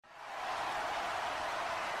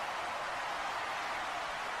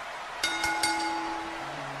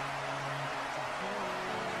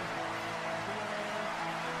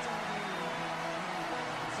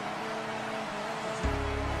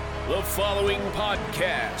The following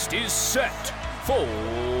podcast is set for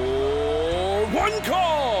one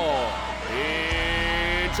call.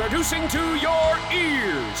 Introducing to your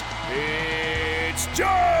ears, it's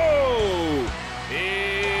Joe.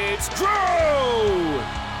 It's Drew.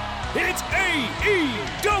 It's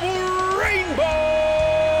AEW Rainbow.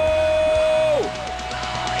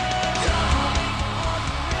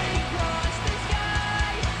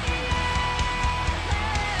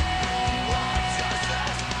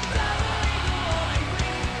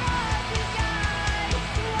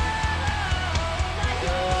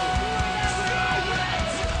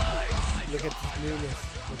 Look at this newness.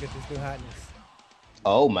 Look at this new hotness.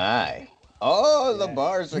 Oh my. Oh, the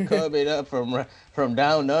bars are coming up from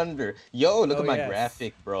down under. Yo, look at my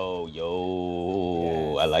graphic, bro.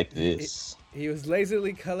 Yo, I like this. He was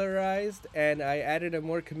lazily colorized, and I added a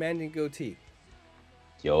more commanding goatee.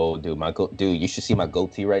 Yo, dude, dude, you should see my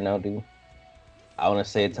goatee right now, dude. I want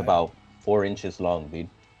to say it's about 4 inches long, dude.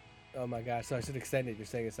 Oh my gosh, so I should extend it. You're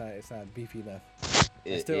saying it's not beefy enough.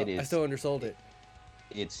 It is. I still undersold it.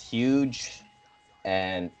 It's huge,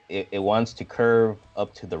 and it wants to curve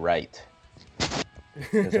up to the right.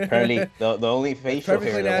 Because apparently the only facial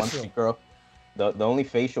hair that wants to grow, the only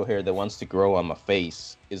facial hair that wants to grow on my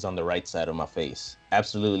face is on the right side of my face.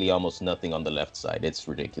 Absolutely, almost nothing on the left side. It's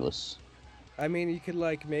ridiculous. I mean, you could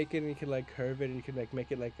like make it, and you could like curve it, and you could like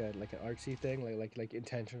make it like an artsy thing, like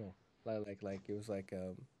intentional, like it was like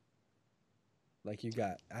you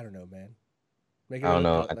got, I don't know, man. Make it I don't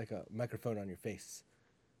know. Like a microphone on your face.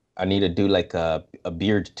 I need to do like a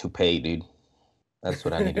beard toupee, dude. That's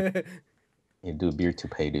what I need to do. You do a beard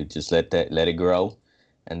toupee, dude. Just let it grow,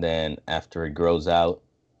 and then after it grows out,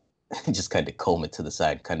 just kind of comb it to the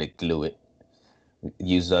side, kind of glue it.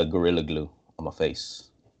 Use Gorilla Glue on my face.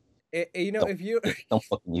 Don't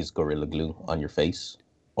fucking use Gorilla Glue on your face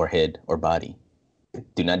or head or body.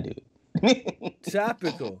 Do not do it.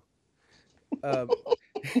 Topical.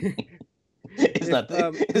 It's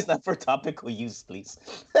not for topical use, please.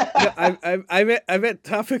 No, I meant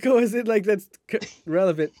topical. Is it like that's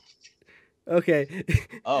relevant? Okay.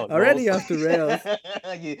 Oh, already off the rails.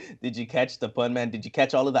 Did you catch the pun, man? Did you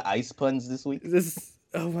catch all of the ice puns this week?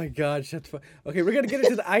 Oh my God! Shut the fuck. Okay, we're gonna get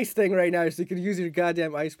into the ice thing right now, so you can use your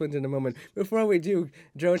goddamn ice puns in a moment. Before we do,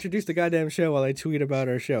 Joe, introduce the goddamn show while I tweet about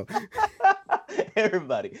our show.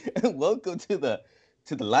 Everybody, welcome to the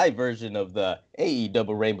live version of the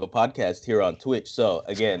AEW Rainbow podcast here on Twitch. So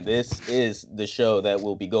again, this is the show that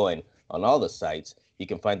will be going on all the sites. You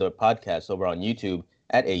can find the podcast over on YouTube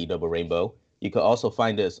at AEW Rainbow. You can also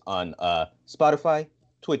find us on Spotify,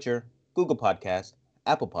 Twitcher, Google Podcast,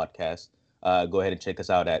 Apple Podcast. Go ahead and check us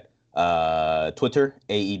out at Twitter,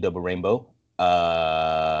 AEW Rainbow. Did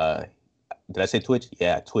I say Twitch?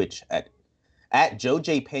 Yeah, Twitch at Joe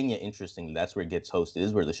J. Pena. Interestingly, that's where it gets hosted. This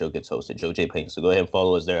is where the show gets hosted, Joe J. Pena. So go ahead and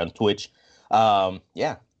follow us there on Twitch.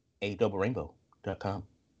 AEWRainbow.com.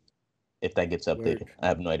 If that gets updated. Word. I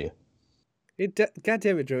have no idea. God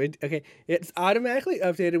damn it, Joe. It's automatically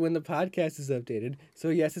updated when the podcast is updated. So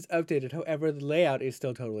yes, it's updated. However, the layout is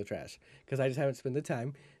still totally trash because I just haven't spent the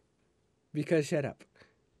time. Because shut up.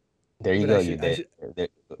 There you go.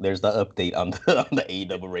 There's the update on the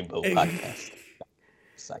AEW Rainbow podcast.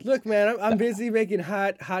 Look, man, I'm busy making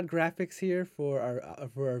hot graphics here for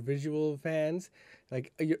our visual fans.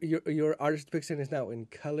 Like your artist depiction is now in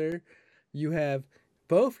color. You have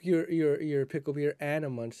both your pickle beer and a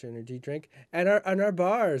Monster Energy drink, and our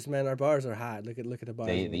bars, man. Our bars are hot. Look at the bars.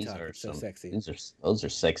 These are so sexy. Those are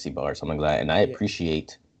sexy bars. I'm glad, and I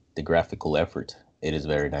appreciate the graphical effort. It is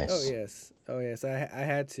very nice. Oh yes. I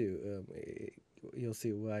had to. You'll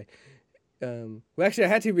see why. Well, actually, I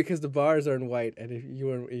had to because the bars are in white, and if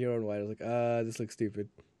you're in white, I was like, this looks stupid.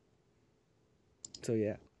 So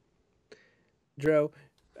yeah, Dro.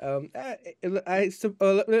 Let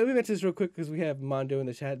me mention this real quick because we have Mondo in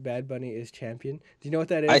the chat. Bad Bunny is champion. Do you know what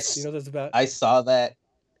that is? Do you know what that's about? I saw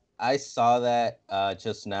that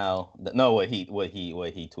just now. No, what he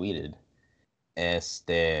tweeted.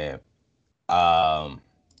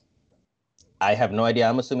 I have no idea.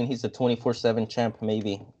 I'm assuming he's a 24/7 champ,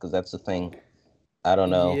 maybe, because that's the thing. I don't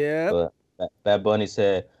know. Yeah. But Bad Bunny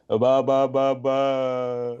said, ba ba ba ba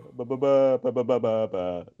ba ba ba ba ba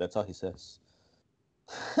ba. That's all he says.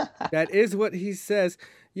 That is what he says.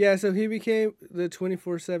 Yeah. So he became the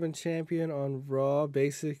 24/7 champion on Raw.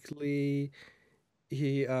 Basically,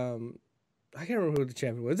 he I can't remember who the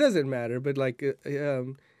champion was. It doesn't matter. But like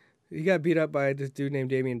he got beat up by this dude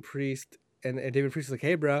named Damian Priest. And Damian Priest was like,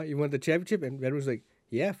 hey, bro, you want the championship? And Bad was like,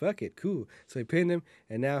 yeah, fuck it, cool. So he pinned him,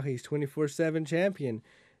 and now he's 24/7 champion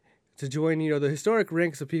to join, the historic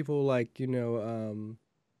ranks of people like, Gronk,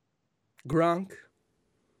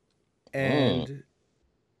 and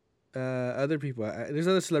other people. There's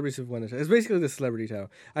other celebrities who've won it. It's basically the celebrity title.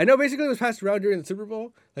 I know basically it was passed around during the Super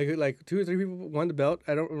Bowl. Like 2 or 3 people won the belt.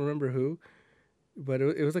 I don't remember who, but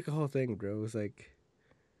it was like a whole thing, bro. It was like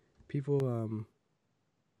people.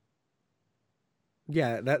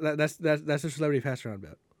 Yeah, that's a celebrity passed around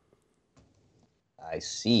belt. I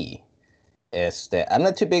see. I'm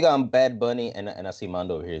not too big on Bad Bunny, and I see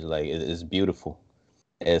Mondo over here is like it's beautiful.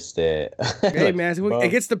 Hey Like, man, it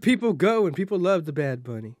gets the people going. People love the Bad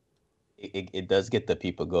Bunny. It does get the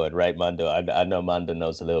people going, right, Mondo? I know Mondo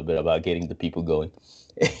knows a little bit about getting the people going.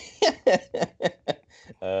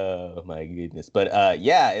 Oh my goodness. But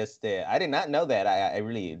yeah, I did not know that. I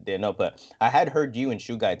really didn't know, but I had heard you and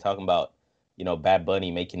Shoe Guy talking about, Bad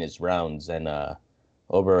Bunny making his rounds and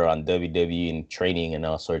over on WWE and training and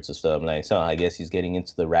all sorts of stuff. I'm like, so I guess he's getting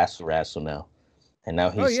into the wrestle now. And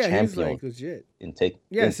now he's champion. He's like legit. Didn't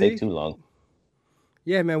take too long.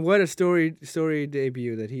 Yeah, man, what a story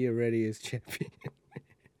debut that he already is champion.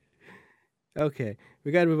 Okay,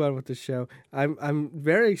 we got to move on with the show. I'm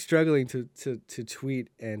very struggling to tweet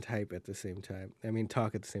and type at the same time. I mean,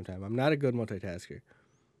 talk at the same time. I'm not a good multitasker,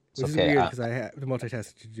 which is weird because I have the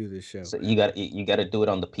multitask to do this show. So you got to do it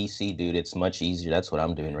on the PC, dude. It's much easier. That's what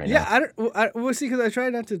I'm doing right now. Yeah, well, see, because I try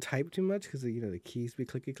not to type too much because the keys be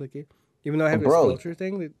clicky, even though I have this filter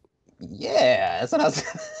thing that. Yeah, that's what I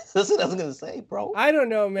was gonna say, bro. I don't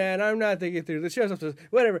know, man. I'm not thinking through the show's up to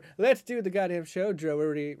whatever. Let's do the goddamn show, Joe. We're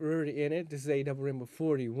already in it. This is AEW Rainbow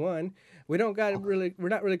 41. We're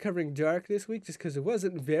not really covering Dark this week just because it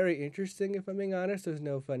wasn't very interesting. If I'm being honest, there's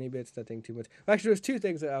no funny bits, nothing too much. Well, actually, there's 2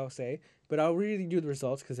 things that I'll say, but I'll really do the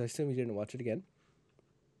results because I assume you didn't watch it again.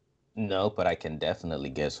 No, but I can definitely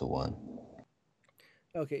guess who won.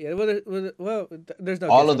 Okay, yeah. Well, there's no.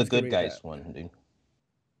 All of the good guys won, dude.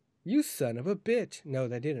 You son of a bitch! No,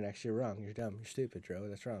 that didn't. Actually, you're wrong. You're dumb. You're stupid, Joe.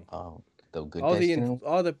 That's wrong. Oh, the good guys.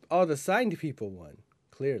 All the signed people won.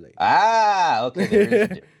 Clearly. Ah, okay. There is a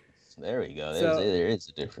difference. There we go. There is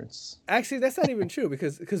a difference. Actually, that's not even true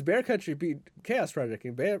because Bear Country beat Chaos Project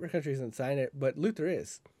and Bear Country isn't signed it, but Luther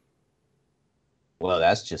is. Well,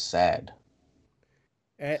 that's just sad.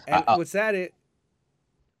 And what's sad?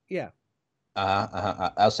 Yeah.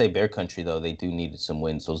 I'll say Bear Country though. They do need some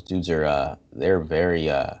wins. Those dudes are they're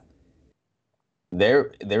very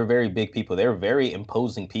they're very big people. They're very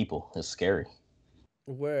imposing people. It's scary.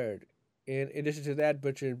 Word. In addition to that,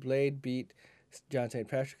 Butcher and Blade beat John St.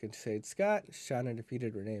 Patrick and Shade Scott. Shauna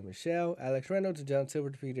defeated Renee Michelle. Alex Reynolds and John Silver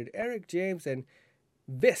defeated Eric James and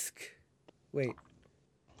Visk. Wait.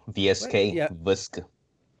 VSK. Yeah. Visk.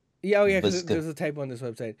 Yeah, because there's a typo on this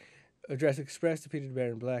website. Jurassic Express defeated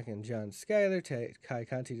Baron Black and John Schuyler. Kai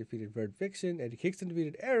Conti defeated Bird Fiction. Eddie Kingston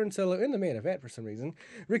defeated Aaron Solo in the main event for some reason.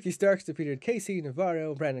 Ricky Starks defeated Casey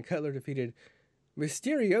Navarro. Brandon Cutler defeated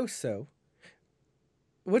Mysterioso.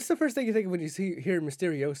 What's the first thing you think of when you hear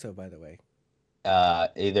Mysterioso, by the way?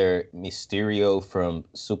 Either Mysterio from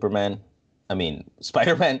Spider-Man,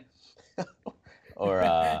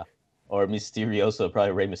 or Mysterioso,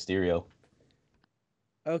 probably Rey Mysterio.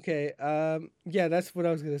 Okay, yeah, that's what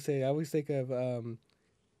I was gonna say. I always think of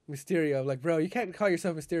Mysterio. Like, bro, you can't call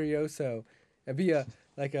yourself Mysterioso and be a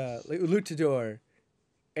luchador,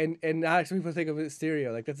 and not actually people think of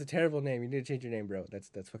Mysterio. Like, that's a terrible name. You need to change your name, bro. That's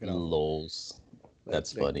fucking awful. Lols.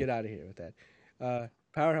 That's funny. Get out of here with that.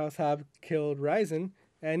 Powerhouse Hobb killed Ryzen,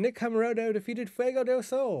 and Nick Camaroto defeated Fuego del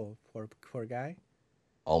Sol. Poor guy.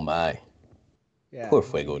 Oh my. Yeah. Poor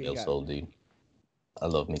Fuego del Sol, dude. I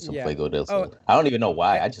love me some Fuego del Sol. I don't even know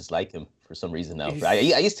why. I just like him for some reason now. I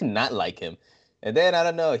used to not like him. And then, I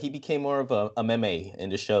don't know, he became more of a meme in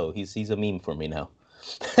the show. He's a meme for me now.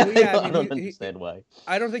 Well, yeah, I don't understand why.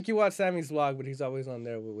 I don't think you watch Sammy's vlog, but he's always on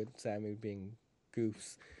there with Sammy being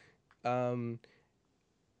goofs.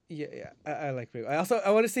 Yeah, I like Fuego. I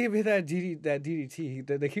want to see him hit that DDT.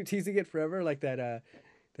 They keep teasing it forever, like that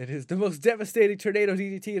is the most devastating tornado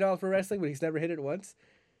DDT in all for wrestling, but he's never hit it once.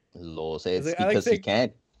 Lord, it's because he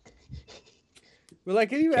can't. But like,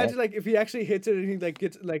 can you imagine like if he actually hits it and he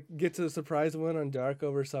gets a surprise one on Dark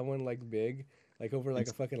over someone like big, like over like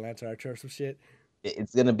a fucking Lance Archer or some shit?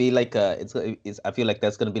 It's gonna be like I feel like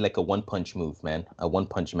that's gonna be like a one punch move, man. A one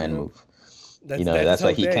punch man move. That's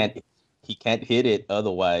why he can't hit it.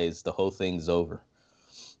 Otherwise, the whole thing's over.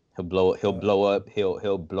 He'll blow up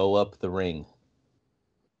the ring.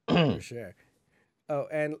 For sure. Oh,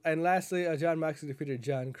 and lastly, John Moxley defeated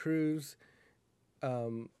John Cruz.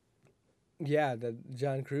 Yeah,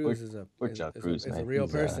 John Cruz is a real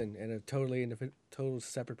person and a total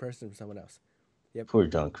separate person from someone else. Yep. Poor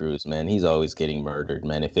John Cruz, man. He's always getting murdered,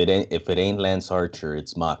 man. If it ain't Lance Archer,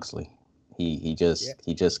 it's Moxley. He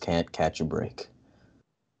just can't catch a break.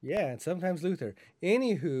 Yeah, and sometimes Luther.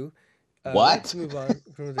 Anywho, let's What? move on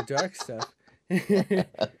from the dark stuff.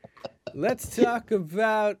 Let's talk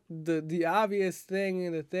about the obvious thing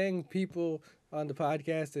and the thing people on the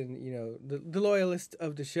podcast and the loyalists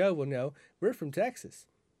of the show will know. We're from Texas,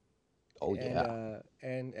 Oh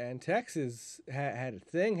and yeah. Texas had a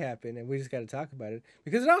thing happen, and we just got to talk about it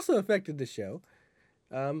because it also affected the show.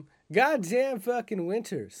 Goddamn fucking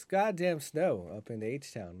winters, goddamn snow up in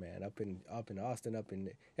H Town, man, up in Austin, up in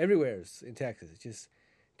everywhere in Texas. It's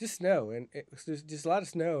just snow, and it's just a lot of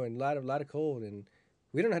snow and a lot of cold, and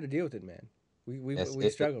we don't know how to deal with it, man. We we Yes, we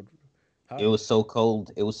struggled it hard. was so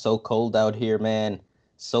cold. It was so cold out here, man.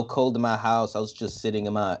 So cold in my house. I was just sitting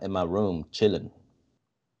in my room chilling.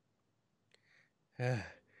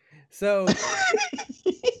 so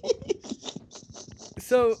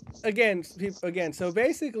so again, so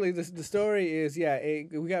basically the story is, yeah,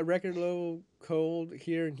 we got record low cold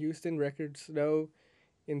here in Houston, record snow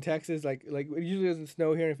in Texas. Like it usually doesn't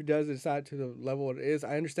snow here, and if it does, it's not to the level it is.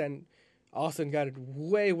 I understand Austin got it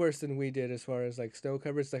way worse than we did as far as like snow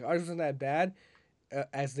coverage. Like ours wasn't that bad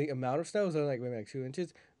as the amount of snow, was only like maybe like 2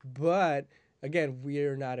 inches, but again, we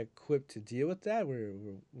are not equipped to deal with that.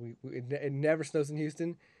 It never snows in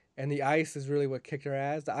Houston, and the ice is really what kicked our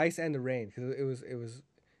ass. The ice and the rain, because it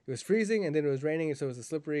was freezing and then it was raining, and so it was a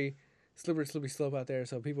slippery slope out there.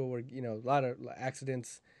 So people were, a lot of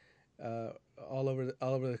accidents uh, all over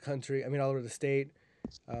the country. I mean, all over the state.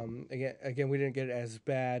 Again, we didn't get it as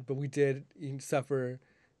bad, but we did suffer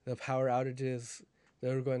the power outages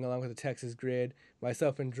that were going along with the Texas grid.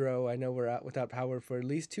 Myself and Dro, I know we're out without power for at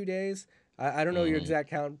least 2 days. I don't know your Mhm. exact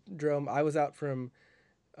count, Dro. I was out from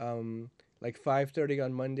like 5:30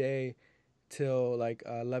 on Monday till like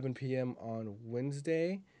 11 p.m. on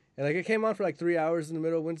Wednesday. And like it came on for like 3 hours in the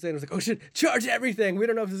middle of Wednesday, and I was like, "Oh shit, charge everything! We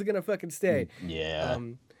don't know if this is gonna fucking stay." Yeah.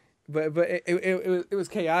 Um, but it was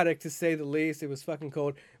chaotic to say the least. It was fucking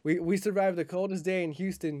cold. We survived the coldest day in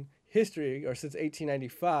Houston history, or since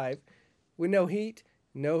 1895, with no heat,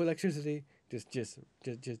 no electricity, just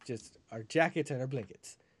our jackets and our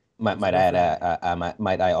blankets. Might Just might one add for the team.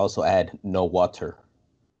 might I also add no water.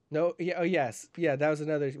 No, yeah, oh yes, yeah, that was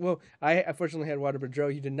another. Well, I unfortunately had water, but Joe,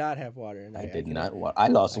 you did not have water, and I I did can, not I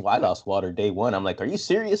lost I, I I lost water day one. I'm like, are you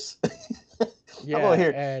serious? I'm over yeah,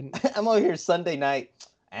 here. and I'm over here Sunday night,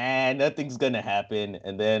 and nothing's gonna happen.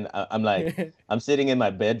 And then I'm like, I'm sitting in my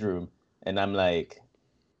bedroom, and I'm like,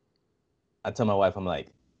 I tell my wife, I'm like,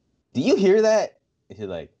 do you hear that? And she's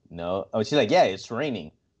like, no. Oh, she's like, yeah, it's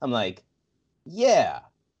raining. I'm like, yeah,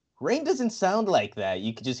 rain doesn't sound like that.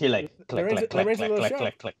 You could just hear like the clack, rain's clack, the clack, rain's a clack, little clack, sharp.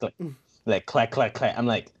 clack, clack, clack, like clack, clack, clack. I'm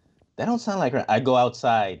like, that don't sound like rain. I go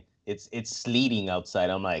outside. It's sleeting outside.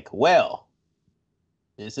 I'm like, well,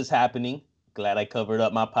 this is happening. Glad I covered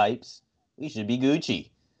up my pipes. We should be Gucci.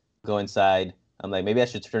 Go inside. I'm like, maybe I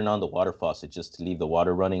should turn on the water faucet just to leave the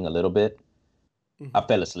water running a little bit. I Mhm.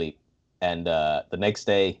 fell asleep. And the next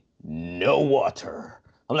day, no water.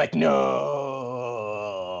 I'm like,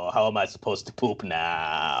 no. How am I supposed to poop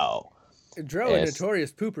now? Dro, a It's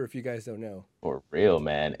notorious pooper, if you guys don't know. for real,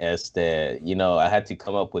 man. I had to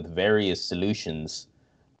come up with various solutions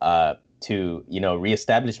to,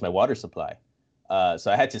 reestablish my water supply.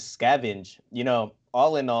 So I had to scavenge,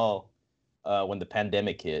 all in all, when the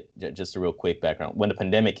pandemic hit, just a real quick background. When the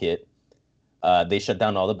pandemic hit, they shut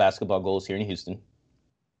down all the basketball goals here in Houston.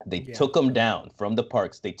 They Yeah. took them down from the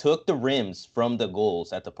parks. They took the rims from the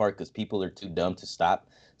goals at the park because people are too dumb to stop.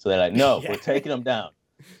 So they're like, no, Yeah. we're taking them down.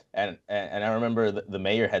 And I remember the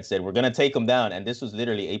mayor had said we're gonna take them down, and this was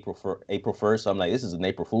literally April 1st. So I'm like, this is an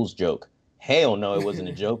April Fool's joke. Hell no, it wasn't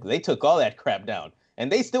a joke. They took all that crap down,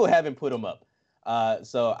 and they still haven't put them up.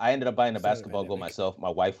 So I ended up buying a Start of the basketball goal pandemic. myself. My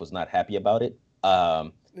wife was not happy about it.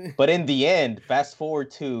 But in the end, fast forward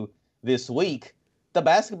to this week, the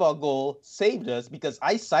basketball goal saved us because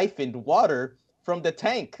I siphoned water from the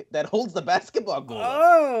tank that holds the basketball goal up.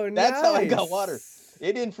 Oh, That's how I got water. nice.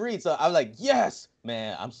 It didn't freeze. So I'm like, yes,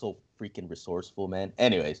 man, I'm so freaking resourceful, man.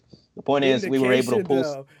 Anyways, the point is, we were able to Vindication, pull.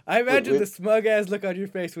 though. I imagine the smug ass look on your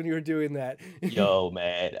face when you were doing that. Yo,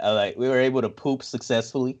 man, we were able to poop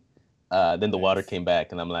successfully. Then the water Nice. came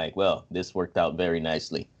back, and I'm like, well, this worked out very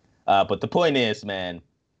nicely. But the point is, man,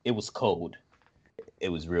 it was cold. It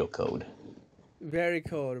was real cold. Very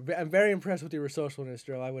cold. I'm very impressed with your resourcefulness,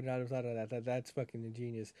 Joe. I would not have thought of that. That's fucking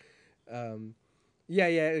ingenious. Um, yeah.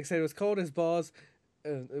 Like I said, it was cold as balls.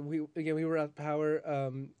 We were out of power.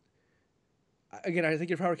 Again, I think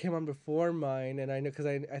your power came on before mine, and I know because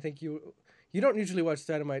I think you don't usually watch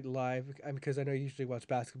Dynamite live because I know you usually watch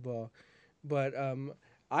basketball, but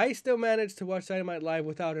I still managed to watch Dynamite live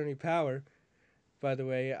without any power. By the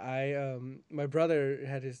way, I my brother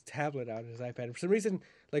had his tablet out, his iPad. For some reason,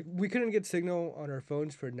 like we couldn't get signal on our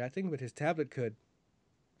phones for nothing, but his tablet could.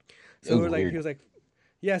 It So was we're like, weird. he was like,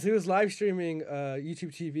 yeah, so he was live streaming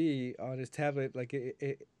YouTube TV on his tablet, like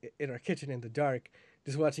in our kitchen in the dark,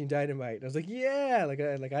 just watching Dynamite. And I was like, yeah,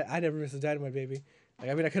 I never miss a Dynamite, baby. Like,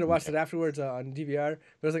 I mean, I could have watched it afterwards on DVR,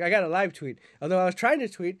 but I was like, I got a live tweet. Although I was trying to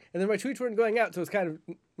tweet, and then my tweets weren't going out, so it's kind of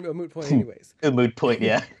a moot point, anyways. A moot point,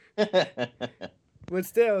 yeah. But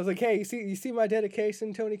still, I was like, hey, you see my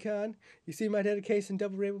dedication, Tony Khan? You see my dedication,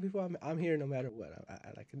 Double Rainbow people? I'm here no matter what. I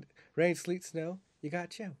like it. Rain, sleet, snow. You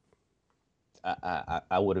got you.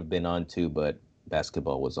 I would have been on too, but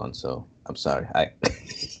basketball was on, so I'm sorry.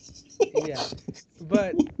 Yeah,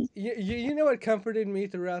 but you know what comforted me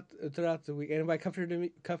throughout the week, and by comforted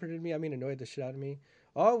me, I mean annoyed the shit out of me.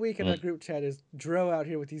 All week in our group chat is Dro out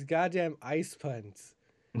here with these goddamn ice puns,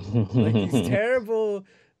 like these terrible,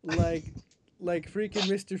 like freaking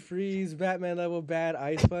Mr. Freeze, Batman level bad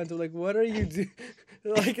ice puns. I'm like, what are you doing?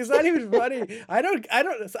 Like, it's not even funny. I don't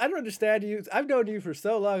understand you. I've known you for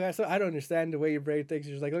so long. I don't understand the way your brain thinks.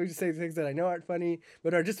 You're just like, let me just say things that I know aren't funny,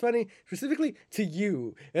 but are just funny specifically to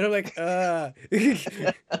you. And I'm like,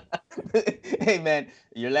 Hey man,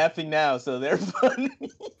 you're laughing now, so they're funny.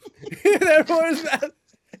 Therefore, it's bad.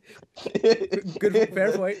 Good,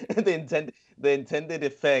 fair point. The intended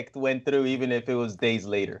effect went through, even if it was days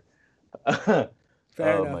later. Fair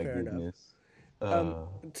enough. My goodness.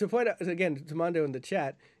 To point out again to Mondo in the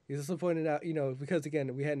chat, he's also pointed out, because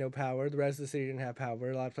again we had no power, the rest of the city didn't have power,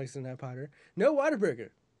 a lot of places didn't have power. No Whataburger.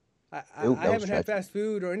 I haven't had fast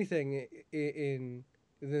food or anything in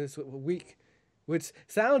this week, which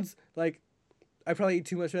sounds like I probably eat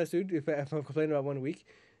too much fast food if I'm complaining about 1 week.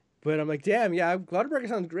 But I'm like, damn, yeah, Whataburger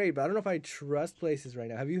sounds great, but I don't know if I trust places right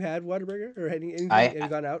now. Have you had Whataburger or anything? Have you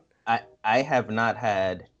gone out? I have not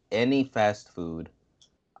had any fast food.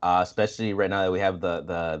 Especially right now that we have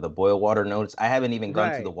the boil water notes. I haven't even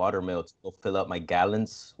gone to the water mill to go fill up my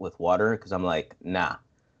gallons with water because I'm like, nah.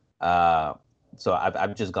 So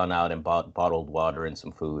I've just gone out and bought bottled water and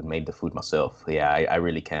some food, made the food myself. Yeah, I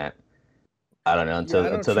really can't. I don't know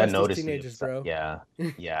until that notice. Teenagers, bro. Yeah.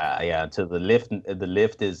 Until the lift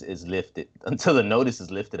is lifted. Until the notice is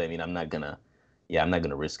lifted. I mean, I'm not gonna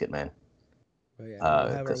risk it, man.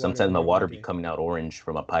 Because sometimes my water be coming out orange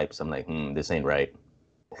from my pipes. I'm like, this ain't right.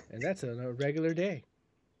 And that's on a regular day.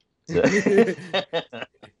 It's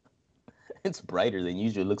brighter than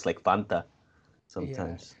usual. It looks like Fanta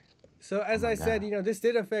sometimes. Yeah. So as I said, this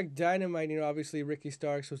did affect Dynamite. Obviously Ricky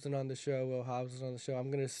Starks wasn't on the show. Will Hobbs was on the show. I'm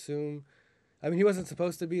going to assume. I mean, he wasn't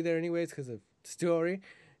supposed to be there anyways because of story.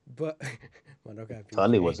 But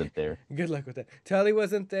Tully wasn't there. Good luck with that. Tully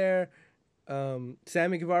wasn't there.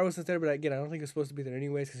 Sammy Guevara wasn't there. But again, I don't think he was supposed to be there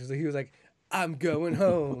anyways because he was like, I'm going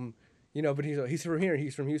home. But he's from here.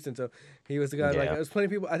 He's from Houston, so he was the guy. Like, there's plenty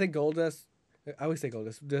of people. I think Goldust. I always say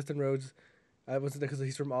Goldust. Dustin Rhodes. I wasn't there because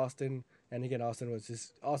he's from Austin, and again, Austin was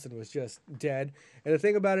just dead. And the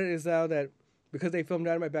thing about it is now that because they filmed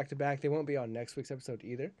Dynamite back to back, they won't be on next week's episode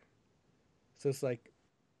either. So it's like,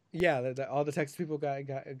 yeah, all the Texas people got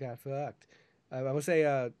fucked. I would say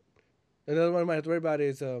another one I might have to worry about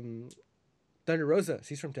is Thunder Rosa.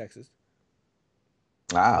 She's from Texas.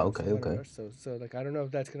 Okay. So like I don't know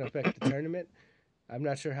if that's gonna affect the tournament. I'm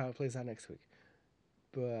not sure how it plays out next week,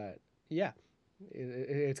 but yeah,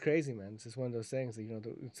 it's crazy, man. It's just one of those things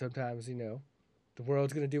that, sometimes the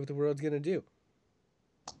world's gonna do what the world's gonna do.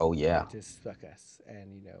 Oh yeah. Just fuck us,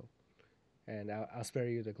 and and I'll spare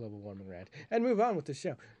you the global warming rant and move on with the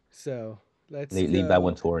show. So let's leave that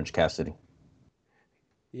one to Orange Cassidy.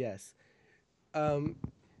 Yes. I'm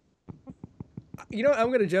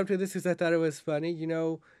going to jump to this because I thought it was funny,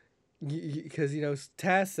 because,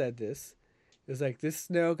 Taz said this. It was like, this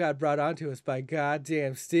snow got brought onto us by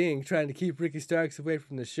goddamn Sting trying to keep Ricky Starks away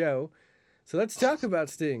from the show. So let's talk about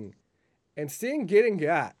Sting. And Sting getting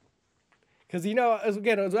got. Because,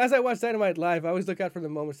 as I watch Dynamite live, I always look out for the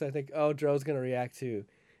moments that I think, oh, Dro's going to react to.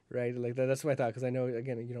 Right? Like that's my thought, because I know,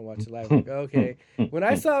 again, you don't watch it live. Like, okay. When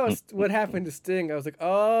I saw what happened to Sting, I was like,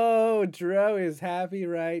 oh, Dro is happy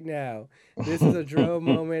right now. This is a Dro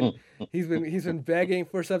moment. He's been begging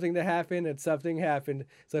for something to happen, and something happened.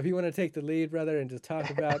 So if you want to take the lead, brother, and just talk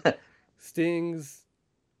about Sting's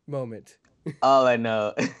moment. All I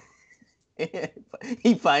know.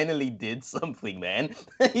 He finally did something, man.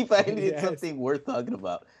 He finally did something worth talking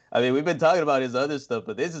about. I mean, we've been talking about his other stuff,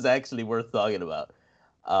 but this is actually worth talking about.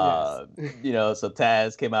 So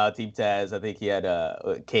Taz came out, Team Taz. I think he had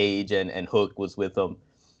Cage and Hook was with him.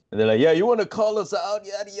 And they're like, yeah, you want to call us out?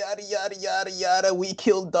 Yada, yada, yada, yada, yada. We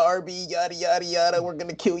killed Darby. Yada, yada, yada. We're going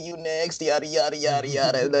to kill you next. Yada, yada, yada,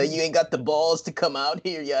 yada. You ain't got the balls to come out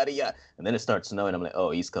here. Yada, yada. And then it starts snowing. I'm like,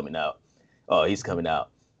 oh, he's coming out. Oh, he's coming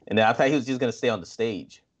out. And then I thought he was just gonna stay on the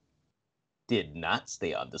stage. Did not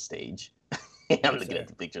stay on the stage. I'm looking at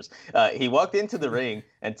the pictures. He walked into the ring,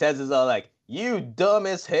 and Tez is all like, "You dumb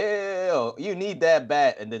as hell. You need that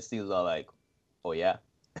bat." And then Steve's all like, "Oh yeah."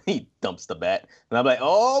 He dumps the bat, and I'm like,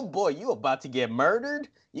 "Oh boy, you about to get murdered?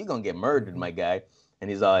 You gonna get murdered, my guy." And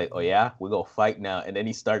he's all like, "Oh yeah, we gonna fight now." And then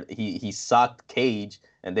he socked Cage,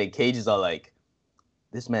 and then Cage is all like,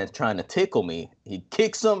 "This man's trying to tickle me." He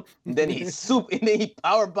kicks him, and then and then he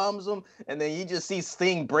power bombs him, and then you just see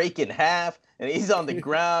Sting break in half, and he's on the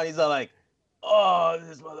ground. He's all like, "Oh,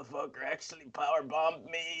 this motherfucker actually power bombed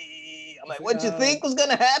me." I'm like, "What'd you think was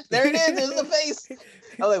gonna happen?" There it is. There's the face.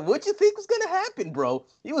 I'm like, "What'd you think was gonna happen, bro?"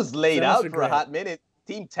 He was laid out for a hot minute.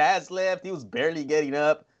 Team Taz left. He was barely getting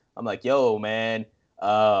up. I'm like, "Yo, man,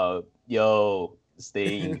 yo,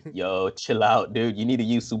 Sting, yo, chill out, dude. You need to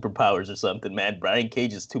use superpowers or something, man. Brian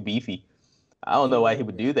Cage is too beefy." I don't know why he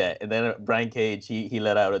would do that. And then Brian Cage, he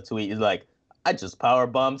let out a tweet. He's like, "I just power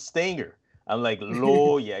bombed Stinger." I'm like,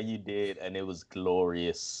 "Lord, yeah, you did," and it was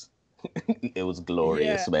glorious. It was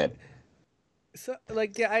glorious, man. So,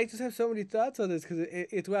 like, yeah, I just have so many thoughts on this because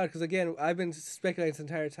it's wild. Because again, I've been speculating this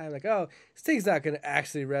entire time, like, oh, Sting's not gonna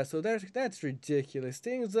actually wrestle. That's ridiculous.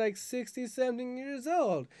 Sting's like 60-something years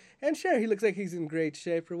old, and sure, he looks like he's in great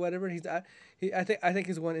shape or whatever. I think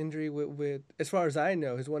his one injury with as far as I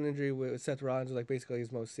know, his one injury with Seth Rollins was like basically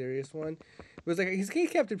his most serious one. It was like he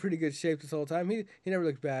kept in pretty good shape this whole time. He never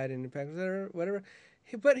looked bad in Impact or whatever.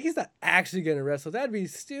 But he's not actually gonna wrestle. That'd be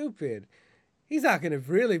stupid. He's not going to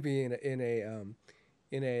really be in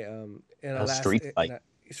a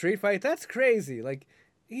street fight. That's crazy. Like,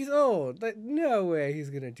 he's old. Like, no way he's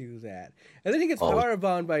going to do that. And then he gets power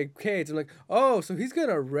bombed by Cage. I'm like, oh, so he's going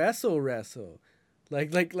to wrestle.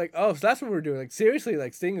 Like, oh, so that's what we're doing. Like, seriously,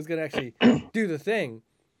 like, Sting is going to actually do the thing.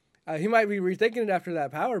 He might be rethinking it after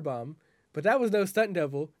that power bomb, but that was no stunt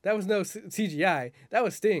double. That was no CGI. That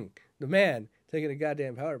was Sting, the man, taking a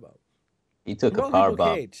goddamn power bomb. He took a power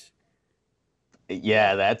bomb. Cage.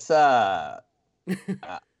 Yeah, that's yeah,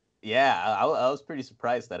 I was pretty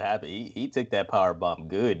surprised that happened. He took that power bomb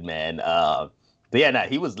good, man. But yeah,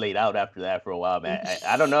 he was laid out after that for a while, man.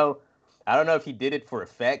 I don't know if he did it for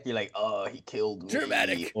effect. You're like, "Oh, he killed me."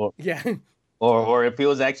 Dramatic. Or, yeah. Or if it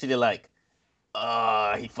was actually like,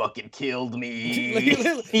 he fucking killed me.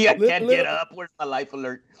 I can't get up. Where's my life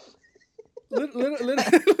alert? I've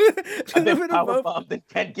been power bombed and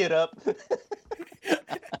can't get up.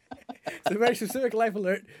 It's a very specific life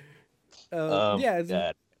alert. Yeah.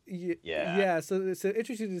 So it's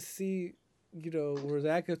interesting to see, where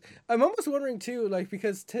that goes. I'm almost wondering too, like,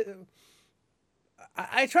 because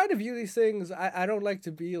I try to view these things. I don't like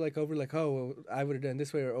to be like over like, oh, well, I would have done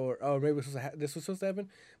this way or oh, maybe this was supposed to happen.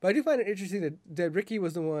 But I do find it interesting that Ricky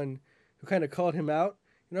was the one who kind of called him out.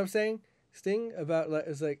 You know what I'm saying? Sting about like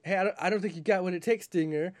it's like, hey, I don't think you got what it takes,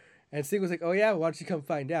 Stinger. And Sting was like, "Oh yeah, why don't you come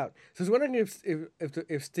find out?" So I was wondering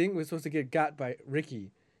if Sting was supposed to get got by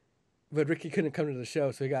Ricky, but Ricky couldn't come to the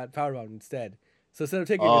show, so he got powerbombed instead. So instead of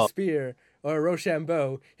taking a spear or a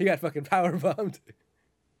Rochambeau, he got fucking powerbombed.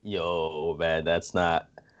 Yo, man, that's not.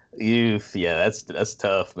 Yeah, that's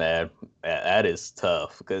tough, man. That is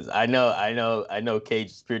tough because I know Cage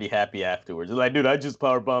is pretty happy afterwards. He's like, "Dude, I just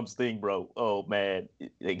powerbombed Sting, bro." Oh man,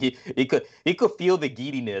 like he could feel the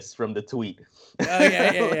giddiness from the tweet. Oh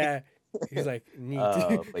yeah. He's like, neat.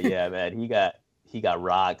 But yeah, man, he got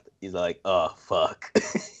rocked. He's like, "Oh fuck,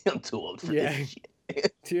 I'm too old for this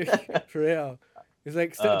shit." For real. He's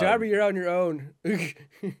like, Darby, you're on your own.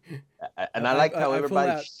 And I like how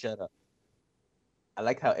everybody shut up. I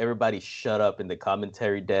like how everybody shut up in the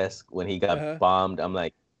commentary desk when he got bombed. I'm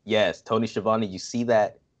like, yes, Tony Schiavone, you see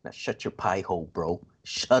that? Now shut your pie hole, bro.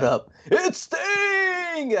 Shut up. It's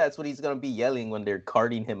Sting! That's what he's going to be yelling when they're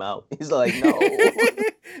carting him out. He's like, no.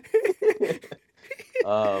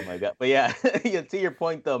 Oh, my God. But yeah, to your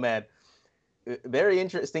point, though, man, very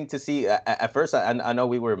interesting to see. At first, I know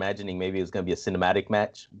we were imagining maybe it was going to be a cinematic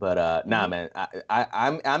match. But nah, man,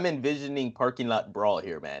 I'm envisioning parking lot brawl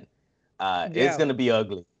here, man. It's gonna be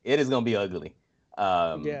ugly. It is gonna be ugly.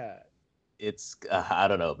 It's I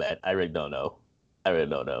don't know, man. I really don't know. I don't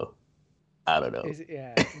know.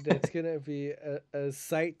 That's gonna be a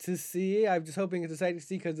sight to see. I'm just hoping it's a sight to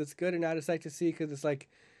see because it's good, and not a sight to see because it's like,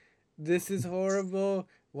 this is horrible.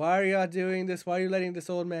 Why are y'all doing this? Why are you letting this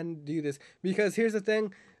old man do this? Because here's the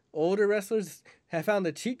thing: older wrestlers have found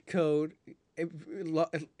the cheat code. And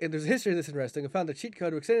there's a history of this in wrestling. I found the cheat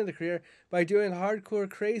code to extending the career by doing hardcore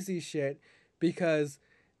crazy shit because,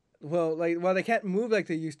 while they can't move like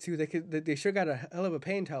they used to, they sure got a hell of a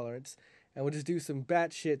pain tolerance and will just do some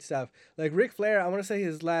batshit stuff. Like Ric Flair, I want to say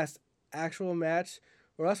his last actual match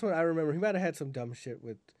or last one I remember, he might have had some dumb shit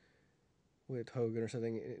with Hogan or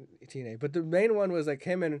something in TNA. But the main one was like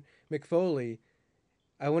him and Mick Foley.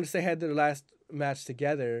 I want to say had their last match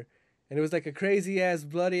together, and it was like a crazy ass,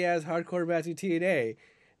 bloody ass, hardcore match in TNA. I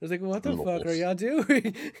was like, what the fuck are y'all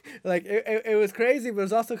doing? Like it was crazy, but it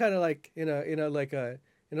was also kind of like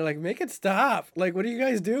like make it stop. Like what are you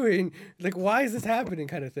guys doing? Like why is this happening?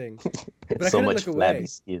 Kind of thing. But I So couldn't much look away. flabby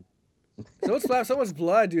skin. So much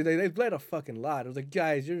blood, dude. They bled a fucking lot. I was like,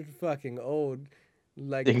 guys, you're fucking old.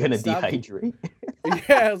 Like They're gonna stop. dehydrate.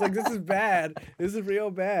 Yeah, I was like, this is bad. This is real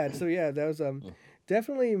bad. So yeah, that was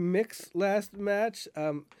definitely Mick's last match.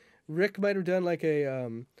 Rick might have done like a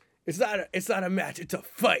it's not a match, it's a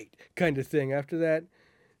fight kind of thing after that.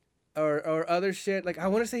 Or other shit. Like I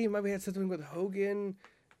want to say he might have had something with Hogan,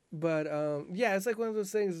 but yeah, it's like one of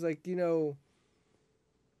those things like, you know,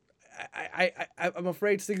 I'm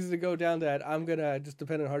afraid things to go down that I'm gonna just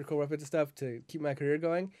depend on hardcore weapons and stuff to keep my career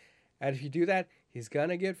going. And if you do that, he's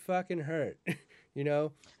gonna get fucking hurt. You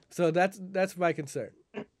know? So that's my concern.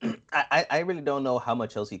 I really don't know how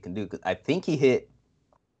much else he can do, because I think he hit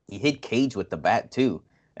Cage with the bat too.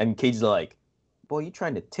 And Cage's like, boy, you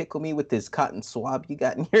trying to tickle me with this cotton swab you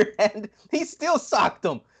got in your hand? He still socked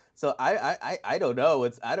him. So I don't know.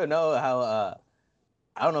 I don't know how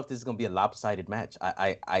I don't know if this is gonna be a lopsided match.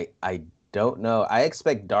 I don't know. I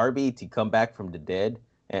expect Darby to come back from the dead,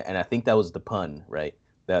 and I think that was the pun, right?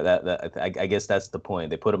 I guess that's the point.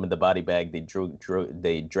 They put him in the body bag. They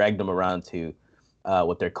dragged him around to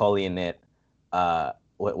what they're calling it.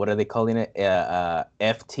 What are they calling it?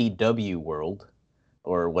 FTW World,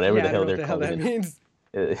 or whatever the hell they're calling that it. means.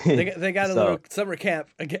 They got a little summer camp,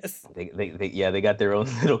 I guess. They got their own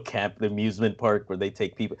little camp, the amusement park where they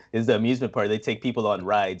take people. It's the amusement park. They take people on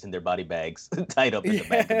rides in their body bags, tied up in the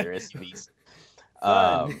back of their SUVs.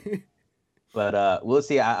 But we'll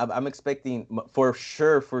see. I'm expecting for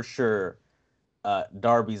sure.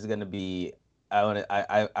 Darby's gonna be.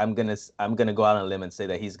 I'm gonna go out on a limb and say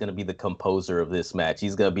that he's gonna be the composer of this match.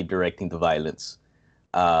 He's gonna be directing the violence.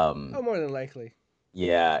 More than likely.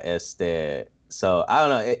 Yeah, so I don't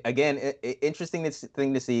know. Interesting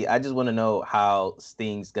thing to see. I just want to know how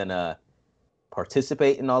Sting's gonna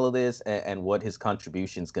participate in all of this, and what his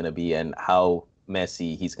contribution's gonna be, and how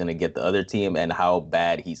messy he's gonna get the other team, and how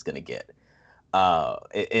bad he's gonna get. I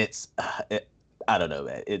don't know,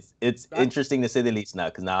 man. It's interesting to say the least now,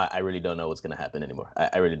 because now I really don't know what's gonna happen anymore.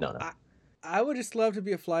 I really don't know. I would just love to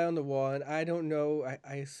be a fly on the wall, and I don't know.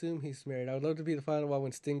 I assume he's married. I would love to be the fly on the wall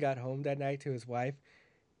when Sting got home that night to his wife,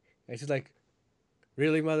 and she's like,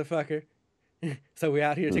 "Really, motherfucker? So we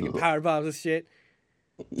out here taking power bombs and shit."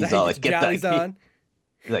 He's all like, "Get on."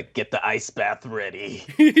 He's like, "Get the ice bath ready."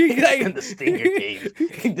 Like, and the Stinger cave.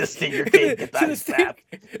 The Stinger cave. Get the ice bath.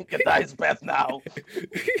 Get the ice bath now.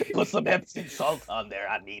 Put some Epsom salt on there.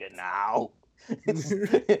 I need it now.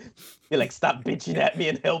 You're like, stop bitching at me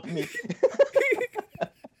and help me.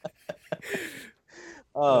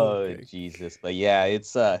 Oh, Jesus. But yeah,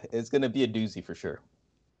 it's gonna be a doozy for sure.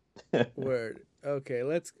 Word. Okay,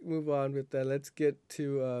 let's move on with that. Let's get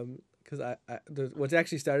to because what's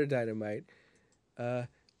actually started Dynamite.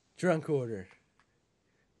 Drunk Order.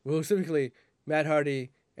 Well, specifically, Matt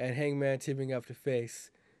Hardy and Hangman teaming up to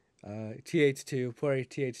face TH2, poor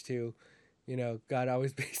TH2. You know, God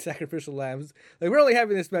always be sacrificial lambs. Like, we're only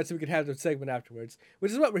having this match so we can have the segment afterwards,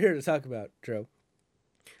 which is what we're here to talk about, Dro.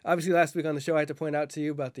 Obviously, last week on the show, I had to point out to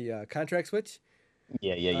you about the contract switch.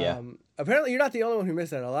 Yeah. Apparently, you're not the only one who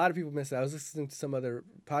missed that. A lot of people missed that. I was listening to some other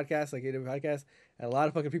podcasts, like AEW podcasts, and a lot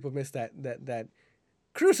of fucking people missed that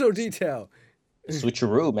crucial detail.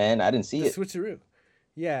 Switcheroo, man. I didn't see it. Switcheroo.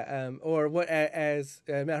 Yeah, or what, as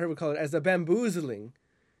Matt Hurd would call it, as the bamboozling,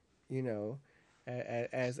 you know,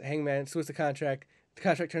 as Hangman switched the contract. The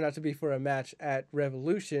contract turned out to be for a match at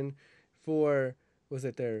Revolution for, was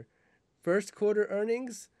it their first quarter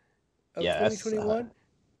earnings of 2021?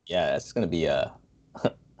 That's going to be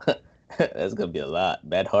that's going to be a lot.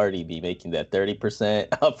 Matt Hardy be making that 30%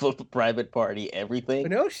 off of a private party, everything.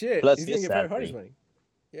 No shit. Plus he's going to get Matt Hardy's money.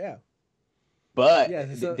 Yeah. But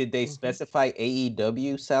did they specify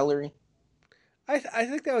AEW salary? I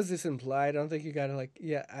think that was just implied. I don't think you gotta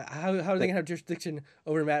how are they gonna have jurisdiction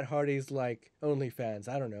over Matt Hardy's like OnlyFans?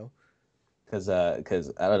 I don't know. Because I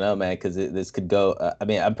don't know, man. Because this could go. I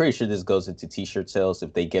mean, I'm pretty sure this goes into T-shirt sales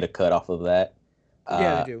if they get a cut off of that.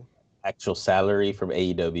 Yeah, they do. Actual salary from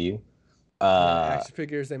AEW. Action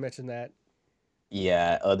figures. They mentioned that.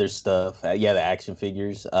 Yeah, other stuff. The action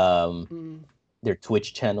figures. Their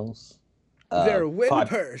Twitch channels. Their win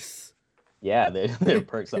purse. Yeah, their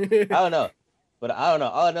perks. I don't know. But I don't know.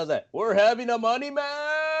 All I know is that we're having a money match.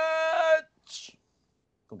 It's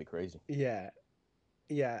going to be crazy. Yeah.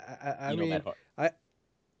 Yeah, I You know Matt mean, Hardy. I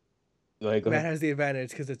Go ahead. Go Matt ahead. has the advantage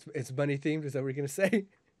because it's money themed. Is that what you're gonna say?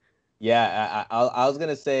 Yeah, I was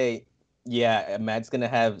gonna say, yeah, Matt's gonna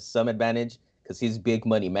have some advantage because he's big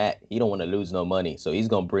money Matt. He don't want to lose no money, so he's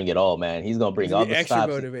gonna bring it all, man. He's gonna He's bring gonna all be the extra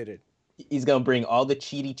stops. motivated. He's gonna bring all the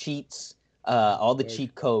cheats, all the Word.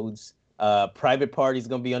 cheat codes. Private party's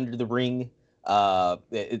gonna be under the ring.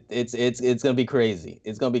 It's gonna be crazy.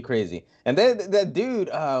 It's gonna be crazy. And then that dude,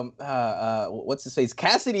 what's his face?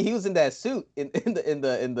 Cassidy. He was in that suit in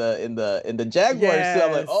the Jaguar suit.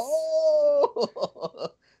 I'm like, Yes. oh.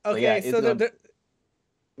 So yeah, Okay, it's so gonna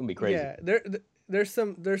be crazy. yeah, there's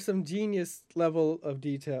some genius level of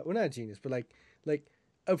detail. Well, not genius, but like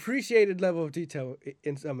appreciated level of detail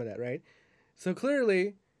in some of that, right? So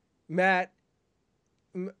clearly, Matt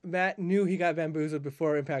Matt knew he got bamboozled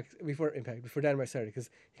before Dynamite started because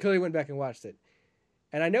he clearly went back and watched it,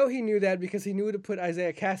 and I know he knew that because he knew to put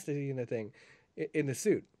Isaiah Cassidy in the thing, in the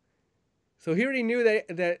suit. So he already knew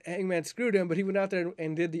that Hangman screwed him, but he went out there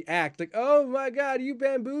and did the act like, "Oh my God, you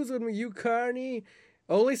bamboozled me, you carny,"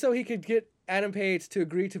 only so he could get Adam Page to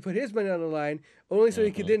agree to put his money on the line, only so he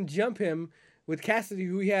could Hmm. then jump him with Cassidy,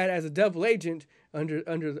 who he had as a double agent under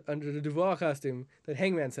the Duval costume that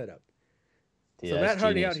Hangman set up. So Yeah, that's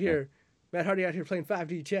genius, man. Matt Hardy out here playing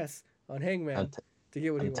 5D chess on I'm Hangman t- to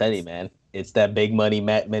get what he I'm telling you, wants. man. It's that big money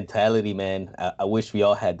mentality, man. I wish we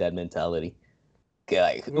all had that mentality.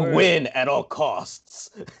 Like Word. win at all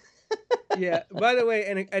costs. Yeah. By the way,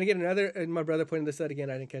 and again, and my brother pointed this out again.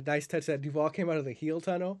 I think a nice touch that Duval came out of the heel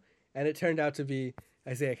tunnel, and it turned out to be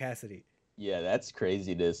Isaiah Cassidy. Yeah, that's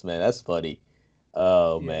craziness, man. That's funny.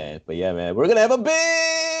 Oh Yeah. man, but yeah, man, we're gonna have a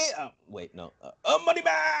big. Wait, no, a money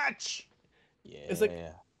match. It's like,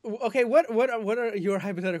 Yeah. okay, what are your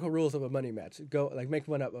hypothetical rules of a money match? Go like make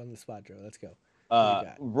one up on the spot, Joe. Let's go. What do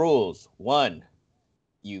you got? Rules one.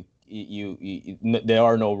 There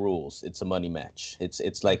are no rules. It's a money match.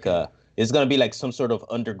 It's like Okay. it's gonna be like some sort of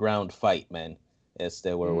underground fight, man. It's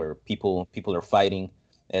that Mhm. where people are fighting.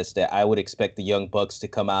 It's that I would expect the Young Bucks to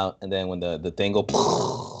come out, and then when the thing go,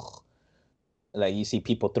 like you see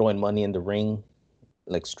people throwing money in the ring,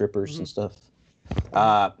 like strippers and Mhm. stuff.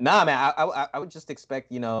 Mhm. Nah, man. I would just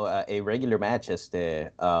expect a regular match as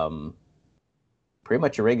the pretty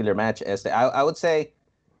much a regular match as the I would say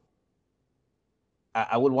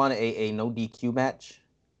I would want a no DQ match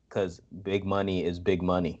because big money is big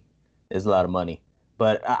money. There's a lot of money,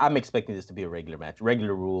 but I'm expecting this to be a regular match.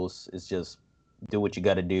 Regular rules is just do what you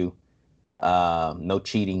got to do. No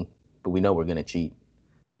cheating, but we know we're gonna cheat.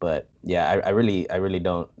 But yeah, I really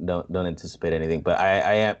don't anticipate anything. But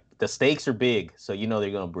I am the stakes are big, so they're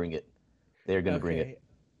gonna bring it. They're gonna bring it. Okay.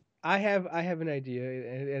 I have an idea,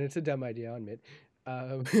 and it's a dumb idea, I'll admit.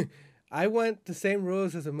 Um, I want the same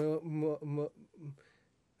rules as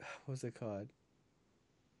what's it called?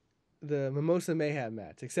 The Mimosa Mayhem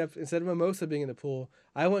match, except instead of Mimosa being in the pool,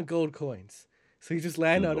 I want gold coins. So you just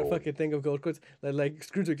land on a Lol. fucking thing of gold coins, like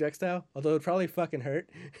Scrooge McDuck style. Although it probably fucking hurt.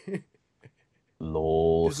 Just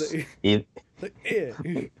Lols. like, It, like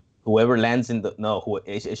yeah. whoever lands in the no,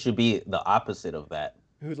 it should be the opposite of that.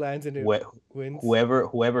 Who lands in it Wh- wins.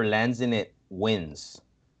 whoever lands in it wins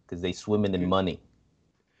because they swimming in Okay. money.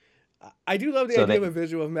 I do love the So idea of a they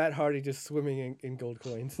visual of Matt Hardy just swimming in gold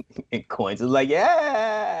coins. in coins is like,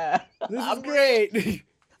 yeah, This is I'm rich. great.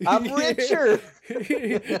 I'm richer.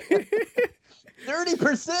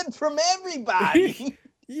 30% from everybody.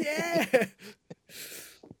 Yeah.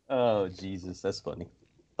 Oh Jesus, that's funny.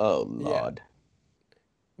 Oh Yeah. Lord.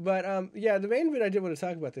 But yeah, the main bit I did want to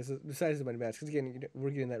talk about this, besides the money match, because again, we're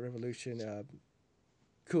getting that revolution,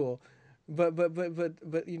 cool. But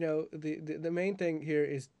the main thing here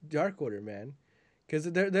is Dark Order, man, because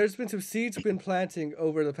there's been some seeds been planting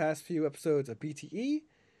over the past few episodes of BTE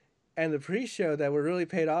and the pre-show that were really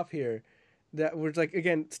paid off here. That were like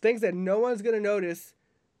again things that no one's gonna notice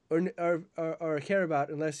or care about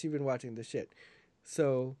unless you've been watching the shit.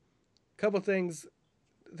 So, a couple things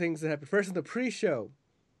that happened. First, in the pre-show,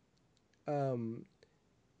 um,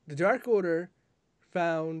 the Dark Order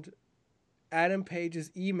found Adam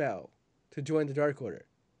Page's email to join the Dark Order.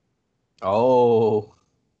 Oh.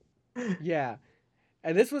 Yeah,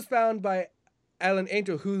 and this was found by Alan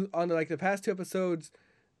Angel, who on the past two episodes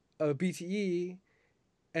of BTE,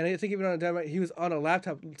 and I think even on Dynamite, he was on a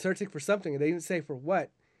laptop searching for something, and they didn't say for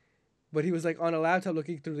what, but he was like on a laptop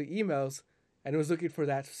looking through the emails, and was looking for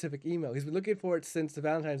that specific email. He's been looking for it since the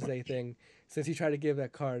Valentine's Day thing, since he tried to give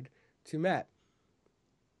that card to Matt.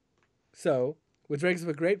 So, which brings up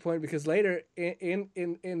a great point because later in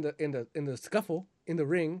the scuffle in the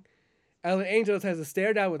ring, Alan Angels has a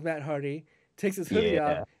stare down with Matt Hardy, takes his hoodie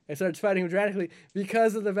off, Yeah. and starts fighting him dramatically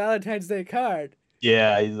because of the Valentine's Day card.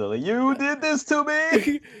 Yeah, he's like, you did this to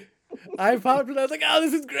me. I popped and I was like, oh,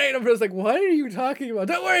 this is great. I'm just like, what are you talking about?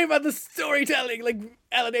 Don't worry about the storytelling, like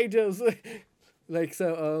Alan Angels. Like,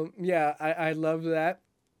 so, yeah, I loved that.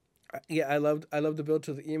 Yeah, I loved the build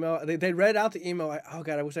to the email. They read out the email. Oh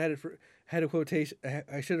God, I wish I had a quotation.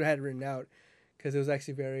 I should have had it written out because it was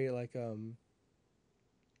actually very like it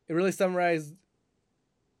really summarized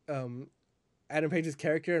Adam Page's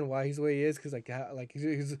character and why he's the way he is. Because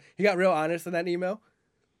he got real honest in that email.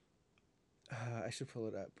 I should pull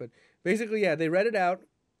it up, but basically, yeah, they read it out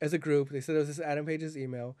as a group. They said it was this Adam Page's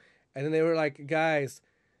email, and then they were like, guys,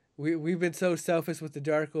 we've been so selfish with the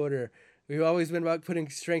Dark Order. We've always been about putting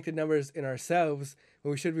strength in numbers in ourselves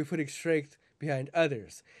when we should be putting strength behind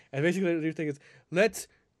others. And basically, what they're thinking is,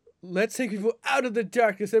 let's take people out of the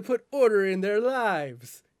darkness and put order in their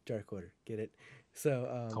lives. Dark Order, get it? So,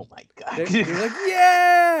 Oh my God. they were like,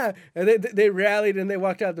 yeah! And they rallied and they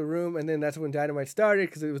walked out the room, and then that's when Dynamite started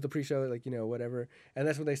because it was the pre-show, like, whatever. And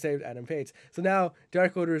that's when they saved Adam Page. So now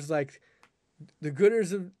Dark Order is like the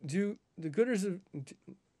do-gooders,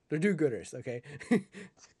 okay?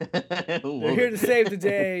 They're here to save the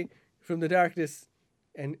day from the darkness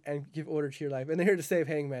and give order to your life. And they're here to save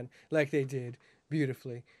Hangman like they did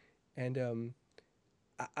beautifully. And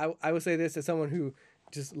I would say this as someone who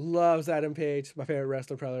just loves Adam Page, my favorite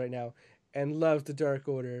wrestler probably right now, and loves the Dark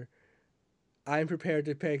Order. I'm prepared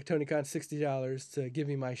to pay Tony Khan $60 to give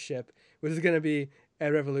me my ship, which is going to be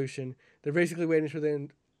at Revolution. They're basically waiting for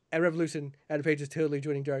at Revolution. Adam Page is totally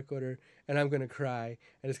joining Dark Order, and I'm going to cry,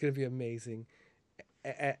 and it's going to be amazing.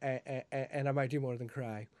 And I might do more than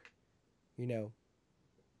cry,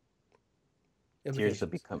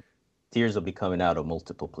 Tears will be coming out of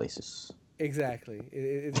multiple places. Exactly.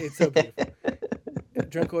 It's so beautiful.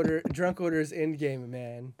 Drunk Order's end game,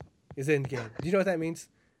 man, is end game. Do you know what that means?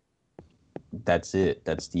 That's it.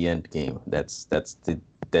 That's the end game. That's it.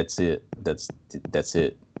 That's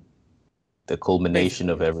it. The culmination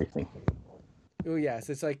Basically, of everything. Oh yes,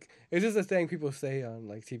 it's just a thing people say on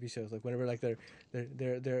like TV shows, like whenever like their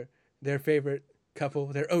favorite couple,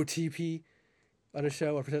 their OTP on a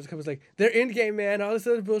show or potential couple's like their end game, man. All this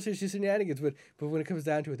other bullshit is just shenanigans, but when it comes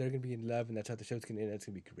down to it, they're gonna be in love, and that's how the show's gonna end. It's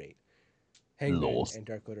gonna be great. Hangman and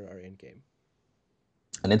Dark Order are end game.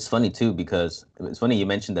 And it's funny too because it's funny you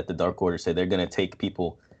mentioned that the Dark Order say they're gonna take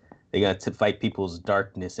people, they're gonna fight people's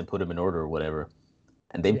darkness and put them in order or whatever,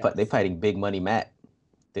 and they fighting Big Money Matt,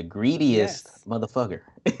 the greediest motherfucker.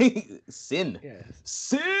 Sin. Yes.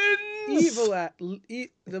 Sin. Evil I'm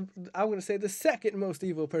gonna say the second most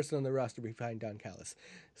evil person on the roster behind Don Callis.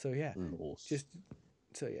 So yeah,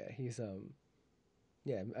 he's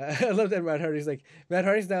yeah. I love that Matt Hardy's Matt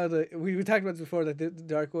Hardy's now we talked about this before that the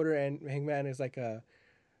Dark Order and Hangman is like a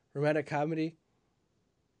romantic comedy.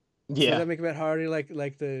 Yeah. So that make Matt Hardy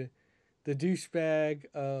like the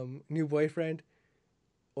douchebag new boyfriend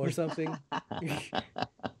or something.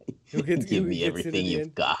 Give me everything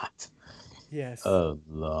you've got. Yes. Oh,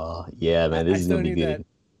 Lord. Yeah, man, this is going to be good.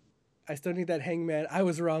 I still need that Hangman, I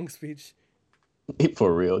was wrong speech.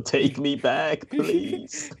 For real. Take me back,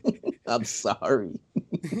 please. I'm sorry.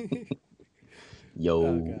 Yo.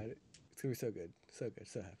 Oh, God. It's going to be so good. So good.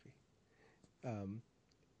 So happy.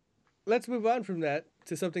 Let's move on from that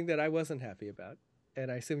to something that I wasn't happy about.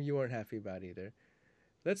 And I assume you weren't happy about either.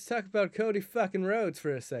 Let's talk about Cody fucking Rhodes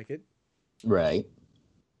for a second. Right.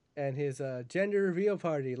 And his gender reveal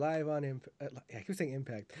party live on I keep saying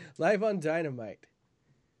Impact. Live on Dynamite.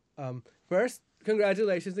 First,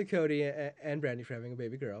 congratulations to Cody and Brandy for having a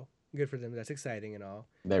baby girl. Good for them. That's exciting and all.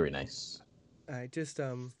 Very nice. I just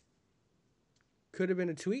could have been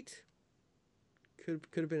a tweet. Could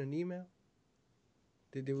have been an email.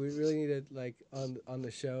 Did we really need to on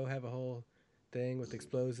the show have a whole thing with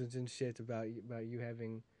explosions and shit about you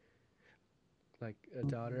having like a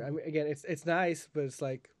daughter? I mean, again, it's nice, but it's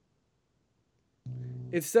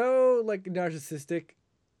it's so like narcissistic,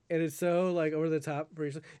 and it's so like over the top.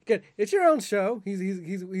 Again, it's your own show.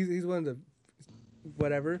 He's one of the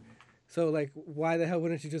whatever. So like, why the hell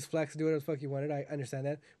wouldn't you just flex and do whatever the fuck you wanted? I understand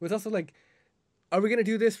that, but it's also like, are we gonna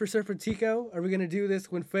do this for Serpentico? Are we gonna do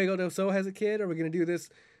this when Fuego del Sol has a kid? Are we gonna do this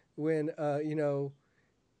when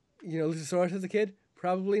Luchasaurus has a kid?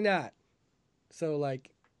 Probably not. So like,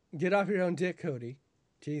 get off your own dick, Cody.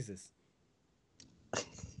 Jesus.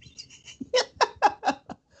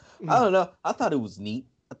 I don't know. I thought it was neat.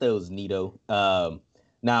 I thought it was neato.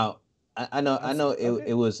 Now I know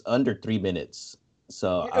it was under 3 minutes.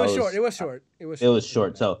 So it was short. It was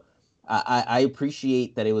short. So I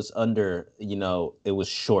appreciate that it was under, it was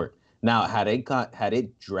short. Now had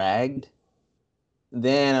it dragged,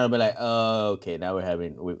 then I'll be like, oh, okay, now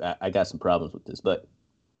I got some problems with this. But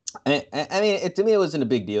I mean, to me, it wasn't a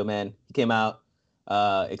big deal, man. He came out,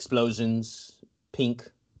 explosions, pink.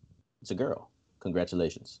 It's a girl.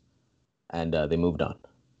 Congratulations. And they moved on.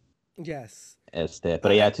 Yes.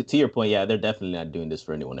 But yeah, to your point, yeah, they're definitely not doing this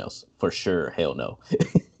for anyone else. For sure. Hell no.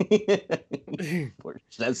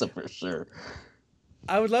 That's a for sure.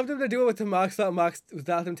 I would love them to do it with the Mox,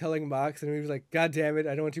 without them telling Mox, and he was like, "God damn it,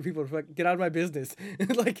 I don't want you people to get out of my business."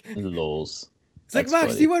 Like, Lols. It's like,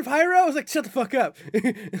 Mox, do you want pyro? I was like, shut the fuck up.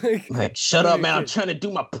 like, shut up, man. I'm trying to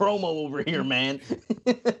do my promo over here, man.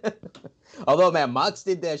 Although, man, Mox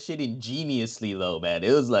did that shit ingeniously, though, man.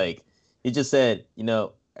 It was like, he just said,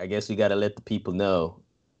 I guess we got to let the people know.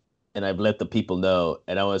 And I've let the people know.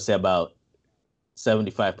 And I want to say about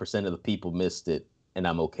 75% of the people missed it. And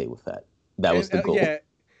I'm okay with that. That was the goal. Yeah.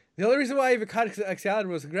 The only reason why I even caught Excalibur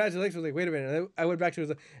was congratulations. I was like, wait a minute. I went back to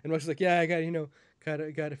it, and Mox was like, yeah, I got,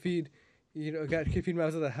 got to feed. Got to keep feeding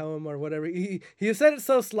mouse at the helm or whatever. He said it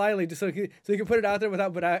so slyly, just so he can put it out there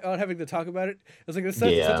without having to talk about it. I was like, it's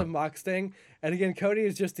such a Mox thing. And again, Cody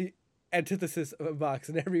is just the antithesis of Mox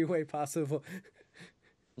in every way possible.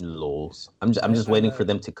 Lols. I'm just waiting for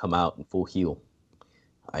them to come out in full heel.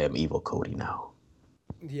 I am evil Cody now.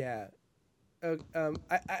 Yeah.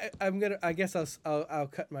 I guess I'll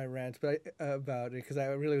cut my rant, about it, because I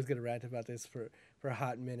really was gonna rant about this for a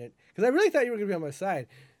hot minute, because I really thought you were gonna be on my side.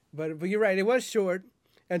 But you're right, it was short.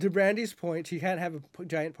 And to Brandy's point, she can't have a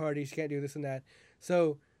giant party. She can't do this and that.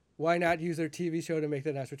 So why not use her TV show to make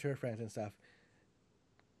the nice with her friends and stuff?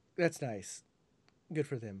 That's nice. Good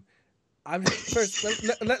for them. I'm first.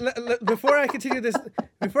 Before I continue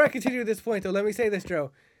this point, though, let me say this,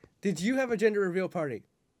 Joe. Did you have a gender reveal party?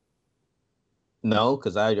 No,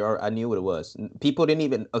 because I knew what it was. People didn't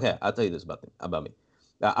even. Okay, I'll tell you this about me.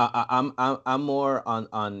 I'm more on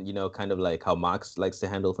kind of like how Mox likes to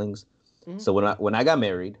handle things. Mm-hmm. So when I got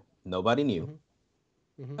married, nobody knew.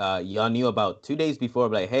 Mm-hmm. Y'all knew about 2 days before,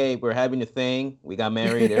 like, hey, we're having a thing. We got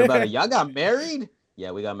married. Everybody, y'all got married?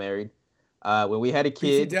 Yeah, we got married. When we had a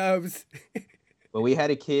kid, when we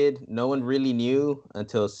had a kid, no one really knew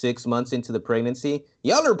until 6 months into the pregnancy.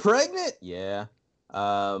 Y'all are pregnant? Yeah.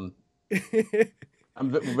 I'm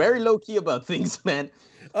very low key about things, man.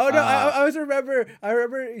 Oh no! I remember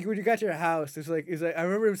when you got your house. It's like I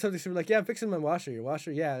remember something like, yeah, I'm fixing my washer. Your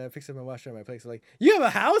washer, yeah, I'm fixing my washer at my place. Like, you have a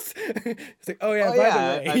house? It's like, oh yeah, by the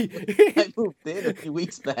way, I moved in a few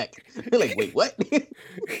weeks back. You're like, wait, what?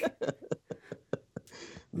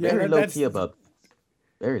 Very low key about.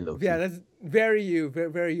 Very low key. Yeah, that's very you,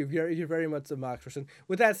 very you. You're very much a Mox person.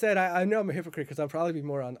 With that said, I know I'm a hypocrite because I'll probably be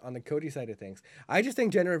more on the Cody side of things. I just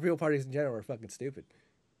think gender reveal parties in general are fucking stupid.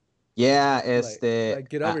 Yeah, it's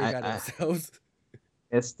get over your goddamn selves.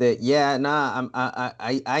 It's I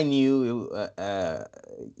knew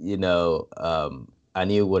I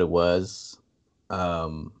knew what it was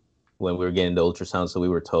when we were getting the ultrasound, so we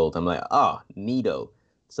were told. I'm like, oh, neato.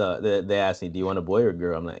 So they asked me, do you want a boy or a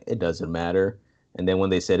girl? I'm like, it doesn't matter. And then when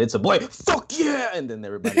they said it's a boy, fuck yeah! And then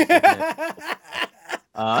everybody's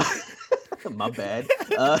my bad.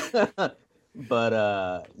 But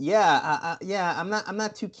I'm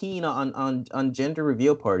not too keen on gender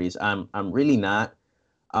reveal parties. I'm really not.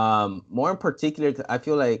 More in particular, I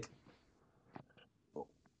feel like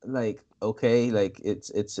okay, like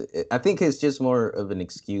I think it's just more of an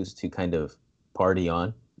excuse to kind of party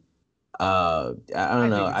on. I don't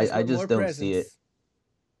know. I just don't see it.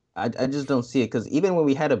 I just don't see it, because even when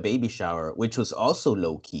we had a baby shower, which was also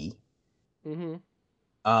low key, we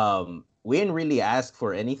didn't really ask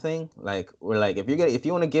for anything. Like, we're like, if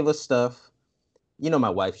you want to give us stuff, my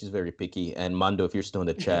wife, she's very picky, and Mondo, if you're still in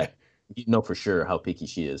the chat, you know for sure how picky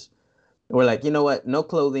she is. And we're like, you know what? No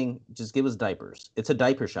clothing, just give us diapers. It's a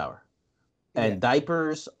diaper shower, and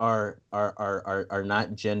diapers are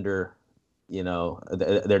not gender,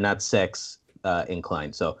 they're not sex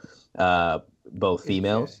inclined. So both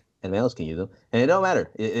females and males can use them, and it don't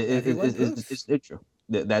matter. It's neutral.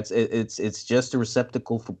 It's just a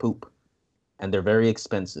receptacle for poop, and they're very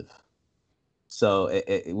expensive. So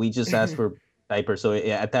we just asked for diapers. So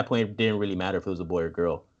at that point, it didn't really matter if it was a boy or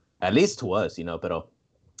girl, at least to us, But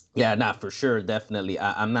yeah, not for sure, definitely.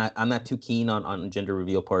 I'm not too keen on gender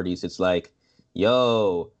reveal parties. It's like,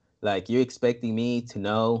 yo, like, you're expecting me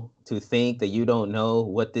to think that you don't know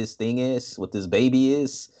what this thing is, what this baby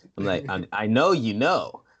is. I'm like, I know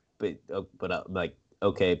but I'm like,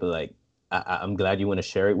 okay, but like, I'm glad you want to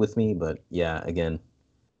share it with me. But yeah, again,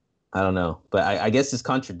 I don't know. But I guess this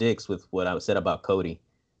contradicts with what I said about Cody.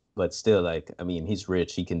 But still, like, I mean, he's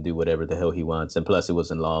rich. He can do whatever the hell he wants. And plus, it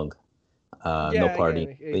wasn't long. No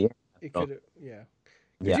party. It could, yeah.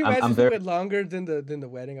 Could Yeah, you imagine I'm if it very went longer than the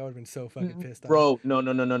wedding? I would have been so fucking pissed off. bro. No,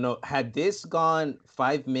 no, no, no, no. Had this gone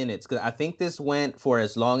 5 minutes, because I think this went for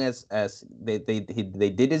as long as they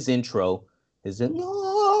did his intro, his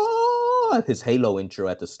Halo intro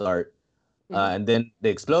at the start. Mhm. And then the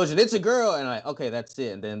explosion, it's a girl, and like, okay, that's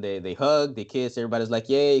it. And then they hug, they kiss, everybody's like,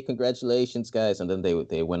 yay, congratulations, guys. And then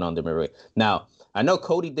they went on their merry way. Now, I know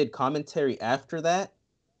Cody did commentary after that.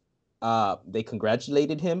 They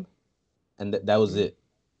congratulated him, and that was Mhm. it.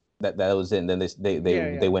 That was it. And then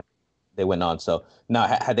Yeah, yeah. they went on. So now,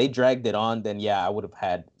 had they dragged it on, then yeah, I would have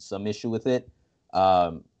had some issue with it.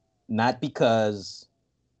 Um, Not because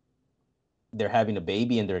they're having a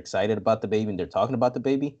baby and they're excited about the baby and they're talking about the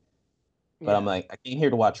baby, but I'm Yeah. like, I came here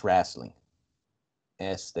to watch wrestling.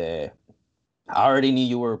 I already knew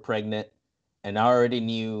you were pregnant, and I already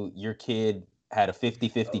knew your kid had a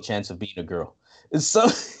 50-50 chance of being a girl. So,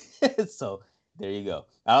 so there you go.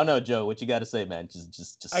 I don't know, Joe, what you got to say, man?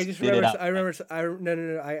 Just I just spit it remember. out. I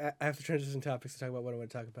remember. No. I have to transition topics to talk about what I want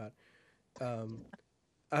to talk about. Um,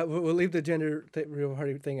 we'll leave the real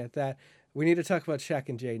party thing at that. We need to talk about Shaq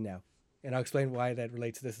and Jade now, and I'll explain why that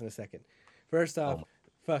relates to this in a second. First Oh, off,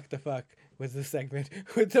 fuck the fuck with the segment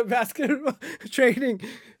with the basketball training.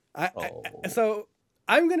 So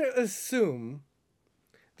I'm gonna assume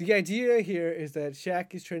the idea here is that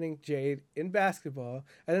Shaq is training Jade in basketball,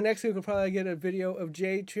 and then next week we'll probably get a video of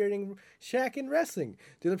Jade training Shaq in wrestling.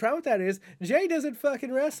 The only problem with that is Jade doesn't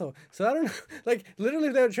fucking wrestle, so I don't know. Like literally,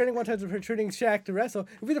 if they were training one time of her training Shaq to wrestle,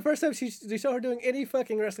 it'd be the first time they show her doing any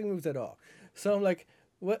fucking wrestling moves at all. So I'm like,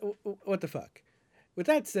 what the fuck? With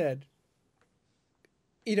that said,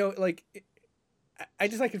 like I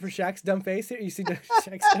just like it for Shaq's dumb face here. You see the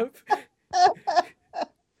Shaq's stuff.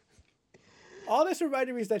 All this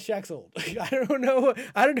reminded me is that Shaq's old. I don't know.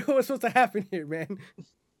 I don't know what's supposed to happen here, man.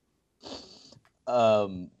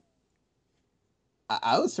 um,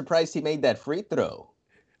 I was surprised he made that free throw.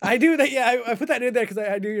 I do that. Yeah, I put that in there because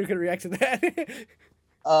I knew you were gonna react to that.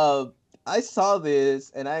 I saw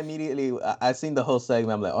this and I seen the whole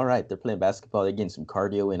segment. I'm like, all right, they're playing basketball. They're getting some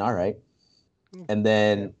cardio in. All right, and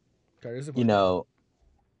then you know,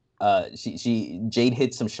 Jade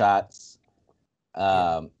hit some shots.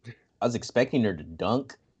 I was expecting her to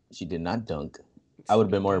dunk. She did not dunk. I would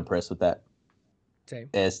have been more impressed with that. Same.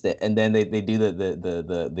 And then they do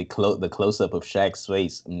the close up of Shaq's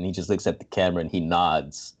face, and he just looks at the camera and he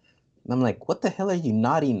nods. And I'm like, what the hell are you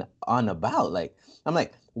nodding on about? Like, I'm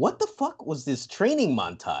like, what the fuck was this training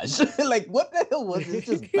montage? Like, what the hell was this?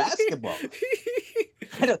 Just basketball?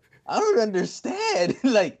 I don't understand.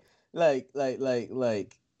 Like,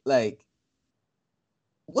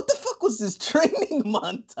 what the fuck was this training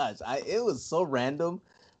montage? It was so random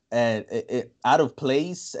and it out of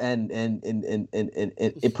place and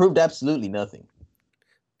it proved absolutely nothing.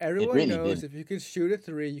 Everyone really knows didn't. if you can shoot a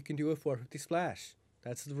 3, you can do a 450 splash.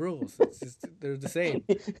 That's the rules. They're the same.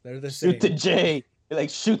 They're the same. Shoot the J. Like,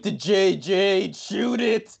 shoot the J, Jade. Shoot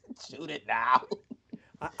it. Shoot it now.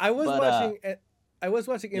 I was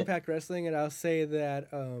watching Impact Wrestling, and I'll say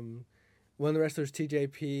that one of the wrestlers,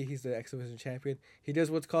 TJP, he's the X Division champion. He does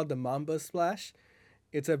what's called the Mamba Splash.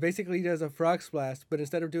 It's basically he does a frog splash, but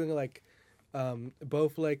instead of doing like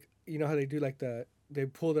both like how they do like they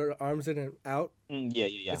pull their arms in and out.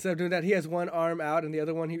 Yeah. Instead of doing that, he has one arm out, and the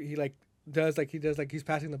other one he does like he's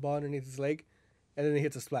passing the ball underneath his leg, and then he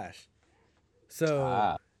hits a splash.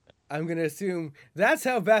 So I'm gonna assume that's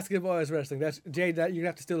how basketball is wrestling. That's Jade. That you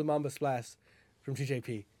have to steal the Mamba Splash from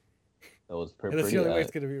TJP. That was And that's the only way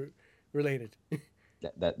it's gonna be related.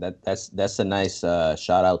 That's a nice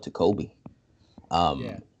shout out to Kobe.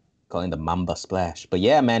 Calling the Mamba Splash. But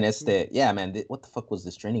yeah, man, what the fuck was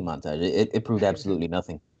this training montage? It proved absolutely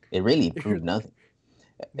nothing. It really proved nothing.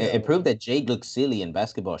 No. It proved that Jade looked silly in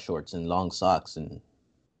basketball shorts and long socks, and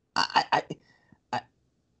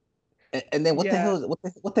and then what the hell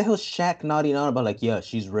is Shaq nodding on about? Like, yeah,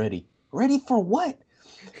 she's ready. Ready for what?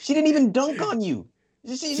 She didn't even dunk on you.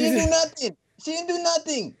 She didn't do nothing. She didn't do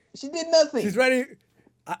nothing. She did nothing. She's ready.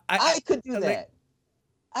 I could do that.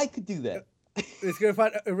 I could do that. We're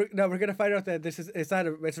gonna find out that it's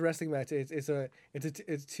a wrestling match. It's a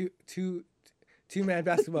two-man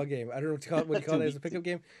basketball game. I don't know what you call it as a pickup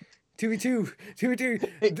game. 2v2.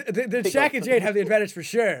 The Shaq and Jade have the advantage for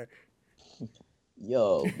sure.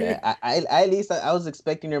 Yo, man, I at least I was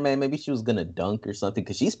expecting her, man. Maybe she was gonna dunk or something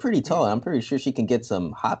because she's pretty tall. I'm pretty sure she can get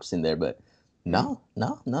some hops in there, but no,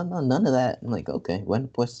 none of that. I'm like, okay, when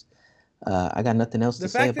pues, I got nothing else to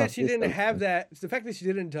say about this. The fact that she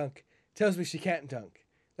didn't dunk tells me she can't dunk.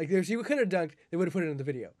 Like if she could have dunked, they would have put it in the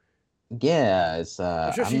video. Yeah, it's.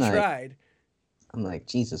 I'm sure she tried. I'm like,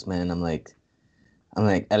 Jesus, man. I'm like, I'm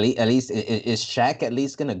like, at least is Shaq at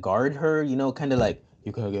least gonna guard her? You know, kind of like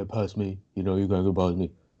you can't get past me. You know, you can't get past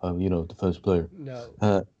me. Defensive player.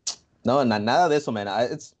 No. No, not none of this one, man.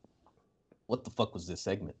 It's what the fuck was this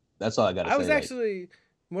segment? That's all I gotta I was say. Like, actually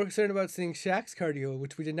more concerned about seeing Shaq's cardio,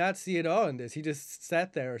 which we did not see at all in this. He just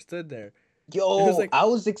sat there or stood there. It was yo, like, I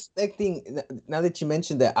was expecting. Now that you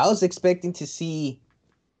mentioned that, I was expecting to see.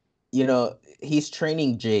 You know, he's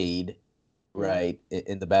training Jade, right,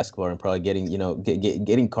 in the basketball and probably getting,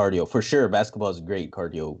 getting cardio for sure. Basketball is a great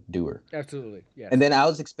cardio doer. absolutely, yes. And then I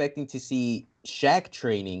was expecting to see Shaq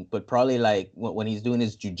training, but probably like when he's doing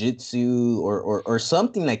his jujitsu or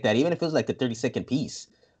something like that, even if it was like a 30-second piece,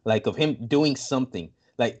 like of him doing something.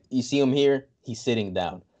 Like you see him here, he's sitting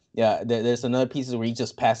down. Yeah, there's another piece where he's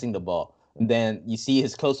just passing the ball. And then you see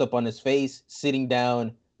his close up on his face, sitting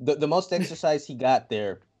down. The most exercise he got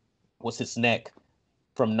there was his neck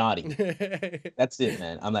from nodding. That's it,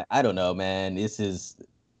 man. I'm like, I don't know, man. This is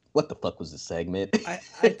what the fuck was this segment? I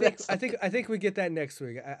think we get that next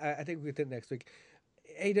week. I think we get that next week.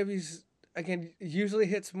 AW's again usually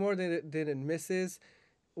hits more than it misses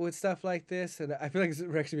with stuff like this, and I feel like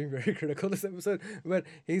we're actually being very critical this episode. But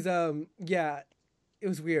he's yeah, it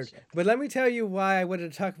was weird. But let me tell you why I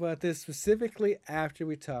wanted to talk about this specifically after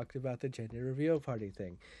we talked about the gender reveal party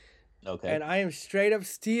thing. Okay. And I am straight up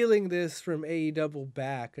stealing this from AEW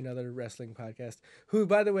Back, another wrestling podcast. Who,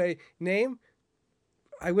 by the way, name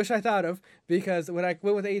I wish I thought of, because when I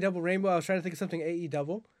went with AEW Rainbow, I was trying to think of something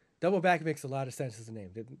AEW. Double Back makes a lot of sense as a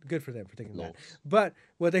name. Good for them for thinking that. But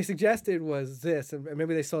what they suggested was this, and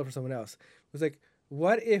maybe they stole it from someone else. It was like,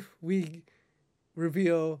 what if we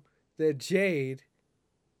reveal that Jade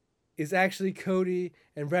is actually Cody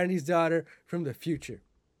and Brandy's daughter from the future?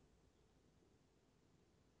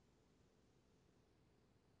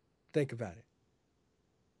 Think about it.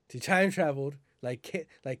 She time traveled like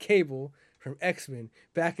Cable from X-Men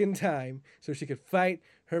back in time so she could fight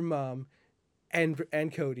her mom and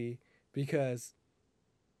Cody because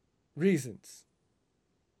reasons.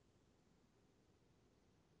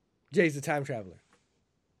 Jay's a time traveler.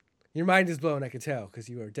 Your mind is blown, I can tell, because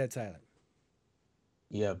you are dead silent.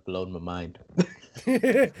 You have blown my mind.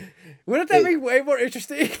 Wouldn't that be way more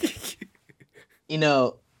interesting? You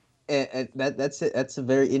know, and that's a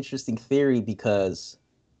very interesting theory because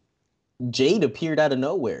Jade appeared out of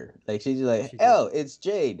nowhere. Like she's like, "Oh, it's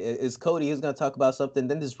Jade. It's Cody. He's gonna talk about something."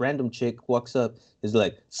 Then this random chick walks up, is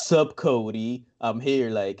like, "Sup, Cody? I'm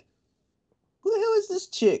here." Like, who the hell is this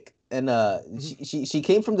chick? And she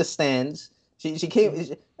came from the stands. She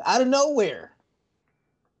came out of nowhere.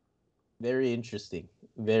 Very interesting.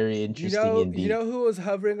 Very interesting indeed. You know who was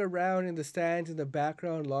hovering around in the stands in the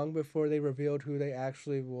background long before they revealed who they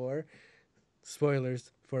actually were?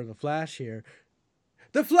 Spoilers for The Flash here.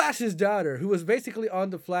 The Flash's daughter, who was basically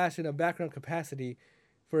on The Flash in a background capacity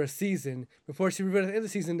for a season before she revealed at the end of the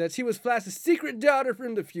season that she was Flash's secret daughter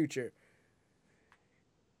from the future.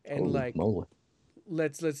 And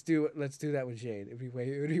let's do that with Jade. It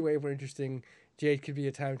would be way more interesting. Jade could be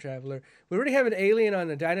a time traveler. We already have an alien on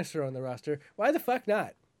a dinosaur on the roster. Why the fuck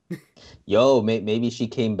not? Yo, maybe she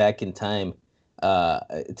came back in time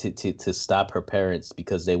to stop her parents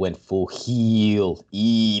because they went full heel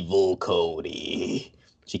evil Cody.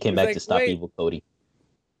 She came back to stop evil Cody.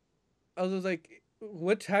 I was like,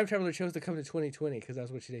 what time traveler chose to come to 2020? Because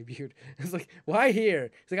that's what she debuted. I was like, why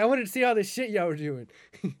here? It's like, I wanted to see all this shit y'all were doing.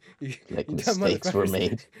 Mistakes were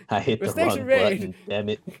made. I hit the wrong button, damn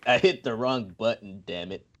it. I hit the wrong button,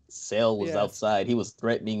 damn it. Cell was outside. He was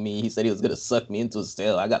threatening me. He said he was going to suck me into a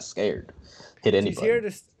cell. I got scared. Hit anybody. He's here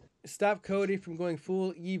to stop Cody from going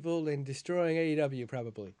full evil and destroying AEW,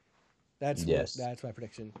 probably. That's my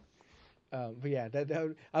prediction. But yeah,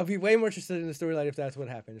 I'll be way more interested in the storyline if that's what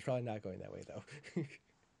happened. It's probably not going that way though.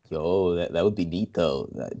 Yo, that would be neat though,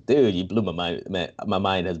 dude. You blew my mind, man. My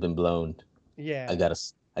mind has been blown. Yeah, I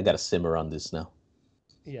gotta simmer on this now.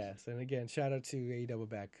 Yes, and again, shout out to AEW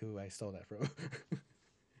Back, who I stole that from.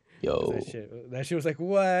 Yo, that shit was like,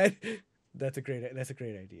 what? That's a great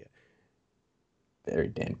idea. Very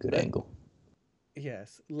damn good angle.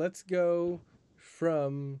 Yes, let's go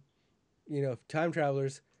from, time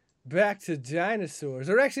travelers back to dinosaurs.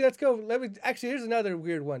 Or actually, let's go. Here's another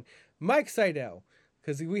weird one. Mike Sydal,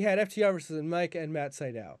 because we had FTR versus Mike and Matt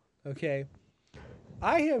Sydal. Okay,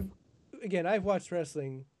 I've watched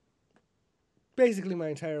wrestling basically my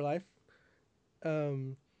entire life.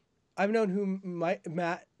 I've known who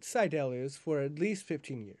Matt Sydal is for at least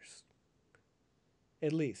 15 years.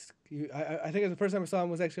 At least. I think the first time I saw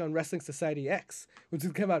him was actually on Wrestling Society X, which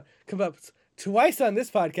has come up twice on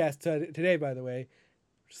this podcast today, by the way.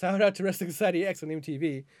 Shout out to Wrestling Society X on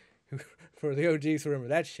MTV for the OGs who remember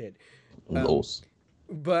that shit.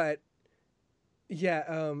 But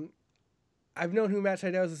yeah, I've known who Matt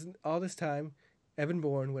Sydal is all this time. Evan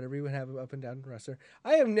Bourne, whatever you would have him up and down the roster.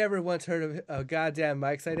 I have never once heard of a goddamn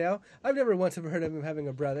Mike Sydal. I've never once ever heard of him having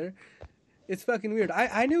a brother. It's fucking weird.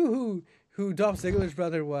 I knew who Dolph Ziggler's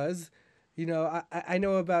brother was. You know, I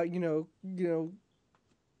know about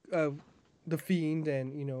the Fiend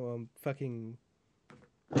and fucking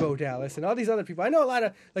Bo Dallas and all these other people. I know a lot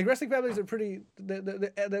of like wrestling families are pretty.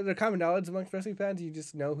 They're common knowledge amongst wrestling fans. You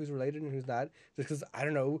just know who's related and who's not, just because I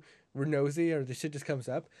don't know, we're nosy or the shit just comes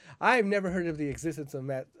up. I've never heard of the existence of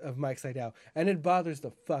Mike Sydal, and it bothers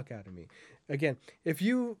the fuck out of me. Again, I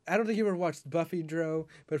don't think you ever watched Buffy, Dro,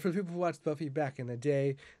 but for the people who watched Buffy back in the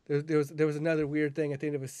day, there was another weird thing at the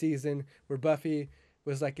end of a season where Buffy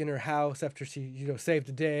was like in her house after she, saved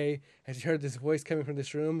the day, and she heard this voice coming from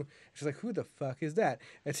this room. She's like, "Who the fuck is that?"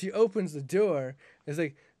 And she opens the door. It's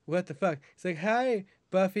like, "What the fuck?" It's like, "Hi,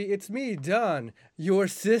 Buffy, it's me, Dawn, your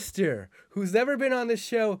sister, who's never been on this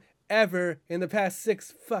show ever in the past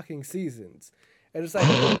 6 fucking seasons." And it's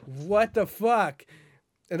like, what the fuck?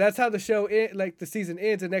 And that's how the show, the season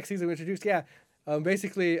ends. And next season we introduced,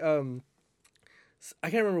 basically, I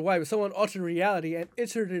can't remember why, but someone altered reality and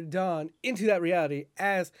inserted Dawn into that reality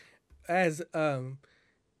as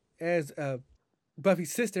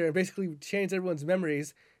Buffy's sister, and basically changed everyone's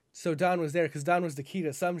memories. So Dawn was there because Dawn was the key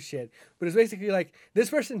to some shit. But it's basically like this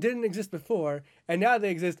person didn't exist before, and now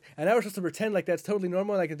they exist, and now we're supposed to pretend like that's totally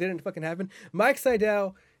normal, like it didn't fucking happen. Mike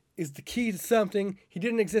Sydal is the key to something. He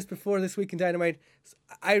didn't exist before this week in Dynamite.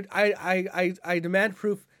 I demand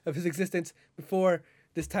proof of his existence before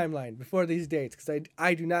this timeline, before these dates, because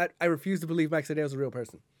I refuse to believe Mike Sydal is a real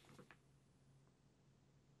person.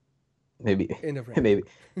 Maybe end of rant. Maybe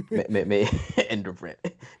end of rant.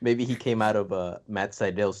 Maybe he came out of Matt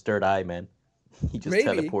Sydal's third eye, man. He just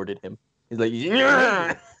teleported him. He's like,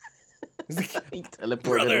 yeah. He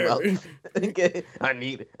teleported him out. Okay, I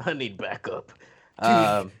need backup.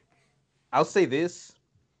 I'll say this.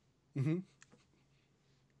 Mm-hmm.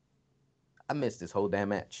 I missed this whole damn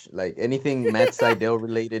match. Like anything Matt Sydal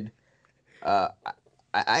related,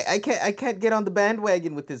 I can't get on the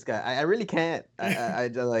bandwagon with this guy. I really can't. I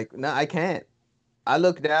just like no, I can't. I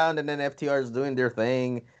look down and then FTR is doing their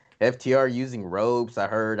thing. FTR using ropes. I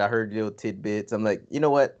heard little tidbits. I'm like, you know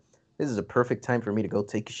what? This is a perfect time for me to go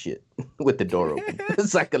take a shit with the door open,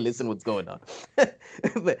 so I can listen what's going on.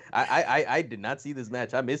 But I did not see this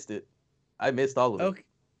match. I missed it. I missed all of it. Okay.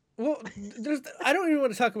 Well, I don't even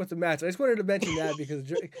want to talk about the match. I just wanted to mention that because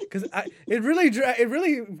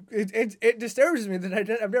it disturbs me that I've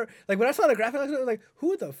never, like, when I saw the graphic, I was like,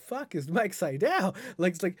 who the fuck is Mike Sydal?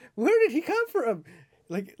 Like, it's like, where did he come from?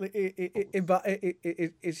 Like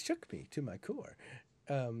it shook me to my core.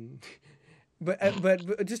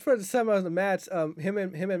 But just for the sum of the match, him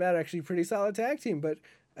and Matt are actually a pretty solid tag team. But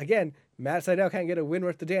again, Matt Sydal can't get a win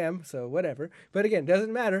worth the damn, so whatever. But again,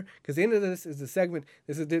 doesn't matter, because the end of this is the segment.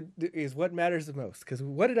 This is what matters the most. Because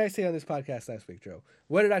what did I say on this podcast last week, Joe?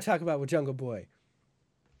 What did I talk about with Jungle Boy?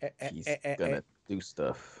 He's gonna do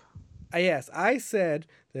stuff. Yes, I said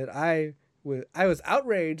that I was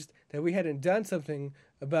outraged that we hadn't done something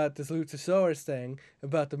about this Luchasaurus thing,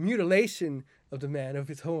 about the mutilation of the man, of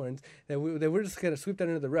his horns, that we're just going to sweep that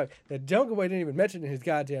under the rug. That Jungle Boy didn't even mention in his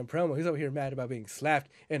goddamn promo. He's over here mad about being slapped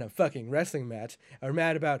in a fucking wrestling match, or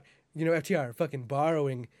mad about, FTR fucking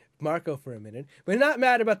borrowing Marco for a minute, but not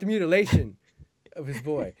mad about the mutilation of his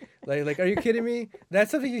boy. Like, are you kidding me?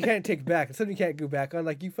 That's something you can't take back. It's something you can't go back on.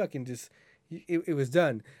 Like, you fucking just... It was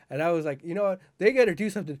done. And I was like, you know what? They got to do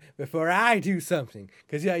something before I do something.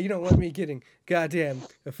 Because, you don't want me getting goddamn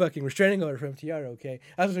a fucking restraining order from TR, okay?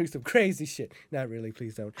 I was doing some crazy shit. Not really.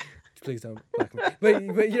 Please don't. Please don't block me. But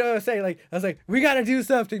you know what I'm saying? Like, I was like, we got to do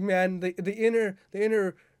something, man. The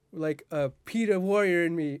inner like, PETA warrior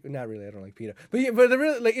in me. Not really. I don't like PETA. But the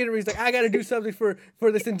real, like, inner reason, like, I got to do something for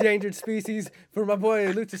this endangered species, for my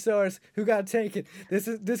boy Luchasaurus, who got taken.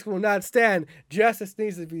 This will not stand. Justice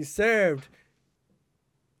needs to be served.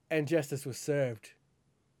 And justice was served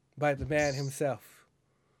by the man himself.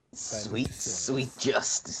 Sweet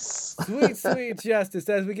justice. Sweet justice.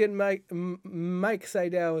 As we get Mike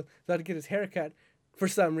Sydal about to get his haircut for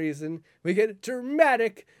some reason, we get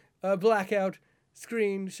dramatic blackout.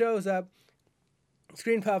 Screen shows up.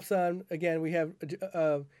 Screen pops on. Again, we have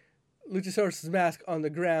Luchasaurus' mask on the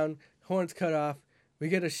ground. Horns cut off. We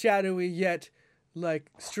get a shadowy yet,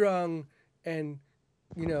 like, strong and,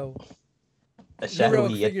 a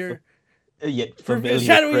shadowy yet familiar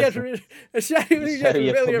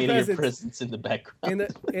presence in the background.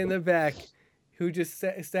 in the back, who just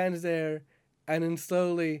stands there and then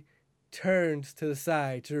slowly turns to the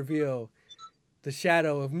side to reveal the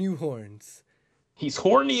shadow of new horns. He's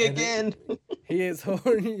horny And again. he is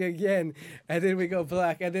horny again. And then we go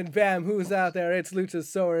black. And then bam, who's out there? It's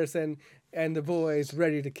Luchasaurus and the boys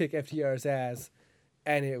ready to kick FTR's ass.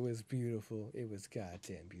 And it was beautiful. It was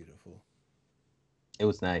goddamn beautiful. It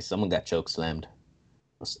was nice. Someone got choke slammed.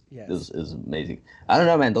 Yes. It was amazing. I don't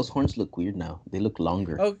know, man. Those horns look weird now. They look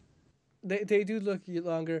longer. Oh, they do look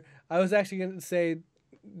longer. I was actually going to say,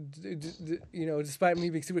 despite me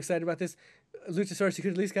being super excited about this, Luchasaurus, you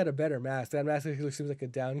could at least got a better mask. That mask seems like a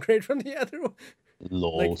downgrade from the other one.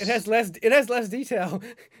 Like it has less detail.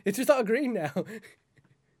 It's just all green now.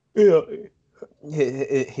 Yeah.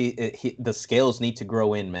 The scales need to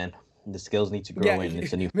grow in, man. The scales need to grow in.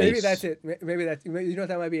 It's a new face. Maybe that's it. Maybe that. You know what,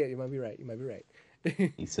 that might be it. You might be right.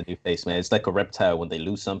 It's a new face, man. It's like a reptile. When they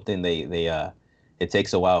lose something, it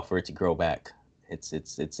takes a while for it to grow back. It's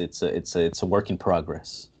a work in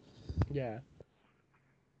progress. Yeah.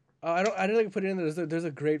 I didn't like put it in there. There's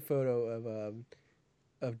a great photo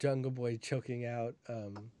of Jungle Boy choking out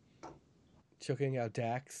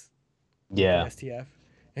Dax. Yeah. STF.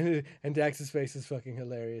 And Dax's face is fucking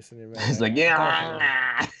hilarious, and he's like,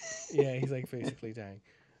 yeah, yeah, he's like basically dying.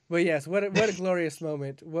 But yes, what a glorious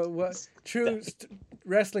moment! What true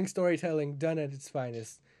wrestling storytelling done at its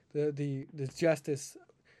finest. The justice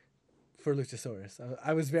for Luchasaurus.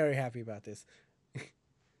 I was very happy about this.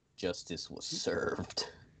 Justice was served.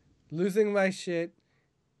 Losing my shit,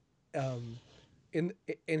 in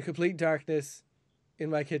complete darkness, in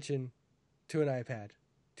my kitchen, to an iPad,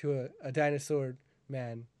 to a dinosaur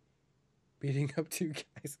man beating up two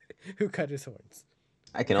guys who cut his horns.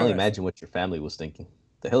 I can only imagine what your family was thinking.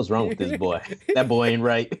 The hell's wrong with this boy? That boy ain't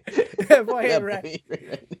right. That boy ain't right.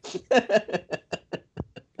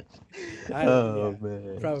 Oh,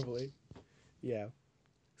 man. Probably. Yeah.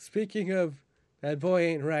 Speaking of that boy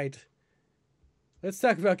ain't right, let's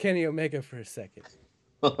talk about Kenny Omega for a second.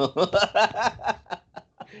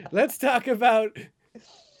 Let's talk about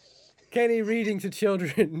Kenny reading to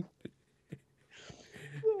children.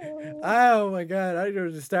 Oh my god, I don't know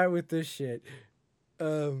where to start with this shit.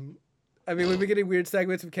 I mean, we've been getting weird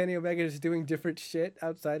segments of Kenny Omega just doing different shit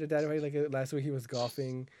outside of Dynamite. Like last week he was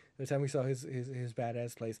golfing. The time we saw his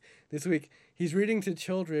badass place. This week he's reading to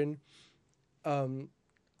children. I'm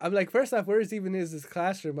like, first off, where even is this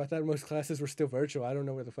classroom? I thought most classes were still virtual. I don't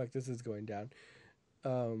know where the fuck this is going down.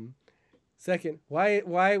 Second, why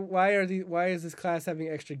is this class having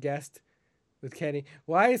extra guests with Kenny?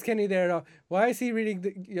 Why is Kenny there at all? Why is he reading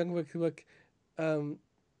the Young Book?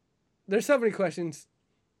 There's so many questions.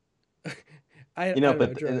 I don't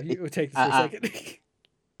know, Joe, you take this for a second.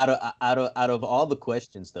 Out of all the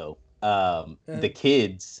questions, though, the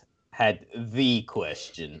kids had the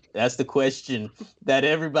question. That's the question that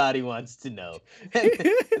everybody wants to know. And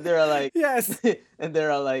they're all like, yes. And they're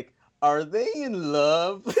all like, are they in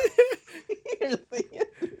love?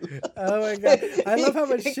 Oh my god! I love how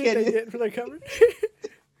much shit they get for their cover.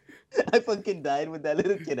 I fucking died with that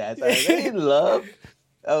little kid ass. Are they in love?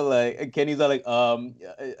 Oh, like, and Kenny's all like,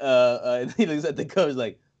 and he looks at the covers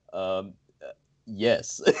like,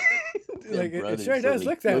 yes. Like it sure does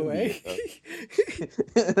look that way.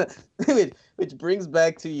 which brings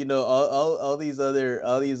back to all these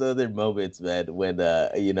other moments, man, when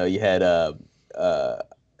you had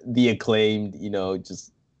the Acclaimed,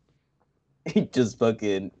 just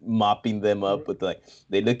fucking mopping them up with like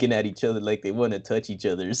they looking at each other like they want to touch each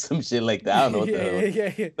other or some shit like that. I don't know what the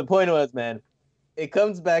hell. Yeah. The point was, man, it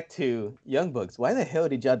comes back to Young Bucks. Why the hell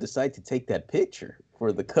did y'all decide to take that picture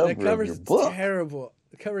for the cover of your book? Terrible.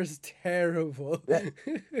 The cover is terrible.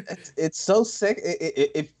 It's so sick.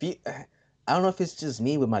 I don't know if it's just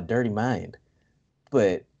me with my dirty mind,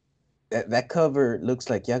 but that cover looks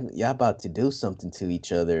like y'all about to do something to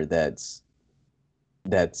each other that's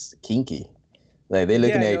kinky. Like they're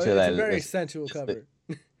looking at each other. It's like, a very sensual cover.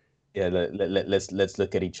 Yeah, let's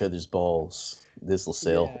look at each other's balls. This will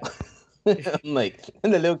sell. Yeah. I'm like,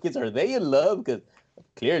 and the little kids, are they in love? Because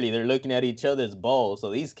clearly they're looking at each other's balls.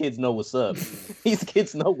 So these kids know what's up. These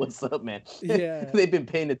kids know what's up, man. Yeah. They've been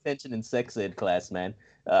paying attention in sex ed class, man.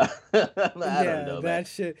 I don't know, that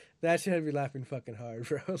shit had me laughing fucking hard,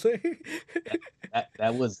 bro.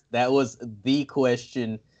 that was the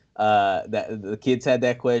question. That the kids had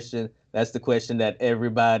that question. That's the question that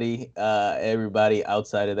everybody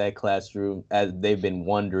outside of that classroom, as they've been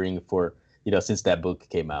wondering for since that book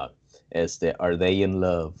came out. Are they in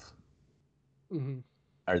love? Mm-hmm.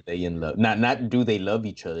 Are they in love? Not do they love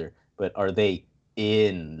each other, but are they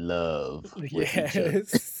in love with each other?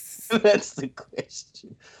 That's the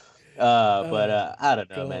question. But I don't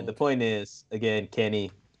know, man. The point is, again,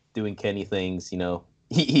 Kenny doing Kenny things.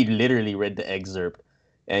 He literally read the excerpt,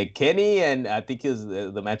 And Kenny and I think it was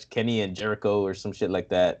the match Kenny and Jericho or some shit like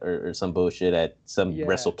that or some bullshit at some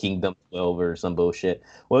Wrestle Kingdom 12 or some bullshit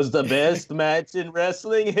was the best match in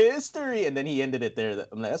wrestling history. And then he ended it there.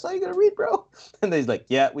 I'm like, that's all you gotta read, bro. And then he's like,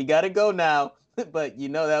 yeah, we gotta go now. But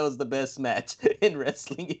that was the best match in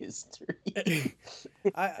wrestling history.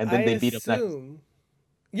 And then they beat up Nakazawa.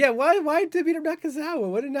 Yeah, why did they beat up Nakazawa?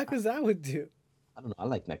 What did Nakazawa do? I don't know. I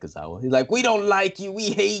like Nakazawa. He's like, we don't like you. We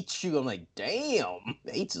hate you. I'm like, damn.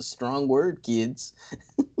 Hate's a strong word, kids.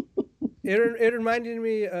 It reminded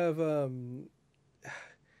me of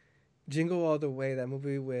Jingle All the Way, that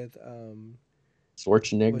movie with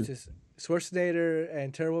Schwarzenegger. Schwarzenegger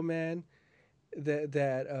and Turbo Man.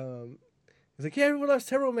 It's like, yeah, everyone loves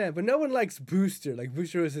Turbo Man, but no one likes Booster. Like,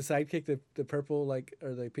 Booster was his sidekick, the purple, or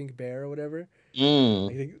the pink bear or whatever.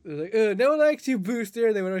 Like, no one likes you,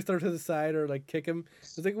 Booster. They would always throw him to the side or, like, kick him.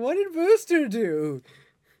 It's like, what did Booster do?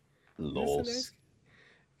 Lols. He's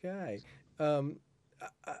a nice guy.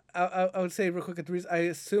 I would say real quick, I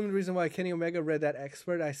assume the reason why Kenny Omega read that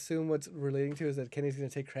expert, I assume what's relating to is that Kenny's going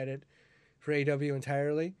to take credit for AEW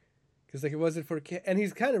entirely. Because, like, it wasn't for... And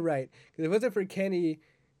he's kind of right. Because it wasn't for Kenny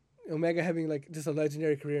Omega having, like, just a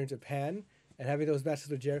legendary career in Japan and having those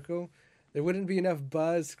matches with Jericho, there wouldn't be enough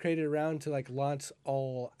buzz created around to, like, launch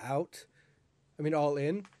All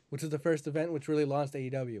In, which is the first event which really launched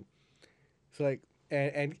AEW. So, like,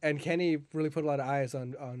 and Kenny really put a lot of eyes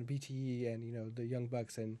on BTE and, the Young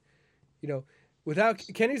Bucks. And, without...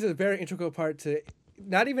 Kenny's a very integral part to...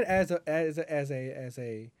 Not even as a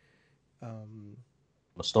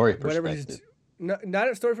story perspective. Not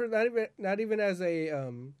a story for... Not even as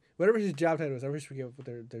a... whatever his job title was. I always forget what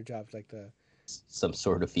their jobs, like the... Some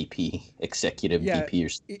sort of VP, executive VP or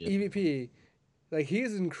something. EVP. Like, he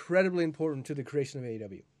is incredibly important to the creation of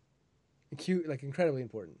AEW. Like, incredibly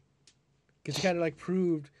important. Because he kind of, like,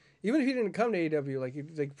 proved... Even if he didn't come to AEW, like, he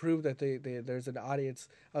proved that there's an audience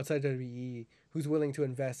outside WWE who's willing to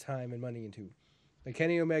invest time and money into. Like,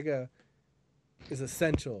 Kenny Omega is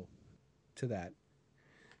essential to that.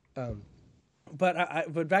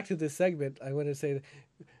 But back to this segment, I want to say that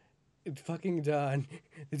fucking Don,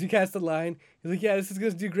 did you cast the line? He's like, yeah, this is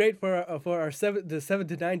going to do great for our 7 to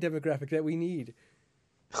 9 demographic that we need.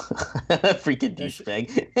 Freaking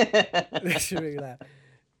douchebag. That should make me laugh.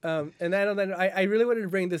 And I really wanted to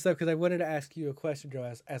bring this up because I wanted to ask you a question,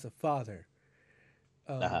 Joe, as a father.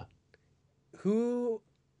 Who,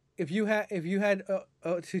 if you had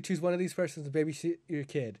to choose one of these persons to babysit your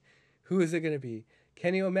kid, who is it going to be?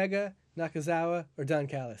 Kenny Omega, Nakazawa, or Don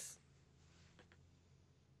Callis?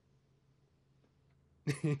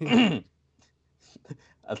 I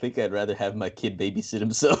think I'd rather have my kid babysit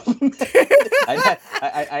himself.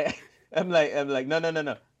 I'm like,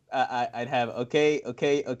 no. I'd have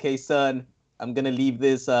okay, son. I'm gonna leave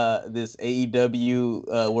this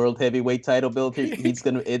AEW World Heavyweight Title belt here.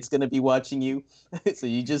 It's gonna be watching you. So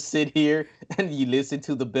you just sit here and you listen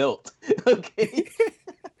to the belt, okay?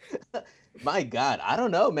 My God, I don't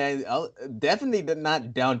know, man. Definitely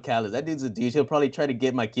not Don Callis. That dude's a douche. He'll probably try to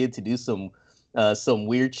get my kid to do some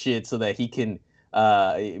weird shit so that he can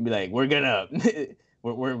be like, we're gonna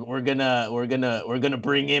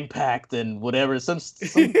bring Impact and whatever, some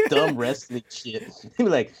dumb wrestling shit.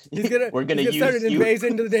 Like, we're gonna start an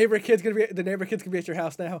invasion. The neighbor kid's gonna be at your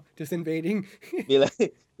house now, just invading. be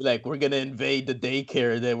like, we're gonna invade the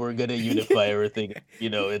daycare, and then we're gonna unify everything.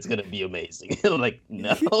 It's gonna be amazing. I'm like,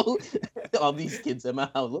 no, all these kids in my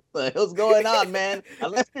house. What the hell's going on, man? I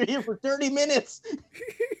left you here for 30 minutes.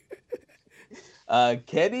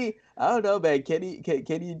 Kenny, I don't know, man.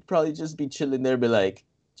 Kenny'd probably just be chilling there, but like,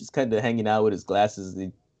 just kind of hanging out with his glasses,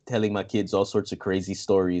 telling my kids all sorts of crazy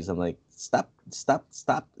stories. I'm like, stop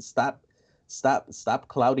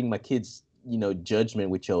clouding my kids, judgment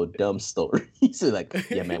with your dumb stories. So like,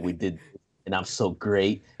 yeah, man, we did, and I'm so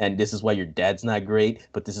great, and this is why your dad's not great,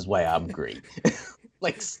 but this is why I'm great.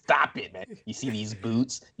 Like, stop it, man. You see these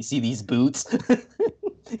boots?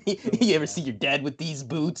 You ever see your dad with these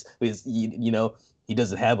boots? Because, he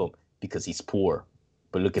doesn't have them because he's poor.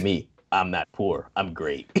 But look at me. I'm not poor. I'm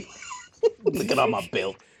great. Look at all my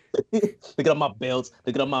belts. Look at all my belts.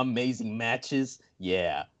 Look at all my amazing matches.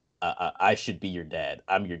 Yeah, I should be your dad.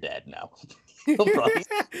 I'm your dad now. You're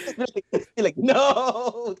like,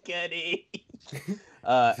 no, Kenny.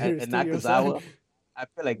 And Nakazawa. I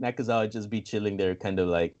feel like Nakazawa would just be chilling there, kind of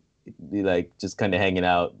like, just kind of hanging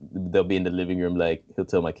out. They'll be in the living room, like, he'll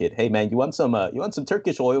tell my kid, hey man, you want some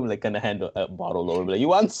Turkish oil? Like, kind of hand a bottle over, like, you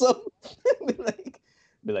want some?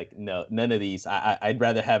 be like, no, none of these. I'd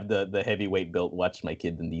rather have the heavyweight belt watch my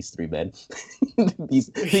kid than these three men.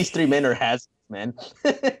 these three men are hazards, man.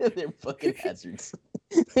 They're fucking hazards.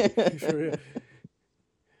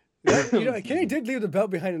 Kenny did leave the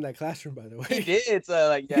belt behind in that classroom, by the way. He did. So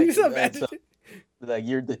like, yeah, He's so, like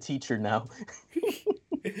you're the teacher now.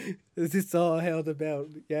 This is all held the belt.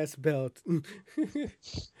 Yes, belt.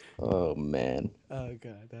 Oh man. Oh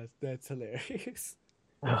god, that's hilarious.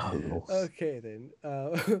 Oh. Okay then.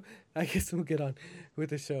 I guess we'll get on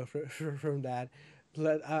with the show from that.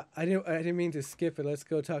 I didn't mean to skip it. Let's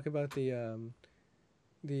go talk about the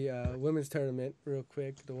women's tournament real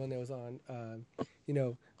quick. The one that was on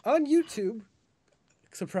on YouTube.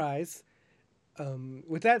 Surprise.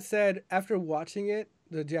 With that said, after watching it,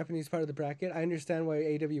 the Japanese part of the bracket, I understand why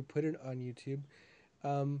AEW put it on YouTube,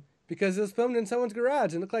 because it was filmed in someone's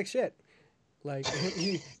garage and looked like shit. Like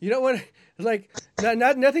you don't want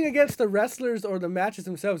nothing against the wrestlers or the matches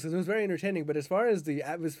themselves, because it was very entertaining. But as far as the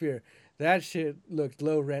atmosphere, that shit looked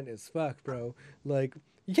low rent as fuck, bro. Like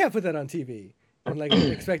you can't put that on TV and like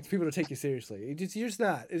expect people to take you seriously. You're just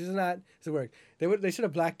not. It's just not. It's a work. They should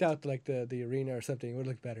have blacked out like the arena or something. It would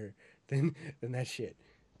look better than that shit.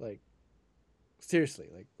 Like seriously,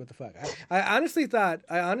 like what the fuck? I honestly thought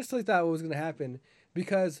what was gonna happen,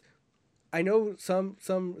 because I know some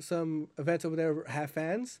events over there have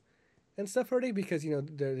fans and stuff already, because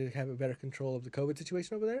they have a better control of the COVID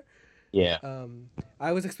situation over there. Yeah.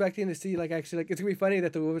 I was expecting to see it's gonna be funny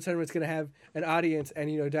that the women's tournament's gonna have an audience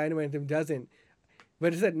and Dynamite and them doesn't,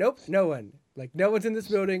 but it said nope, no one. Like no one's in this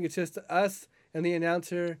building. It's just us and the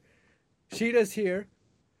announcer. Sheeta's here,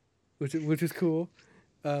 which is cool,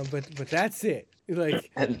 but that's it.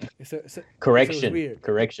 Like correction, so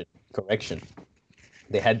correction.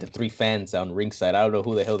 They had the 3 fans on ringside. I don't know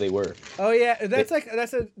who the hell they were. Oh yeah, that's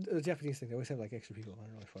a Japanese thing. They always have like extra people. I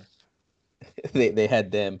don't know what for. They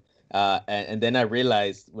had them, and then I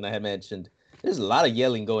realized when I had mentioned there's a lot of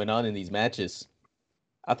yelling going on in these matches.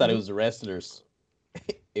 I thought it was the wrestlers.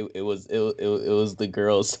 It was the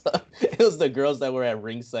girls. It was the girls that were at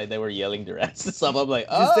ringside that were yelling their asses off. I'm like,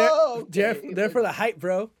 oh, they're for the hype,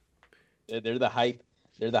 bro. They're the hype.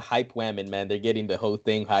 They're the hype women, man. They're getting the whole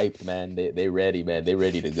thing hyped, man. They ready, man. They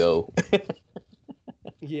ready to go.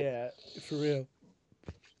 Yeah, for real.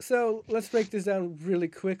 So let's break this down really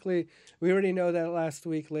quickly. We already know that last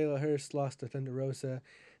week Layla Hurst lost to Thunder Rosa.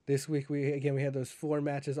 This week we had those 4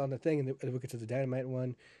 matches on the thing, and we'll get to the Dynamite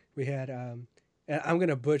one. We had and I'm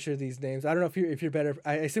gonna butcher these names. I don't know if you're better.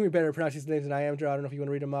 I assume you're better at pronouncing these names than I am, Joe. I don't know if you want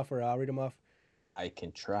to read them off or I'll read them off. I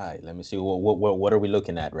can try. Let me see. What are we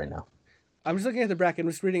looking at right now? I'm just looking at the bracket. I'm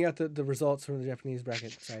just reading out the results from the Japanese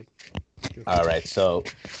bracket side. All right, so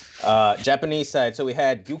Japanese side. So we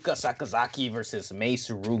had Yuka Sakazaki versus Mei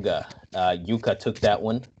Suruga. Yuka took that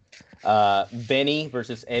one. Benny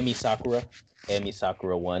versus Emi Sakura. Emi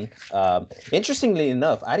Sakura won. Interestingly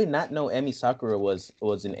enough, I did not know Emi Sakura was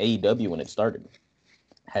in AEW when it started.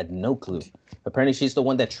 Had no clue. Apparently, she's the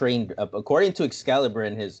one that trained. According to Excalibur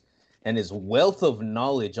and his wealth of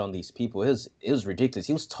knowledge on these people, it was ridiculous.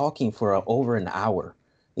 He was talking for over an hour.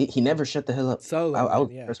 He never shut the hell up. So I was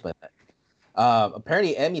impressed by that.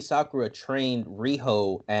 Apparently, Emi Sakura trained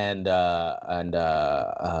Riho and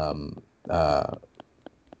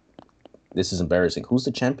this is embarrassing. Who's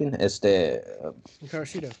the champion?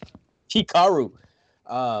 Hikaru.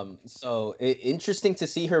 So interesting to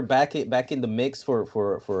see her back in the mix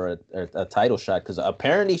for a title shot, because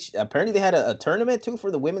apparently they had a tournament too for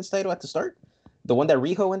the women's title at the start, the one that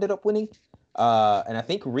Riho ended up winning, and I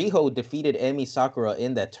think Riho defeated Emi Sakura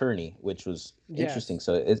in that tourney, which was interesting.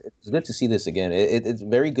 So it's good to see this again. It's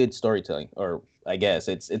very good storytelling, or I guess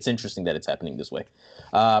it's interesting that it's happening this way.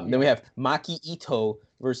 Then we have Maki Ito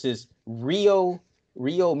versus Ryo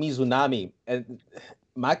Mizunami, and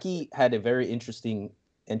Maki had a very interesting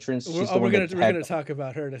entrance. We're gonna talk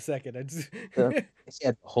about her in a second. She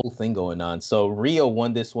had the whole thing going on. So Ryo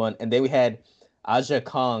won this one, and then we had Aja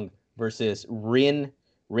Kong versus Rin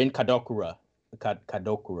Kadokura.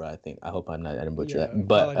 Kadokura, I think. I hope I didn't butcher that.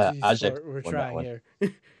 But we're trying here.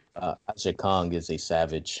 Aja Kong is a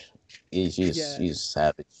savage. She's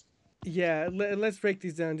savage. Yeah, let's break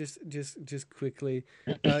these down just quickly.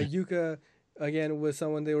 Yuka, again, was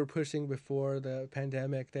someone they were pushing before the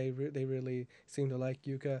pandemic. They really seem to like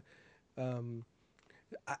Yuka.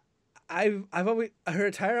 I've always, her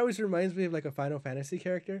attire always reminds me of like a Final Fantasy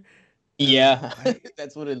character. Yeah,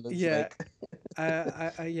 that's what it looks like.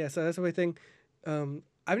 So that's the way thing.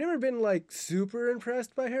 I've never been like super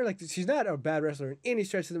impressed by her. Like she's not a bad wrestler in any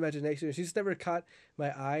stretch of the imagination. She's never caught my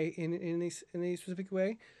eye in any specific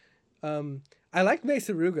way. I like Mei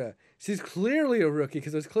Suruga. She's clearly a rookie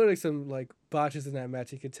because there's clearly some like botches in that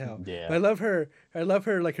match. You could tell. Yeah. But I love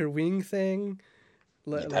her like her wing thing. I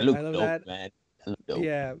love that, man. That look dope.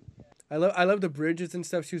 Yeah, I love the bridges and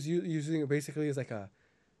stuff. She was using it basically as like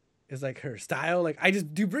is like her style. Like, I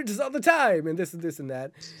just do bridges all the time and this and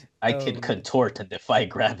that. I can contort and defy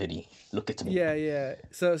gravity. Look at me. Yeah.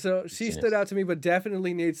 So she stood out to me, but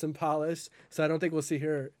definitely needs some polish. So I don't think we'll see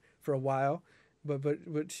her for a while. But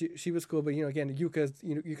she was cool. But again, Yuka's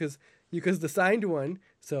the signed one.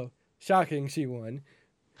 So shocking, she won.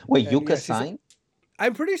 Wait, Yuka signed?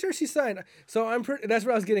 I'm pretty sure she signed. So that's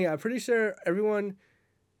what I was getting at. I'm pretty sure everyone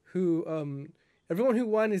who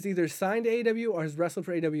won is either signed to AEW or has wrestled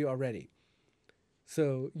for AEW already.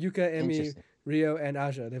 So Yuka, Emi, Rio, and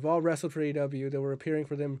Aja, they've all wrestled for AEW. They were appearing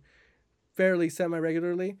for them fairly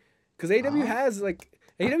semi-regularly because AEW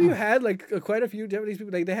had like quite a few Japanese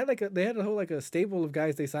people. Like they had a whole like a stable of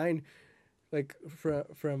guys they signed like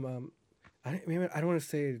from I don't want to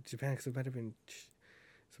say Japan because it might have been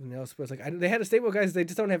something else, but it's like they had a stable of guys they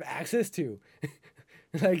just don't have access to.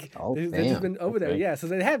 Like they've just been over there, yeah. So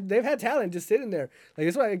they've had talent just sitting there. Like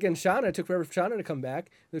that's why again, Shauna took forever for Shauna to come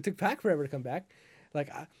back. It took Pac forever to come back. Like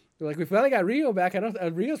we finally got Rio back.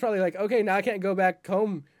 Rio's probably like, okay, now I can't go back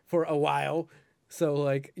home for a while. So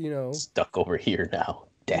like stuck over here now.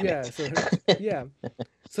 Damn it.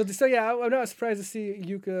 So yeah, I'm not surprised to see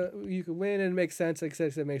Yuka win, and it makes sense. Like I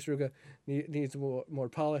said, makes Ruka needs more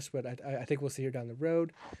polish, but I think we'll see her down the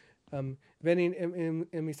road. Benny and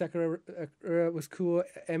Emi Sakura was cool.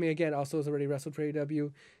 Emi again also has already wrestled for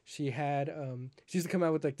AEW. She used to come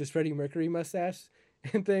out with like this Freddie Mercury mustache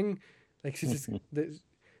and thing. Like she's just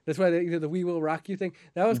that's why the "We Will Rock You" thing.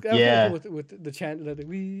 That was cool with the chant that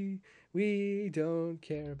we don't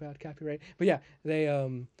care about copyright. But yeah,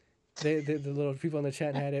 the little people in the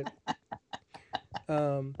chat had it.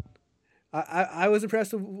 I was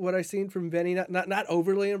impressed with what I seen from Benny. Not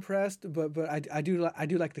overly impressed, but I do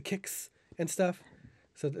like the kicks and stuff.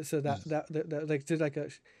 So that like did like a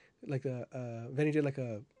Benny did like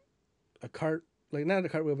a cart, like not a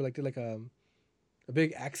cartwheel, but like did like a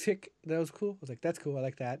big axe kick. That was cool. I was like, that's cool. I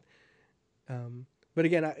like that. But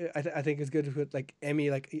again, I think it's good to put like Emi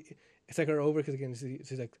like it's like her over because again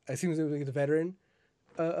she's like I assume she's the veteran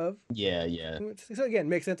of yeah. So again,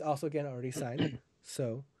 makes sense. Also again already signed.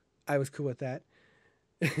 So I was cool with that.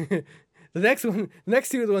 The next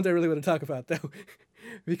two are the ones I really want to talk about though,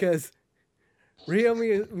 because Ryo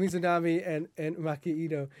Mizunami and Maki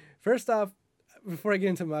Ito. First off, before I get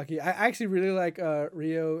into Maki, I actually really like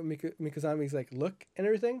Ryo Mikazami's like look and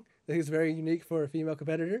everything. I think it's very unique for a female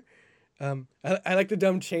competitor. I like the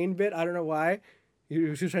dumb chain bit. I don't know why. She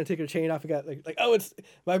was trying to take her chain off and got like oh, it's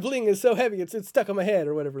my bling is so heavy it's stuck on my head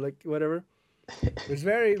or whatever. It's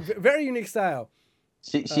very very unique style.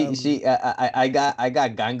 I got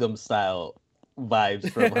Gangnam Style vibes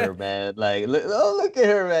from her, man. Like look at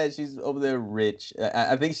her, man. She's over there rich.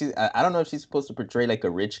 I think I don't know if she's supposed to portray like a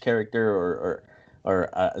rich character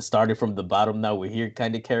or started from the bottom now we're here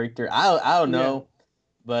kind of character. I don't know.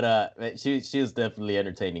 But she was definitely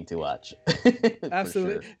entertaining to watch.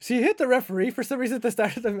 Absolutely. Sure. She hit the referee for some reason at the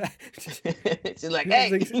start of the match. She's like,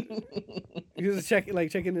 hey. He was checking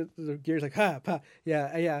the gears like, ha, pa.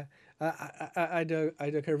 Yeah. I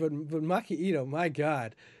dug her. But Maki Ito, my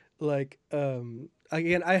God. Like,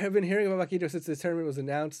 again, I have been hearing about Maki Ito since this tournament was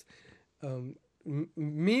announced.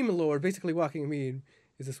 Meme lord, basically walking a meme,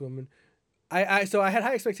 is this woman. So I had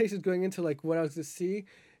high expectations going into like what I was to see.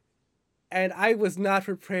 And I was not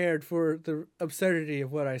prepared for the absurdity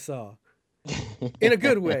of what I saw, in a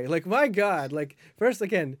good way. Like my God! Like first,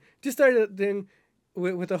 again, just started then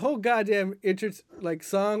with the whole goddamn entrance, like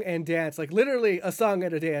song and dance, like literally a song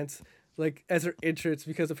and a dance, like as her entrance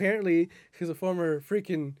because apparently she's a former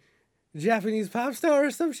freaking Japanese pop star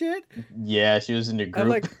or some shit. Yeah, she was in the group. I'm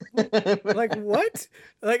like what?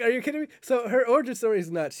 Like, are you kidding me? So her origin story is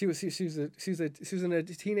nuts. She was in a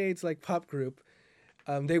teenage like pop group.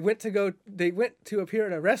 They went to appear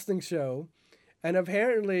at a wrestling show, and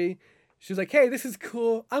apparently she was like, "Hey, this is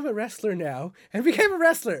cool. I'm a wrestler now," and became a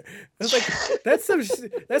wrestler. I was like, "That's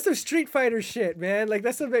some Street Fighter shit, man. Like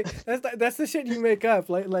that's the shit you make up,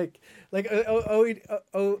 like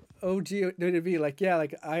OGWB, like yeah,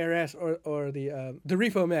 like IRS or the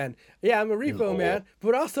Repo Man. Yeah, I'm a Repo Man,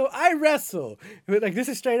 but also I wrestle. But like this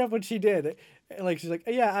is straight up what she did." Like she's like,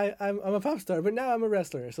 yeah, I'm a pop star, but now I'm a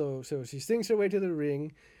wrestler. So she sings her way to the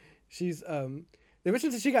ring. She's they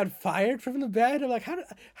mentioned that she got fired from the band. I'm like,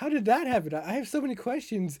 how did that happen? I have so many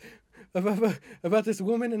questions about this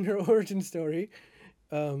woman and her origin story.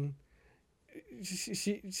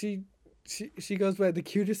 She goes by the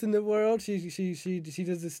cutest in the world. She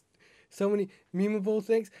does this so many memeable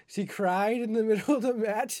things. She cried in the middle of the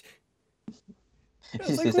match. I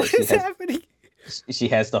was like, what is happening? She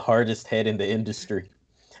has the hardest head in the industry.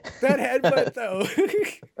 That headbutt, though.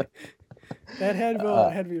 That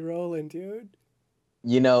headbutt had me rolling, dude.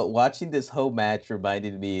 Watching this whole match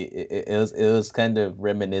reminded me. It was kind of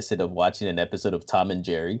reminiscent of watching an episode of Tom and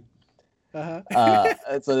Jerry.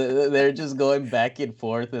 So they're just going back and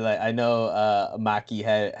forth, and like I know Maki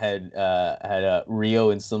had Rio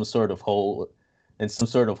in some sort of hold, and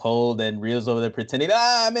Rio's over there pretending,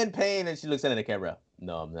 I'm in pain, and she looks at the camera.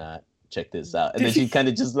 No, I'm not. Check this out, and then she kind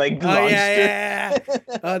of just like launched yeah.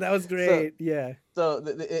 Oh, that was great. Yeah. So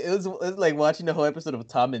it was like watching the whole episode of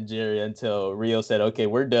Tom and Jerry until Rio said, "Okay,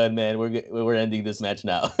 we're done, man. We're ending this match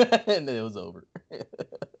now," and then it was over.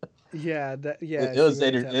 Yeah,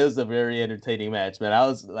 It was a very entertaining match, man. I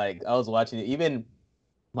was watching it. Even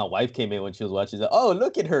my wife came in when she was watching. She's like, "Oh,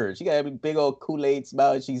 look at her! She got a big old Kool-Aid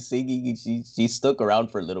smile. She's singing. And she stuck around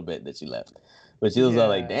for a little bit, then she left. But she was all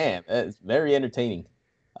like, "Damn, it's very entertaining.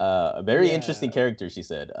 A very interesting character," she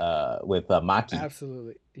said. With Maki.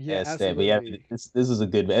 Absolutely. Yeah, yes, absolutely. But yeah, this was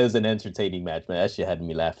it was an entertaining match, man. That shit had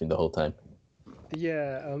me laughing the whole time.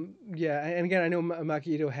 Yeah, and again, I know Maki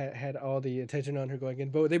Ito had all the attention on her going in,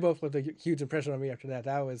 but they both left a huge impression on me after that.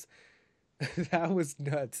 That was that was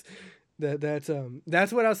nuts. That's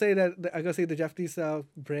what I'll say that I gotta say the Japanese style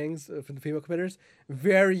brings for the female competitors.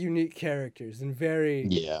 Very unique characters and very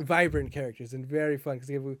vibrant characters and very fun because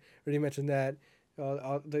we already mentioned that.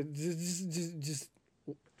 There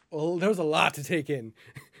was a lot to take in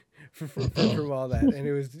from all that, and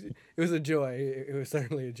it was a joy. It was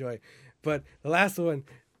certainly a joy. But the last one,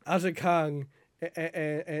 Aja Kong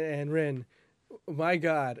and Rin, my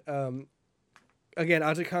God. Again,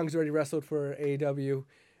 Aja Kong's already wrestled for AEW.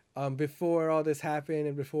 Before all this happened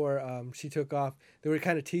and before she took off, they were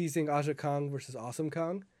kind of teasing Aja Kong versus Awesome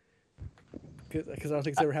Kong. Because I don't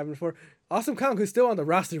think it's ever happened before. Awesome Kong, who's still on the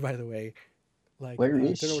roster, by the way. Like, where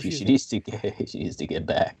is she? She needs to get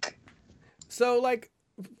back. So, like,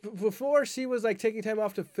 before she was, like, taking time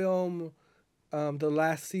off to film the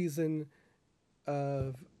last season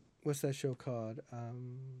of what's that show called?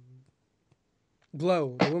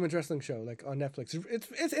 Glow, the women's wrestling show, like on Netflix.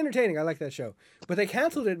 It's entertaining. I like that show, but they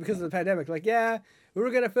canceled it because of the pandemic. Like, yeah, we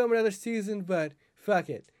were gonna film another season, but fuck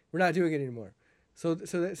it, we're not doing it anymore. So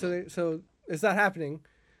it's not happening.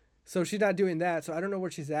 So she's not doing that. So I don't know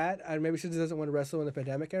where she's at. Maybe she just doesn't want to wrestle in the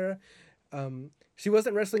pandemic era. She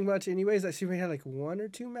wasn't wrestling much anyways. She may have like 1 or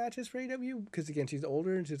 2 matches for AEW because again she's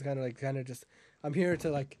older and she's kind of just I'm here to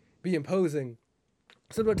like be imposing.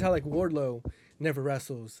 Similar to how like Wardlow never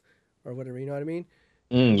wrestles or whatever, you know what I mean?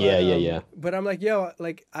 Yeah. But I'm like, yo,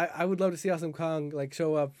 like I would love to see Awesome Kong like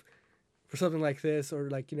show up for something like this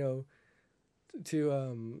or like to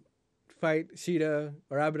fight Shida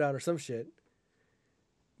or Abaddon or some shit.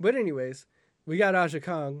 But anyways, we got Aja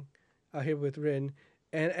Kong out here with Rin.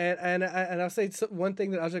 And I'll say one thing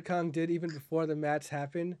that Aja Kong did even before the match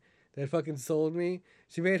happened that fucking sold me.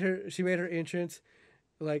 She made her entrance,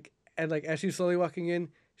 like as she's slowly walking in,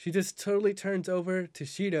 she just totally turns over to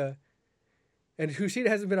Shida, and who Shida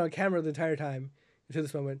hasn't been on camera the entire time until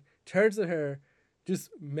this moment. Turns to her, just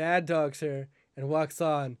mad dogs her, and walks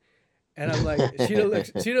on. And I'm like,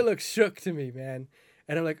 Shida looks shook to me, man.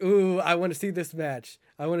 And I'm like, ooh, I want to see this match.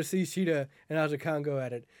 I want to see Shida and Aja Kong go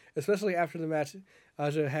at it, especially after the match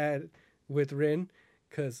Aja had with Rin,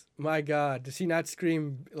 because my God, did she not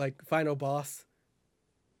scream like final boss?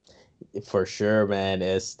 For sure, man.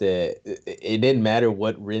 It didn't matter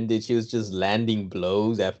what Rin did. She was just landing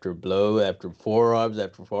blows after blow after forearms,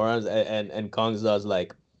 and Kong's was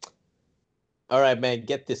like, all right, man,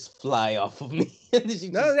 get this fly off of me. And then she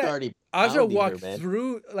just started. Aja walked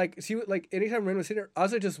through, like she would like anytime Rin was hitting her,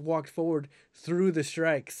 Aja just walked forward through the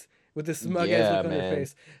strikes with this smug ass look on her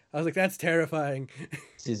face. I was like, that's terrifying.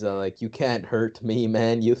 She's like, you can't hurt me,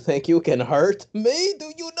 man. You think you can hurt me?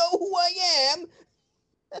 Do you know who I am?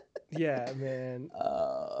 Yeah, man.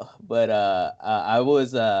 But I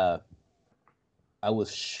was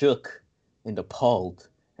shook and appalled,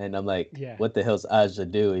 and I'm like, what the hell's Aja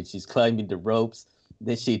doing? She's climbing the ropes.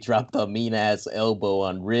 Then she dropped a mean ass elbow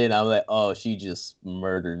on Rin. I'm like, oh, she just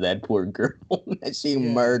murdered that poor girl. She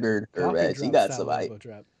murdered her, man. She got some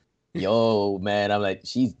Yo, man, I'm like,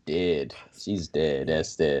 she's dead. She's dead.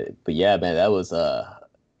 That's dead. But yeah, man, that was a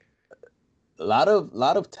lot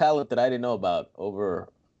of talent that I didn't know about over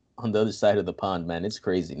on the other side of the pond, man. It's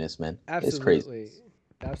craziness, man. Absolutely. It's crazy.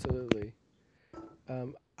 Absolutely.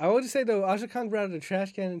 I will just say though, Aja Kong brought out a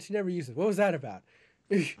trash can and she never used it. What was that about?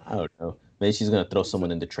 I don't know. Maybe she's gonna throw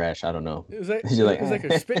someone in the trash. I don't know. It was like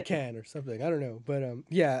a spit can or something. I don't know. But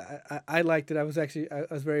I liked it.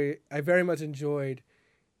 I very much enjoyed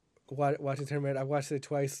watching the tournament. I watched it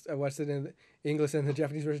twice. I watched it in English and the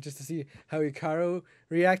Japanese version just to see how Hikaru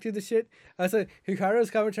reacted to shit. I said Hikaru's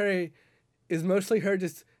commentary is mostly her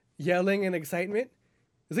just yelling in excitement.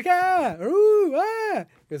 It's like ooh, ah.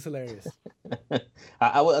 It's hilarious.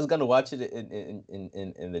 I was gonna watch it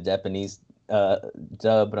in the Japanese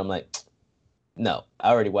dub, but I'm like, no, I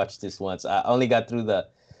already watched this once. I only got through the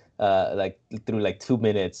like 2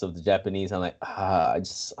 minutes of the Japanese. I'm like, I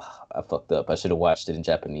fucked up. I should have watched it in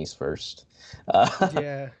Japanese first.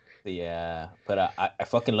 Yeah. Yeah, but I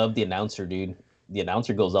fucking love the announcer, dude. The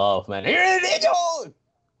announcer goes off, man.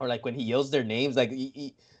 Or like when he yells their names, like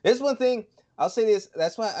there's one thing I'll say this.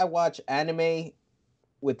 That's why I watch anime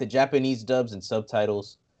with the Japanese dubs and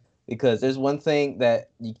subtitles, because there's one thing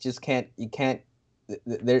that you just can't. You can't.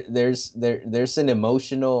 There's an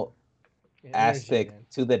emotional Energy, aspect man.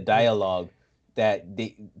 to the Yeah. dialogue that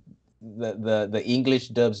the English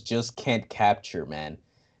dubs just can't capture, man.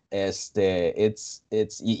 You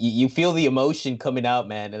feel the emotion coming out,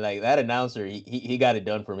 man, and like that announcer, he got it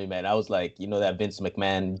done for me, man. I was like, that Vince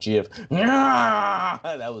McMahon gif,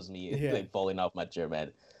 that was me, Yeah. like falling off my chair,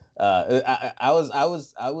 man. I was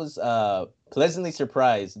pleasantly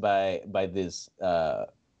surprised by this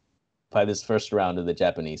first round of the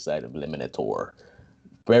Japanese side of Eliminator.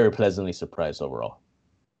 Very pleasantly surprised overall.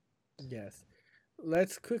 Yes.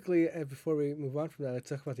 Let's quickly, before we move on from that, let's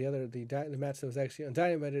talk about the match that was actually on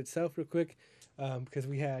Dynamite itself, real quick, because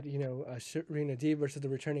we had Serena D versus the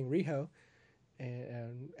returning Riho,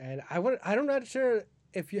 and I'm not sure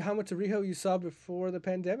how much of Riho you saw before the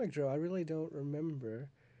pandemic, Joe. I really don't remember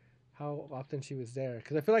how often she was there,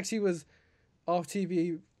 because I feel like she was off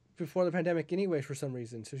TV before the pandemic anyway for some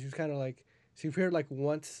reason. So she was kind of like she appeared like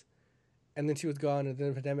once, and then she was gone, and then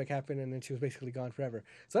the pandemic happened, and then she was basically gone forever.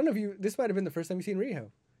 So I don't know if this might have been the first time you've seen Riho.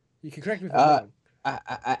 You can correct me if I'm wrong.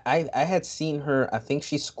 I had seen her. I think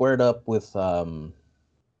she squared up with with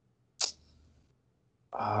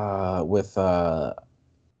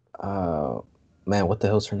man, what the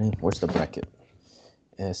hell's her name? Where's the bracket?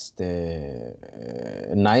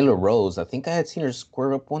 Nyla Rose. I think I had seen her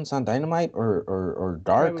square up once on Dynamite or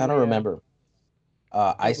Dark. I Probably, don't yeah. remember.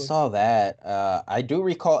 I saw that. I do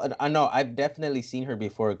recall. I know I've definitely seen her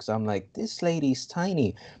before because I'm like, this lady's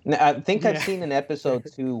tiny. I think I've seen an episode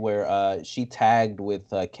too where she tagged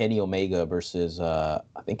with Kenny Omega versus I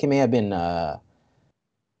think it may have been oh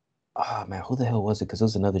man, who the hell was it? Because there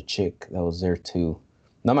was another chick that was there too.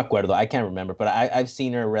 No me acuerdo. I can't remember, but I've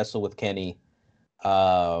seen her wrestle with Kenny.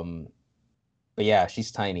 But yeah, she's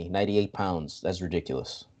tiny, 98 pounds. That's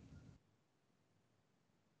ridiculous.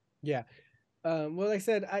 Yeah. Well, like I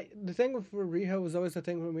said, the thing with Riho was always the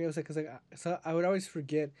thing with me. I was like, so I would always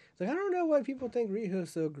forget. Like, I don't know why people think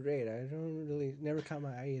Riho's so great. I don't really never caught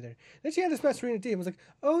my eye either. Then she had this match Serena Deeb. I was like,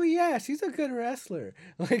 oh yeah, she's a good wrestler.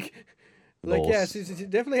 Like yeah, she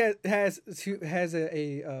definitely she has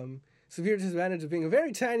a severe disadvantage of being a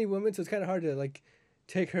very tiny woman. So it's kind of hard to like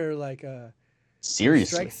take her like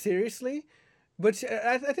seriously. Strike seriously. But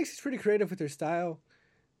I think she's pretty creative with her style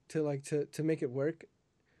to make it work.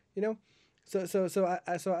 You know. I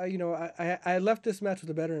left this match with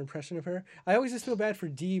a better impression of her. I always just feel bad for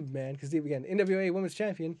Deeb, man, because Deeb again, NWA Women's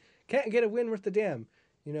Champion, can't get a win worth the damn,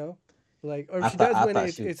 or if she does win,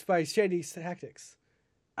 it's by shady tactics.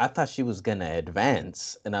 I thought she was gonna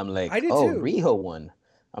advance, and I'm like, I did oh, too. Riho won.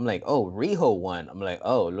 I'm like, oh, Riho won. I'm like,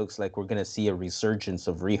 oh, it looks like we're gonna see a resurgence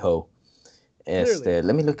of Riho.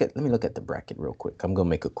 Let me look at the bracket real quick. I'm gonna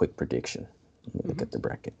make a quick prediction. Let me look at the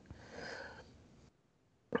bracket.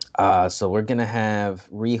 So we're gonna have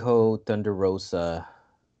Riho, Thunder Rosa.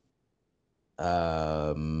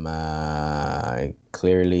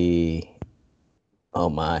 Clearly, oh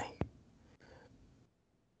my.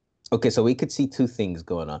 Okay, so we could see two things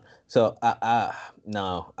going on. So,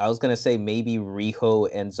 no, I was gonna say maybe Riho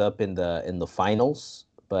ends up in the finals,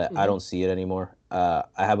 but I don't see it anymore. I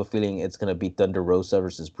have a feeling it's gonna be Thunder Rosa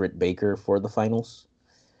versus Britt Baker for the finals.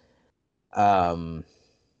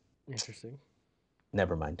 Interesting.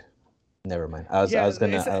 Never mind. I was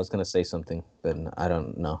gonna say something, but I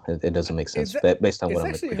don't know. It doesn't make sense based on what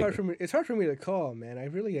I'm predicting. It's hard for me to call, man. I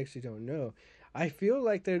really actually don't know. I feel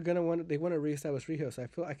like they want to reestablish Riho, so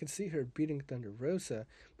I can see her beating Thunder Rosa.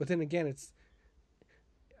 But then again,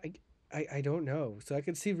 I don't know. So I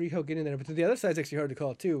can see Riho getting there, but the other side's actually hard to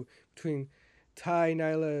call too. Between Ty,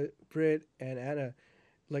 Nyla, Britt, and Anna,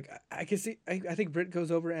 like I can see. I think Britt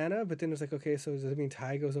goes over Anna, but then it's like, okay, so does it mean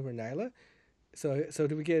Ty goes over Nyla? So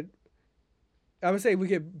do we get? I'm gonna say we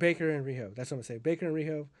get Baker and Riho. That's what I'm gonna say. Baker and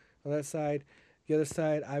Riho on that side. The other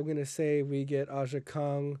side, I'm gonna say we get Aja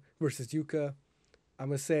Kong versus Yuka. I'm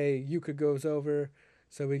gonna say Yuka goes over,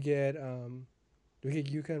 so we get Yuka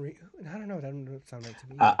and Riho. I don't know. That doesn't sound right to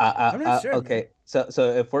me. I'm not sure. Okay, man. So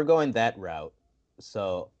if we're going that route,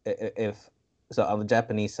 so on the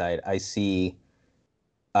Japanese side, I see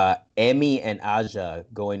Emi and Aja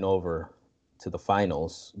going over to the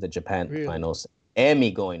finals, the Japan Really? finals.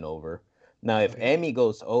 Emi going over. Now, if Okay. Emi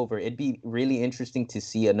goes over, it'd be really interesting to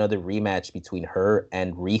see another rematch between her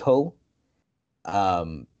and Riho.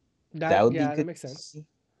 Um, that would be That good makes to sense. see.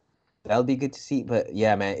 That would be good to see. But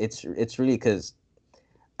yeah, man, it's really because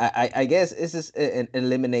I guess this is an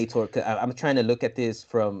eliminator. I'm trying to look at this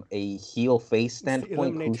from a heel face standpoint. Who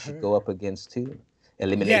Eliminate should her. go up against who?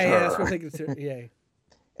 Eliminate Yeah, that's what her. I'm thinking.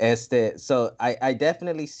 Yeah. So I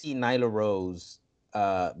definitely see Nyla Rose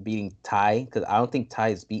beating Ty because I don't think Ty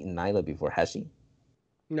has beaten Nyla before, has she?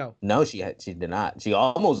 No. No, she did not. She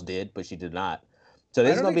almost did, but she did not. So I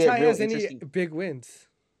this is don't gonna think be a Ty real has any interesting. big wins.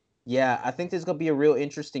 Yeah, I think there's gonna be a real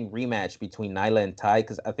interesting rematch between Nyla and Ty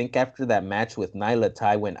because I think after that match with Nyla,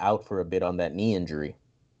 Ty went out for a bit on that knee injury.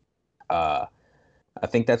 Uh, I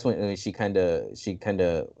think that's when she kind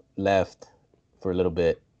of left for a little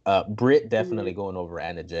bit. Britt definitely going over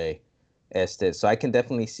Anna Jay. Este. So I can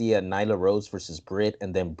definitely see a Nyla Rose versus Britt,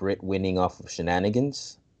 and then Britt winning off of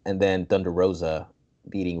shenanigans, and then Thunder Rosa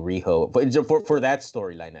beating Riho for that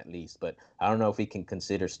storyline at least. But I don't know if we can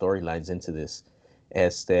consider storylines into this.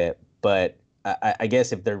 Este. But I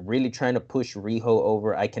guess if they're really trying to push Riho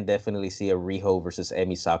over, I can definitely see a Riho versus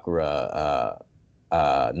Emi Sakura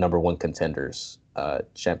number one contenders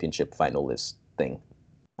championship finalist thing.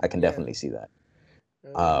 I can Yeah. definitely see that.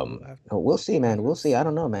 We'll have, We'll see, we'll have man. We'll to see. I see.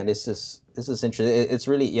 don't know, man. Yeah. This is interesting. It's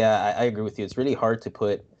really, yeah, I agree with you. It's really hard to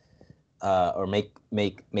put or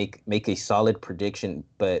make a solid prediction,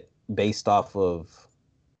 but based off of,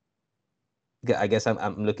 I guess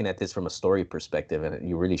I'm looking at this from a story perspective, and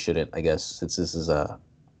you really shouldn't. I guess since this is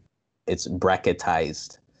it's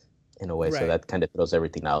bracketized in a way, so Right. that kind of throws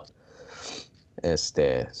everything out.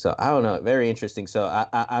 So I don't know, very interesting. So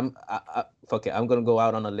fuck it, I'm gonna go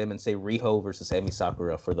out on a limb and say Riho versus Emi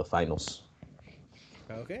Sakura for the finals.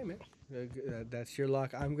 Okay, man. That's your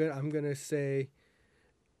lock. I'm gonna say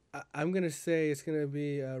it's gonna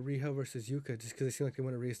be Riho versus Yuka, just because they seem like they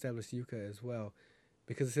want to reestablish Yuka as well.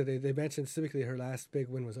 Because they mentioned specifically her last big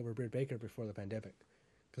win was over Britt Baker before the pandemic.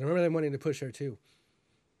 Because I remember them wanting to push her too.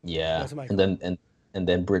 Yeah, That's my and call.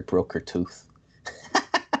 then Britt broke her tooth.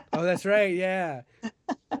 Oh, that's right. Yeah.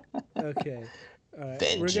 Okay. All right.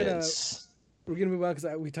 Vengeance. We're gonna move on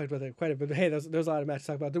because we talked about that quite a bit. But hey, there's a lot of matches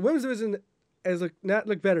to talk about. The women's division has not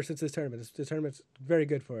looked better since this tournament. This tournament's very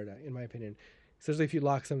good for it, in my opinion. Especially if you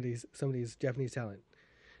lock some of these Japanese talent.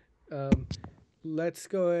 Um, let's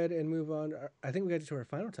go ahead and move on. I think we got to our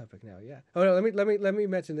final topic now. Yeah. Oh no, let me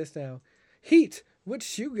mention this now. Heat with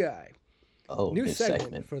Shoe Guy. Oh, New new segment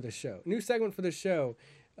segment. for the show. New segment for the show.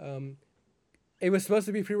 Um, it was supposed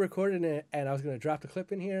to be pre-recorded, and I was going to drop the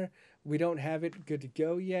clip in here. We don't have it good to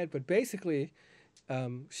go yet, but basically,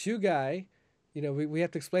 Shoe Guy, we have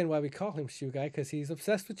to explain why we call him Shoe Guy because he's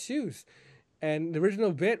obsessed with shoes. And the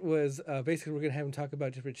original bit was basically we're going to have him talk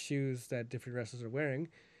about different shoes that different wrestlers are wearing,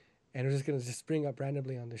 and we're just going to just bring up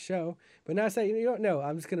randomly on the show. But now I say, you don't know.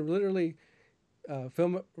 I'm just going to literally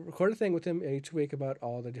record a thing with him each week about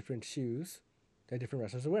all the different shoes that different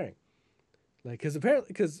wrestlers are wearing. Like,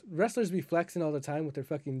 because wrestlers be flexing all the time with their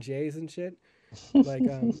fucking J's and shit. Like,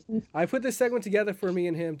 I put this segment together for me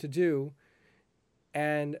and him to do,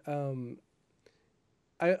 and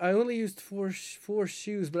I only used four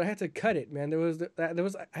shoes, but I had to cut it, man.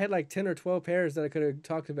 I had like 10 or 12 pairs that I could have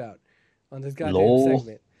talked about on this goddamn Lol.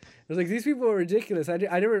 segment. It was like these people are ridiculous. I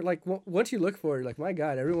never like once you look for it, like my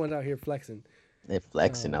god, everyone's out here flexing. They're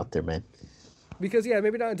flexing Um, out there, man. because yeah,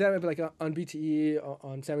 maybe not on Dynamite, but like on BTE,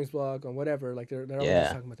 on Sammy's blog, on whatever. Like they're always just Yeah.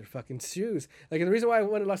 talking about their fucking shoes. Like, and the reason why I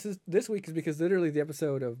wanted to watch this week is because literally the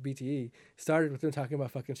episode of BTE started with them talking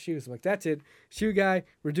about fucking shoes. I'm like, that's it, Shoe Guy.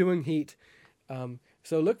 We're doing Heat.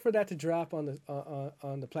 So look for that to drop on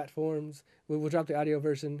the platforms. We'll drop the audio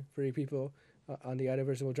version for you people. On the audio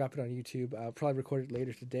version, we'll drop it on YouTube. I'll probably record it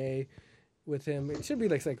later today with him. It should be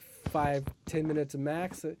like 5-10 minutes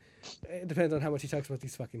max. It depends on how much he talks about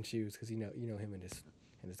these fucking shoes, because you know him and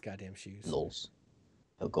his goddamn shoes. Lols.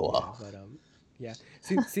 He'll go Yeah, off. but yeah.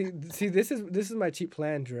 See. This is my cheap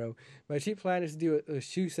plan, Dro. My cheap plan is to do a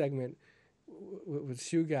shoe segment with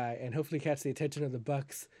Shoe Guy, and hopefully catch the attention of the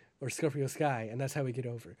Bucks or Scorpio Sky, and that's how we get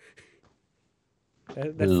over.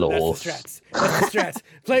 That's the Lols. strats. That's the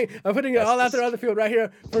strats. I'm putting it all out there on the field right here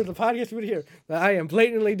for the podcast people to hear. I am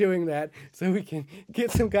blatantly doing that so we can get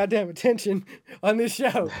some goddamn attention on this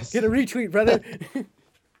show. Get a retweet, brother.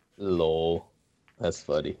 Lol. That's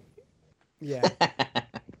funny. Yeah.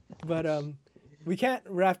 But we can't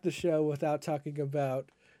wrap the show without talking about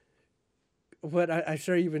what I'm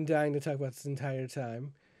sure you've been dying to talk about this entire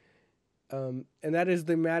time. And that is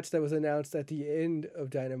the match that was announced at the end of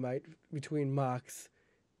Dynamite between Mox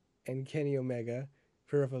and Kenny Omega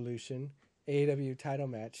for Revolution AEW title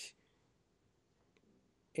match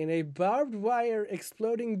in a barbed wire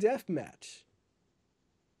exploding death match.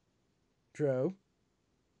 Dro,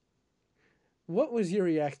 what was your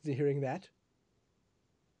reaction to hearing that?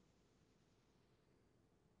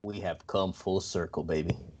 We have come full circle,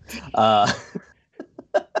 baby. Uh,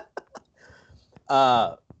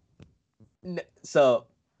 uh, so,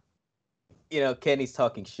 Kenny's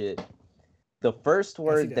talking shit. The first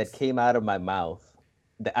word that came out of my mouth,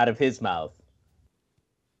 out of his mouth,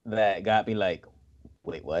 that got me like,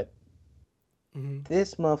 wait, what? Mm-hmm.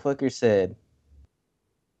 This motherfucker said,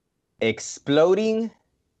 exploding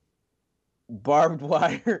barbed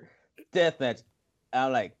wire deathmatch.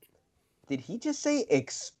 I'm like, did he just say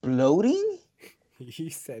exploding? He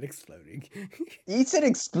said exploding. He said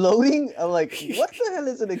exploding? I'm like, what the hell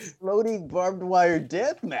is an exploding barbed wire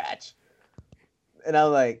death match? And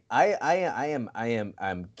I'm like,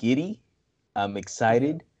 I'm giddy, I'm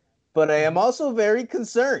excited, but I am also very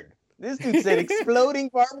concerned. This dude said exploding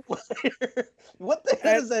barbed wire. What the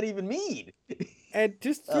hell does that even mean? And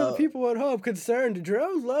just for the people at home concerned, Dro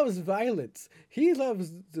loves violence. He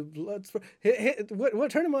loves the blood.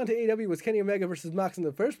 What turned him on to AEW was Kenny Omega versus Mox in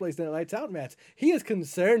the first place in that Lights Out match. He is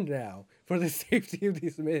concerned now for the safety of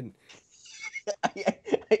these men.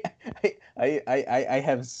 I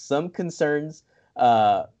have some concerns.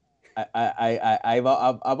 I've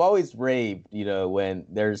always raved, when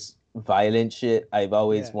there's violent shit. I've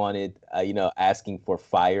always wanted, asking for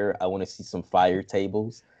fire. I want to see some fire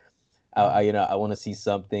tables. I want to see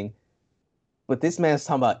something. But this man's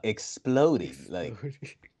talking about exploding,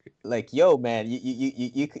 like yo, man,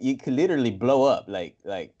 you could literally blow up,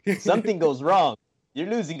 like something goes wrong, you're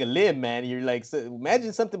losing a limb, man. You're like, so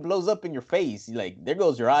imagine something blows up in your face, like there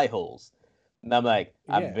goes your eye holes. And I'm like,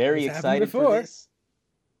 I'm very excited for this.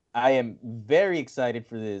 I am very excited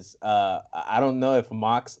for this. I don't know if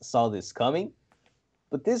Mox saw this coming,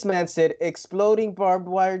 but this man said exploding barbed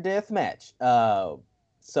wire death match.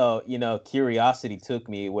 So, curiosity took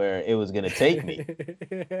me where it was going to take me.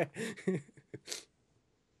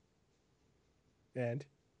 And?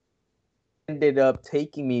 Ended up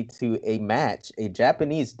taking me to a match, a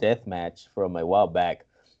Japanese death match from a while back.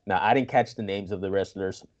 Now, I didn't catch the names of the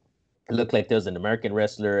wrestlers. It looked like there was an American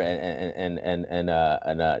wrestler and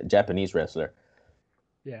a Japanese wrestler.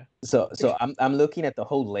 Yeah. So I'm looking at the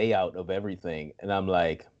whole layout of everything, and I'm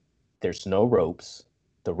like, there's no ropes.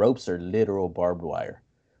 The ropes are literal barbed wire.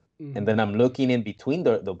 Mm-hmm. And then I'm looking in between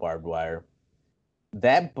the barbed wire.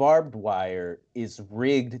 That barbed wire is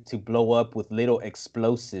rigged to blow up with little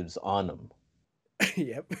explosives on them.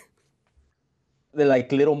 Yep. They're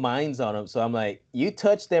like little mines on them. So I'm like, you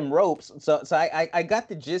touch them ropes. So I got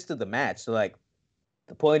the gist of the match. So like,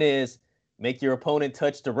 the point is, make your opponent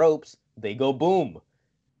touch the ropes. They go boom.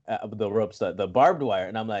 The ropes, the barbed wire.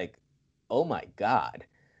 And I'm like, oh my God.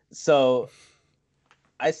 So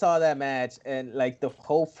I saw that match, and like the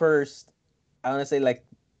whole first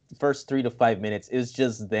 3 to 5 minutes, it was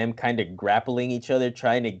just them kind of grappling each other,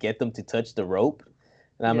 trying to get them to touch the rope.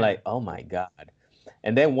 And I'm like, oh my God.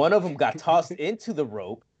 And then one of them got tossed into the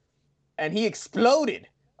rope and he exploded.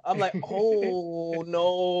 I'm like, oh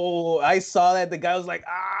no. I saw that. The guy was like,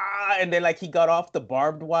 ah, and then like he got off the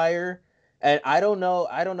barbed wire. And I don't know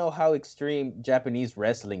how extreme Japanese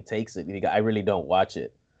wrestling takes it. I really don't watch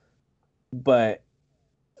it. But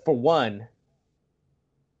for one,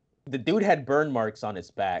 the dude had burn marks on his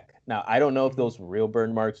back. Now, I don't know if those were real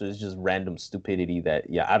burn marks or it's just random stupidity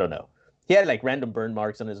I don't know. He had like random burn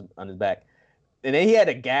marks on his back. And then he had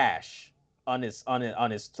a gash on his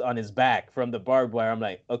back from the barbed wire. I'm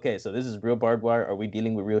like, okay, so this is real barbed wire. Are we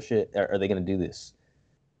dealing with real shit? Are they going to do this?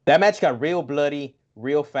 That match got real bloody,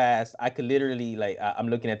 real fast. I could literally, I'm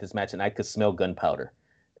looking at this match and I could smell gunpowder.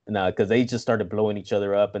 Because they just started blowing each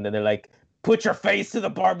other up. And then they're like, put your face to the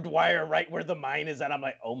barbed wire right where the mine is at. I'm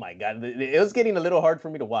like, oh my God. It was getting a little hard for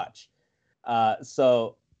me to watch.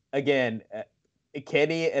 So, again,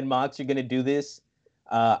 Kenny and Mox are going to do this.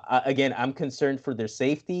 Again, I'm concerned for their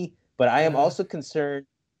safety, but I am also concerned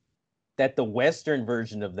that the Western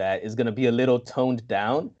version of that is going to be a little toned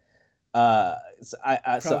down. So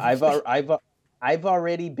I've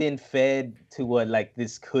already been fed to what like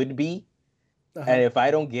this could be, and if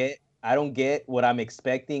I don't get what I'm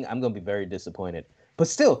expecting, I'm going to be very disappointed. But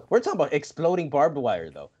still, we're talking about exploding barbed wire,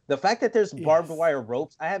 though. The fact that there's barbed wire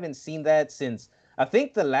ropes, I haven't seen that since. I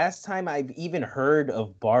think the last time I've even heard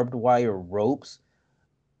of barbed wire ropes,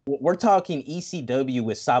 we're talking ECW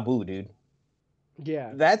with Sabu, dude.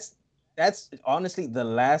 Yeah. That's honestly the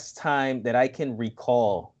last time that I can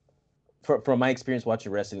recall from my experience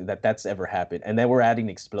watching wrestling that's ever happened. And then we're adding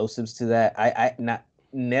explosives to that.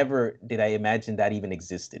 never did I imagine that even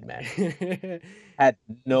existed, man. Had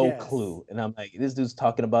no clue. And I'm like, this dude's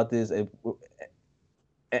talking about this.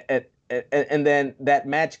 And then that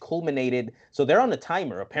match culminated. So they're on a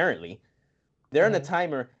timer, apparently. They're on a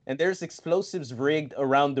timer, and there's explosives rigged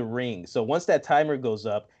around the ring. So once that timer goes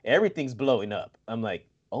up, everything's blowing up. I'm like,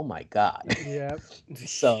 oh my God. Yep.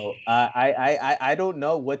 So I don't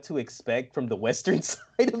know what to expect from the Western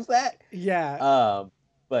side of that. Yeah.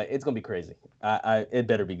 But it's gonna be crazy. It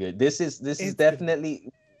better be good. This is It's definitely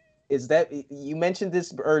is that you mentioned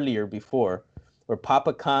this earlier before, where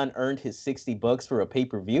Papa Khan earned his $60 for a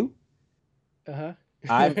pay-per-view. Uh-huh.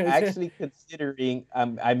 I'm actually considering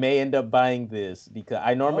I may end up buying this because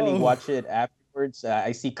I normally watch it afterwards.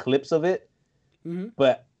 I see clips of it,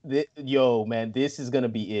 but yo, man, this is gonna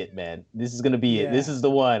be it, man. This is gonna be it. This is the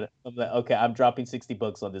one. I'm like, okay, I'm dropping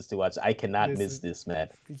 $60 on this to watch. I cannot miss this, man.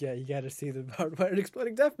 Yeah, you got to see the barbed wire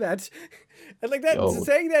exploding death match, and like that.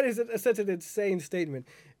 Saying that is such an insane statement.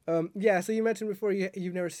 Yeah, so you mentioned before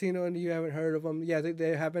you've never seen one, you haven't heard of them. Yeah,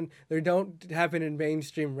 they happen. They don't happen in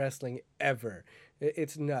mainstream wrestling ever.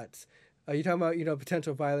 It's nuts. You talking about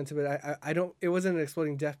potential violence, but I don't. It wasn't an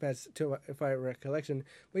exploding death match to if I recollection.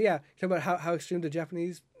 But yeah, talking about how extreme the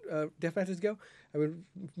Japanese death matches go. I mean,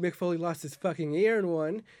 Mick Foley lost his fucking ear in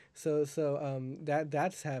one, so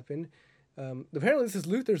that's happened. Apparently this is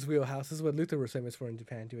Luther's wheelhouse. This is what Luther was famous for in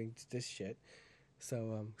Japan, doing this shit.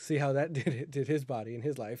 So see how that did his body and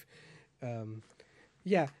his life.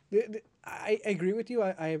 Yeah, I agree with you.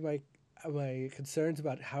 I have my concerns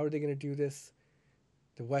about how are they going to do this.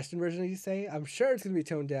 The Western version, you say? I'm sure it's going to be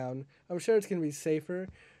toned down. I'm sure it's going to be safer.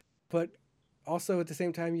 But also at the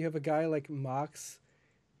same time, you have a guy like Mox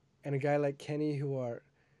and a guy like Kenny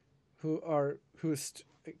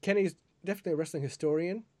Kenny's definitely a wrestling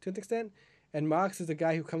historian to an extent. And Mox is a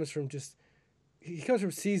guy who comes from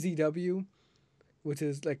CZW, which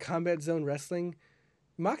is like Combat Zone Wrestling.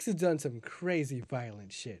 Mox has done some crazy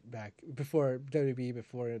violent shit back before WWE,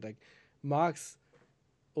 before like Mox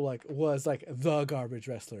was like the garbage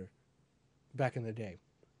wrestler back in the day.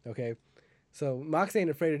 Okay, so Mox ain't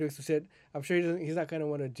afraid to do some shit. I'm sure he's not gonna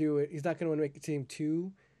want to do it. He's not gonna want to make it seem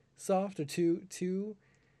too soft or too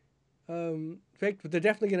fake. But there's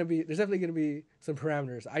definitely gonna be some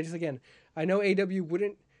parameters. I know AEW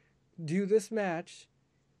wouldn't do this match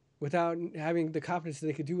without having the confidence that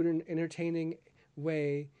they could do it in an entertaining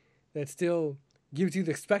way that still gives you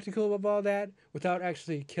the spectacle of all that without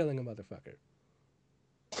actually killing a motherfucker.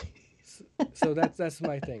 So that's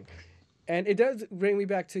my thing. And it does bring me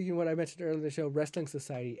back to what I mentioned earlier in the show, Wrestling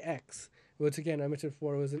Society X, which again I mentioned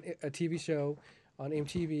before was a TV show on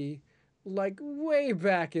MTV, like way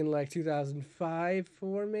back in like 2005,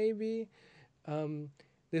 4 maybe.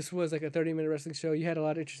 This was like a 30-minute wrestling show. You had a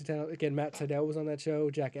lot of interesting talent. Again, Matt Sydal was on that show.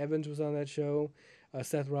 Jack Evans was on that show.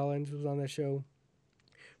 Seth Rollins was on that show.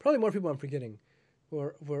 Probably more people I'm forgetting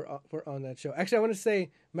were on that show. Actually, I want to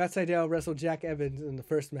say Matt Sydal wrestled Jack Evans in the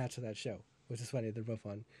first match of that show, which is funny. They're both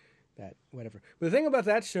on that, whatever. But the thing about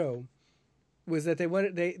that show was that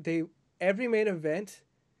they every main event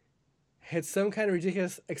had some kind of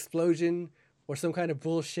ridiculous explosion or some kind of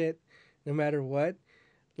bullshit, no matter what.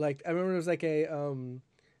 Like I remember it was like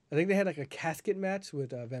I think they had like a casket match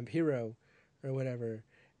with Vampiro or whatever.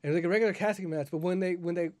 It was like a regular casket match, but when they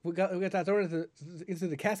got thrown into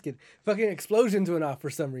the casket, fucking explosions went off for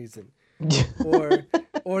some reason.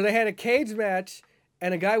 or they had a cage match,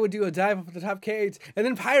 and a guy would do a dive off the top cage, and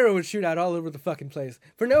then pyro would shoot out all over the fucking place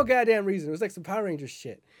for no goddamn reason. It was like some Power Rangers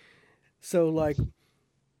shit. So like,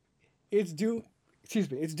 it's doable.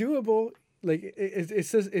 Like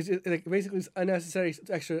it's like basically it's unnecessary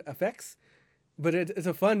extra effects, but it's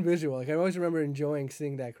a fun visual. Like I always remember enjoying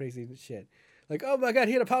seeing that crazy shit. Like, oh my god,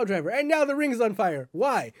 he had a power driver, and now the ring's on fire.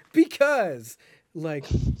 Why? Because, like,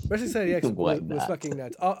 Wrestling Society X was fucking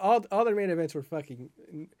nuts. All their main events were fucking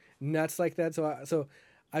nuts like that. So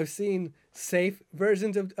I've seen safe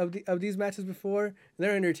versions of these matches before.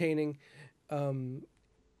 They're entertaining.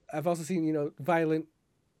 I've also seen, violent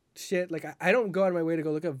shit. Like, I don't go out of my way to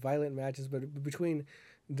go look up violent matches, but between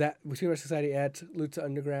Wrestling Society X, Lucha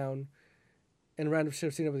Underground, and random shit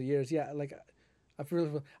I've seen over the years, yeah, like...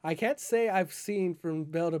 I can't say I've seen from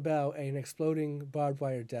bell to bell an exploding barbed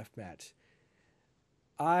wire death match.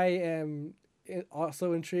 I am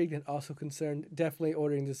also intrigued and also concerned. Definitely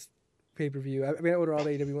ordering this pay-per-view. I mean, I order all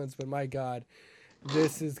the AEW ones, but my God,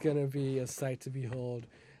 this is going to be a sight to behold.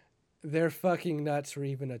 They're fucking nuts for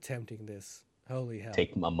even attempting this. Holy hell.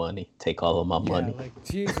 Take my money. Take all of my money. Like,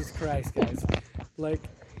 Jesus Christ, guys. Like...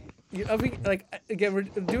 again, we're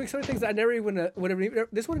doing some things I never even this would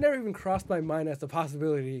have never even crossed my mind as the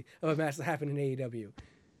possibility of a match that happened in AEW.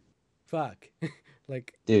 Fuck,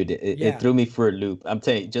 Like, Dude, it threw me for a loop. I'm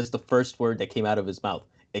telling you, just the first word that came out of his mouth,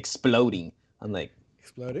 exploding. I'm like,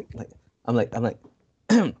 exploding. I'm like, I'm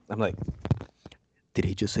like, did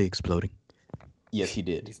he just say exploding? Yes, he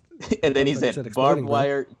did. And then he said barbed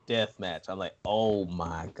wire death match. I'm like, oh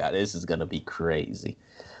my god, this is gonna be crazy.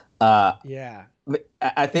 Yeah.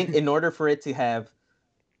 I think in order for it to have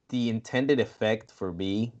the intended effect for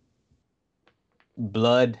me,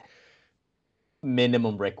 blood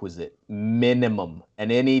minimum requisite, minimum,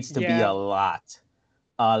 and it needs to be a lot.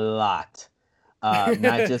 Not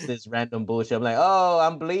just this random bullshit. I'm like, oh,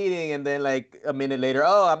 I'm bleeding, and then like a minute later,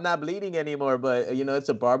 oh, I'm not bleeding anymore. But it's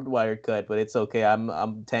a barbed wire cut, but it's okay.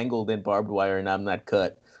 I'm tangled in barbed wire, and I'm not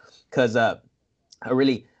cut. Cause I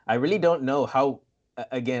really don't know how.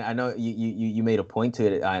 Again, I know you made a point to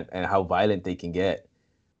it and how violent they can get.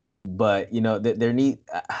 But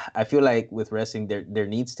I feel like with wrestling, there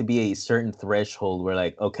needs to be a certain threshold where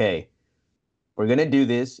like, okay, we're gonna do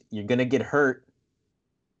this. You're gonna get hurt,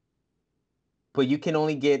 but you can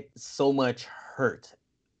only get so much hurt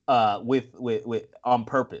with on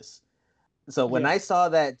purpose. So when I saw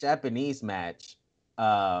that Japanese match,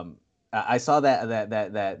 I saw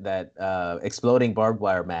that exploding barbed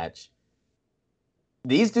wire match.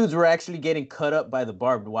 These dudes were actually getting cut up by the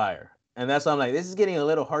barbed wire. And that's why I'm like, this is getting a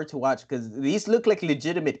little hard to watch because these look like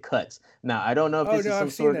legitimate cuts. Now I don't know if this is some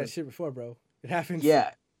I've seen that shit before, bro. It happens.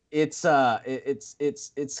 Yeah, it's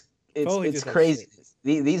crazy.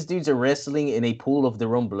 These dudes are wrestling in a pool of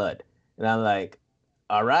their own blood, and I'm like,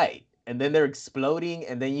 all right. And then they're exploding,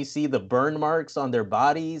 and then you see the burn marks on their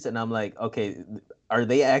bodies, and I'm like, okay, are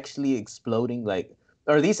they actually exploding? Like,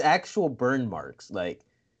 are these actual burn marks? Like,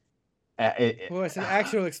 well, it's an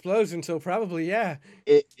actual explosion, so probably yeah.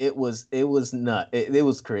 It was nuts. It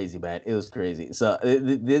was crazy, man. It was crazy. So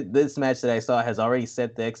this match that I saw has already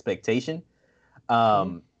set the expectation.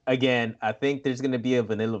 Again, I think there's gonna be a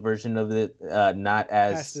vanilla version of it, not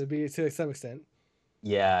as has to be to some extent.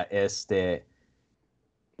 Yeah,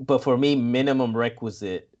 but for me, minimum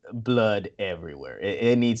requisite blood everywhere.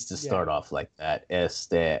 It needs to start off like that.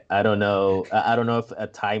 I don't know. I don't know if a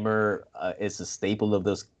timer is a staple of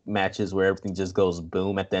those matches where everything just goes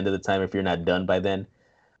boom at the end of the time if you're not done by then.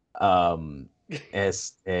 I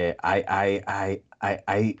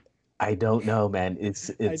don't know, man.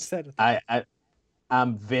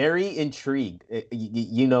 I'm very intrigued.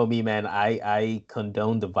 You know me, man. I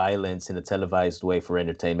condone the violence in a televised way for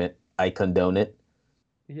entertainment. I condone it.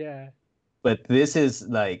 Yeah. But this is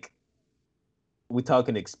like, we're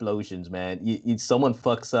talking explosions, man. Someone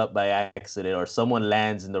fucks up by accident or someone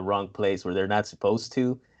lands in the wrong place where they're not supposed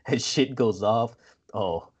to and shit goes off.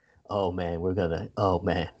 Oh man, oh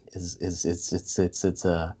man. It's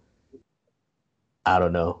I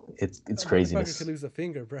don't know. It's craziness. Could lose a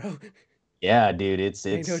finger, bro. Yeah, dude, it's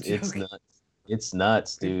nuts. It's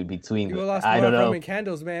nuts, dude. Between people lost more Roman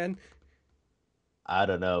candles, man. I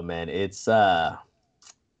don't know, man. It's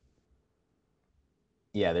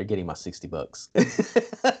yeah, they're getting my $60.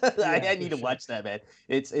 I need to watch that, man.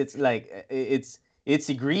 It's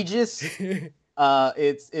egregious.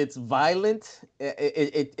 It's violent.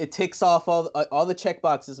 It ticks off all the check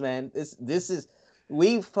boxes, man. This is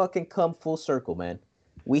we fucking come full circle, man.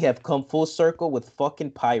 We have come full circle with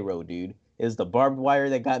fucking pyro, dude. Is the barbed wire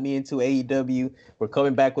that got me into AEW. We're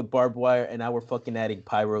coming back with barbed wire, and now we're fucking adding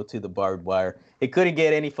pyro to the barbed wire. It couldn't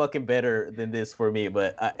get any fucking better than this for me.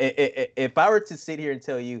 But if I were to sit here and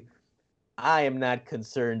tell you, I am not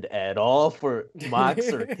concerned at all for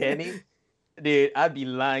Mox or Kenny, dude, I'd be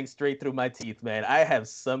lying straight through my teeth, man. I have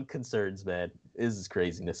some concerns, man. This is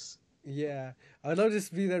craziness. Yeah, I'd love to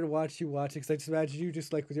just be there to watch it, because I just imagine you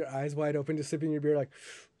just like with your eyes wide open, just sipping your beer, like.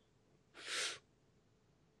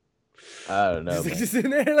 I don't know. Just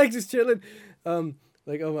in there, like just chilling.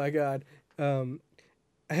 Like, oh my god. I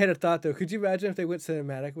had a thought though. Could you imagine if they went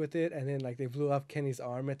cinematic with it and then like they blew off Kenny's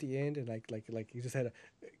arm at the end and like you just had a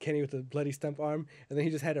Kenny with a bloody stump arm and then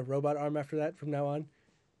he just had a robot arm after that from now on.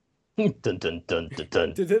 Dun dun dun dun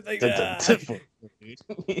dun.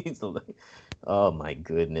 Oh my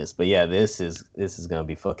goodness! But yeah, this is gonna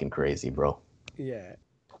be fucking crazy, bro. Yeah,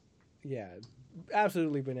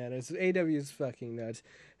 absolutely bananas. AW is fucking nuts.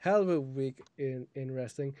 Hell of a week in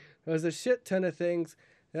wrestling. There was a shit ton of things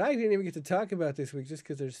that I didn't even get to talk about this week just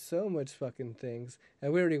because there's so much fucking things.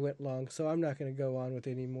 And we already went long, so I'm not going to go on with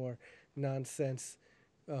any more nonsense.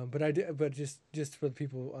 But just for the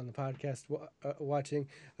people on the podcast watching,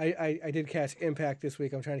 I did catch Impact this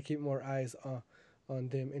week. I'm trying to keep more eyes on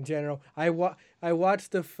them in general. I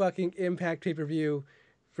watched the fucking Impact pay-per-view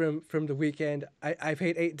from the weekend. I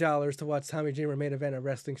paid $8 to watch Tommy Dreamer main event a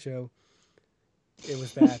wrestling show. It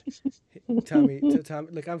was bad. Tommy,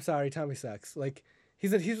 look, I'm sorry, Tommy sucks. Like,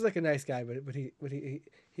 he's like a nice guy, but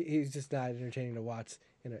he's just not entertaining to watch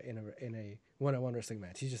in a one-on-one wrestling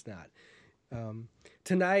match. He's just not.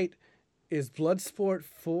 Tonight is Bloodsport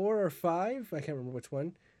 4 or 5. I can't remember which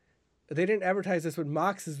one. They didn't advertise this, but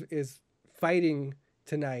Mox is fighting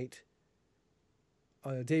tonight.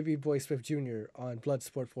 Davey Boy Swift Jr. on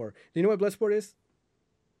Bloodsport 4. Do you know what Bloodsport is?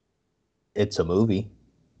 It's a movie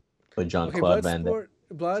with Jean-Claude Van Damme.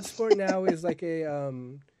 Bloodsport now is like a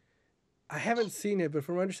I haven't seen it, but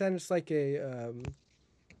from my understanding, it's like a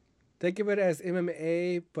think of it as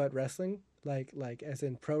MMA but wrestling, like as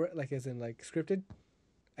in scripted.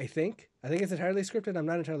 I think it's entirely scripted. I'm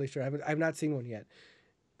not entirely sure. I've not seen one yet.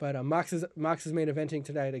 But Mox is main eventing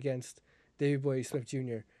tonight against Davey Boy Swift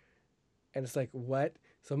Jr. And it's like, what?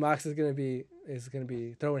 So Mox is gonna be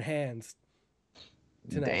throwing hands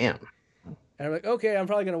tonight. Damn. And I'm like, okay, I'm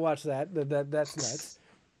probably gonna watch that. That's nuts.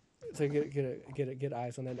 So get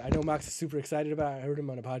eyes on that. I know Mox is super excited about it. I heard him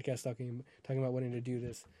on a podcast talking about wanting to do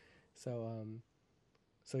this. So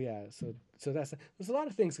yeah. So there's a lot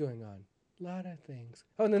of things going on. A lot of things.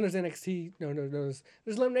 Oh, and then there's NXT. No. There's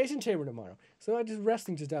Elimination Chamber tomorrow. So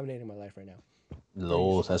wrestling just dominating my life right now.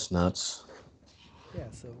 Lol, that's nuts. Yeah.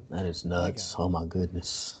 So that is nuts. Oh my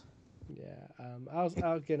goodness. Yeah. I'll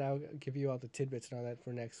give you all the tidbits and all that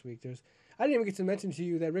for next week. I didn't even get to mention to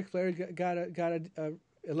you that Ric Flair got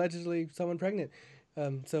allegedly someone pregnant.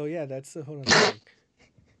 So yeah, that's hold on.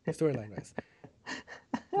 Storyline wise.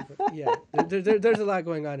 Yeah, there's a lot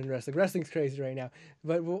going on in wrestling. Wrestling's crazy right now.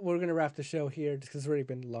 But we're gonna wrap the show here because it's already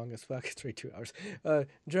been long as fuck. It's already 2 hours.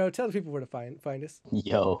 Joe, tell the people where to find us.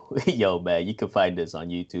 Yo, man, you can find us on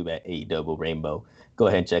YouTube at AEW Rainbow. Go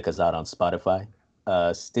ahead and check us out on Spotify,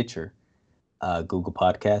 Stitcher, Google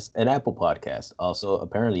Podcast, and Apple Podcast. Also,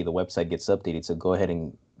 apparently the website gets updated, so go ahead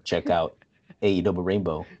and check out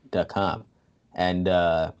AEWRainbow.com. And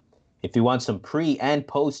if you want some pre and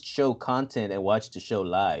post show content and watch the show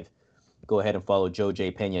live, go ahead and follow Joe J.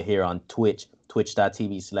 Pena here on Twitch,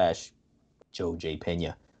 twitch.tv/Joe J.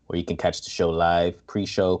 Pena, where you can catch the show live,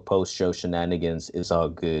 pre-show, post-show shenanigans. It's all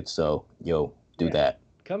good. So, do that.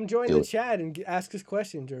 Come join the chat and ask us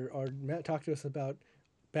questions or talk to us about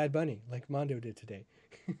Bad Bunny like Mondo did today.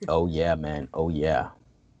 Oh, yeah, man. Oh, yeah.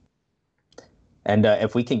 And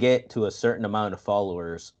if we can get to a certain amount of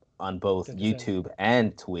followers on both 10%. YouTube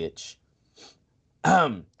and Twitch,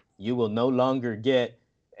 you will no longer get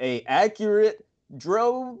a accurate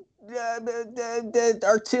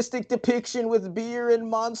artistic depiction with beer and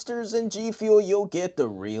monsters and G Fuel. You'll get the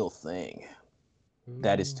real thing.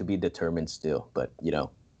 That is to be determined still. But, you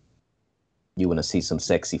want to see some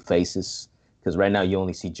sexy faces? Because right now you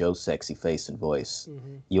only see Joe's sexy face and voice.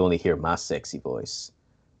 Mm-hmm. You only hear my sexy voice.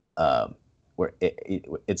 Where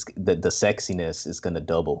it's the sexiness is going to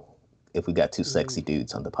double if we got 2 sexy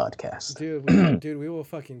dudes on the podcast. Dude, we will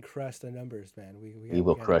fucking crush the numbers, man. We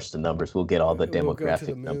will crush the numbers. We'll get all the demographic go to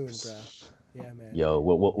the moon, numbers. Bro. Yeah, man. Yo,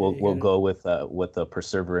 we'll go with the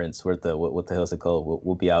perseverance. What the hell is it called?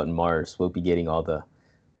 We'll be out in Mars. We'll be getting all the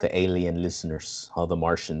alien listeners, all the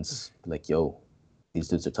Martians. Like, yo, these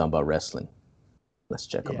dudes are talking about wrestling. Let's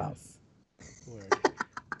check them out. Word.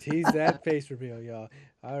 Tease that face reveal, y'all.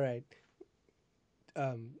 All right.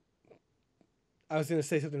 I was going to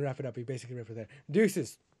say something to wrap it up. You basically wrapped it there.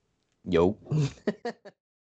 Deuces. Yo.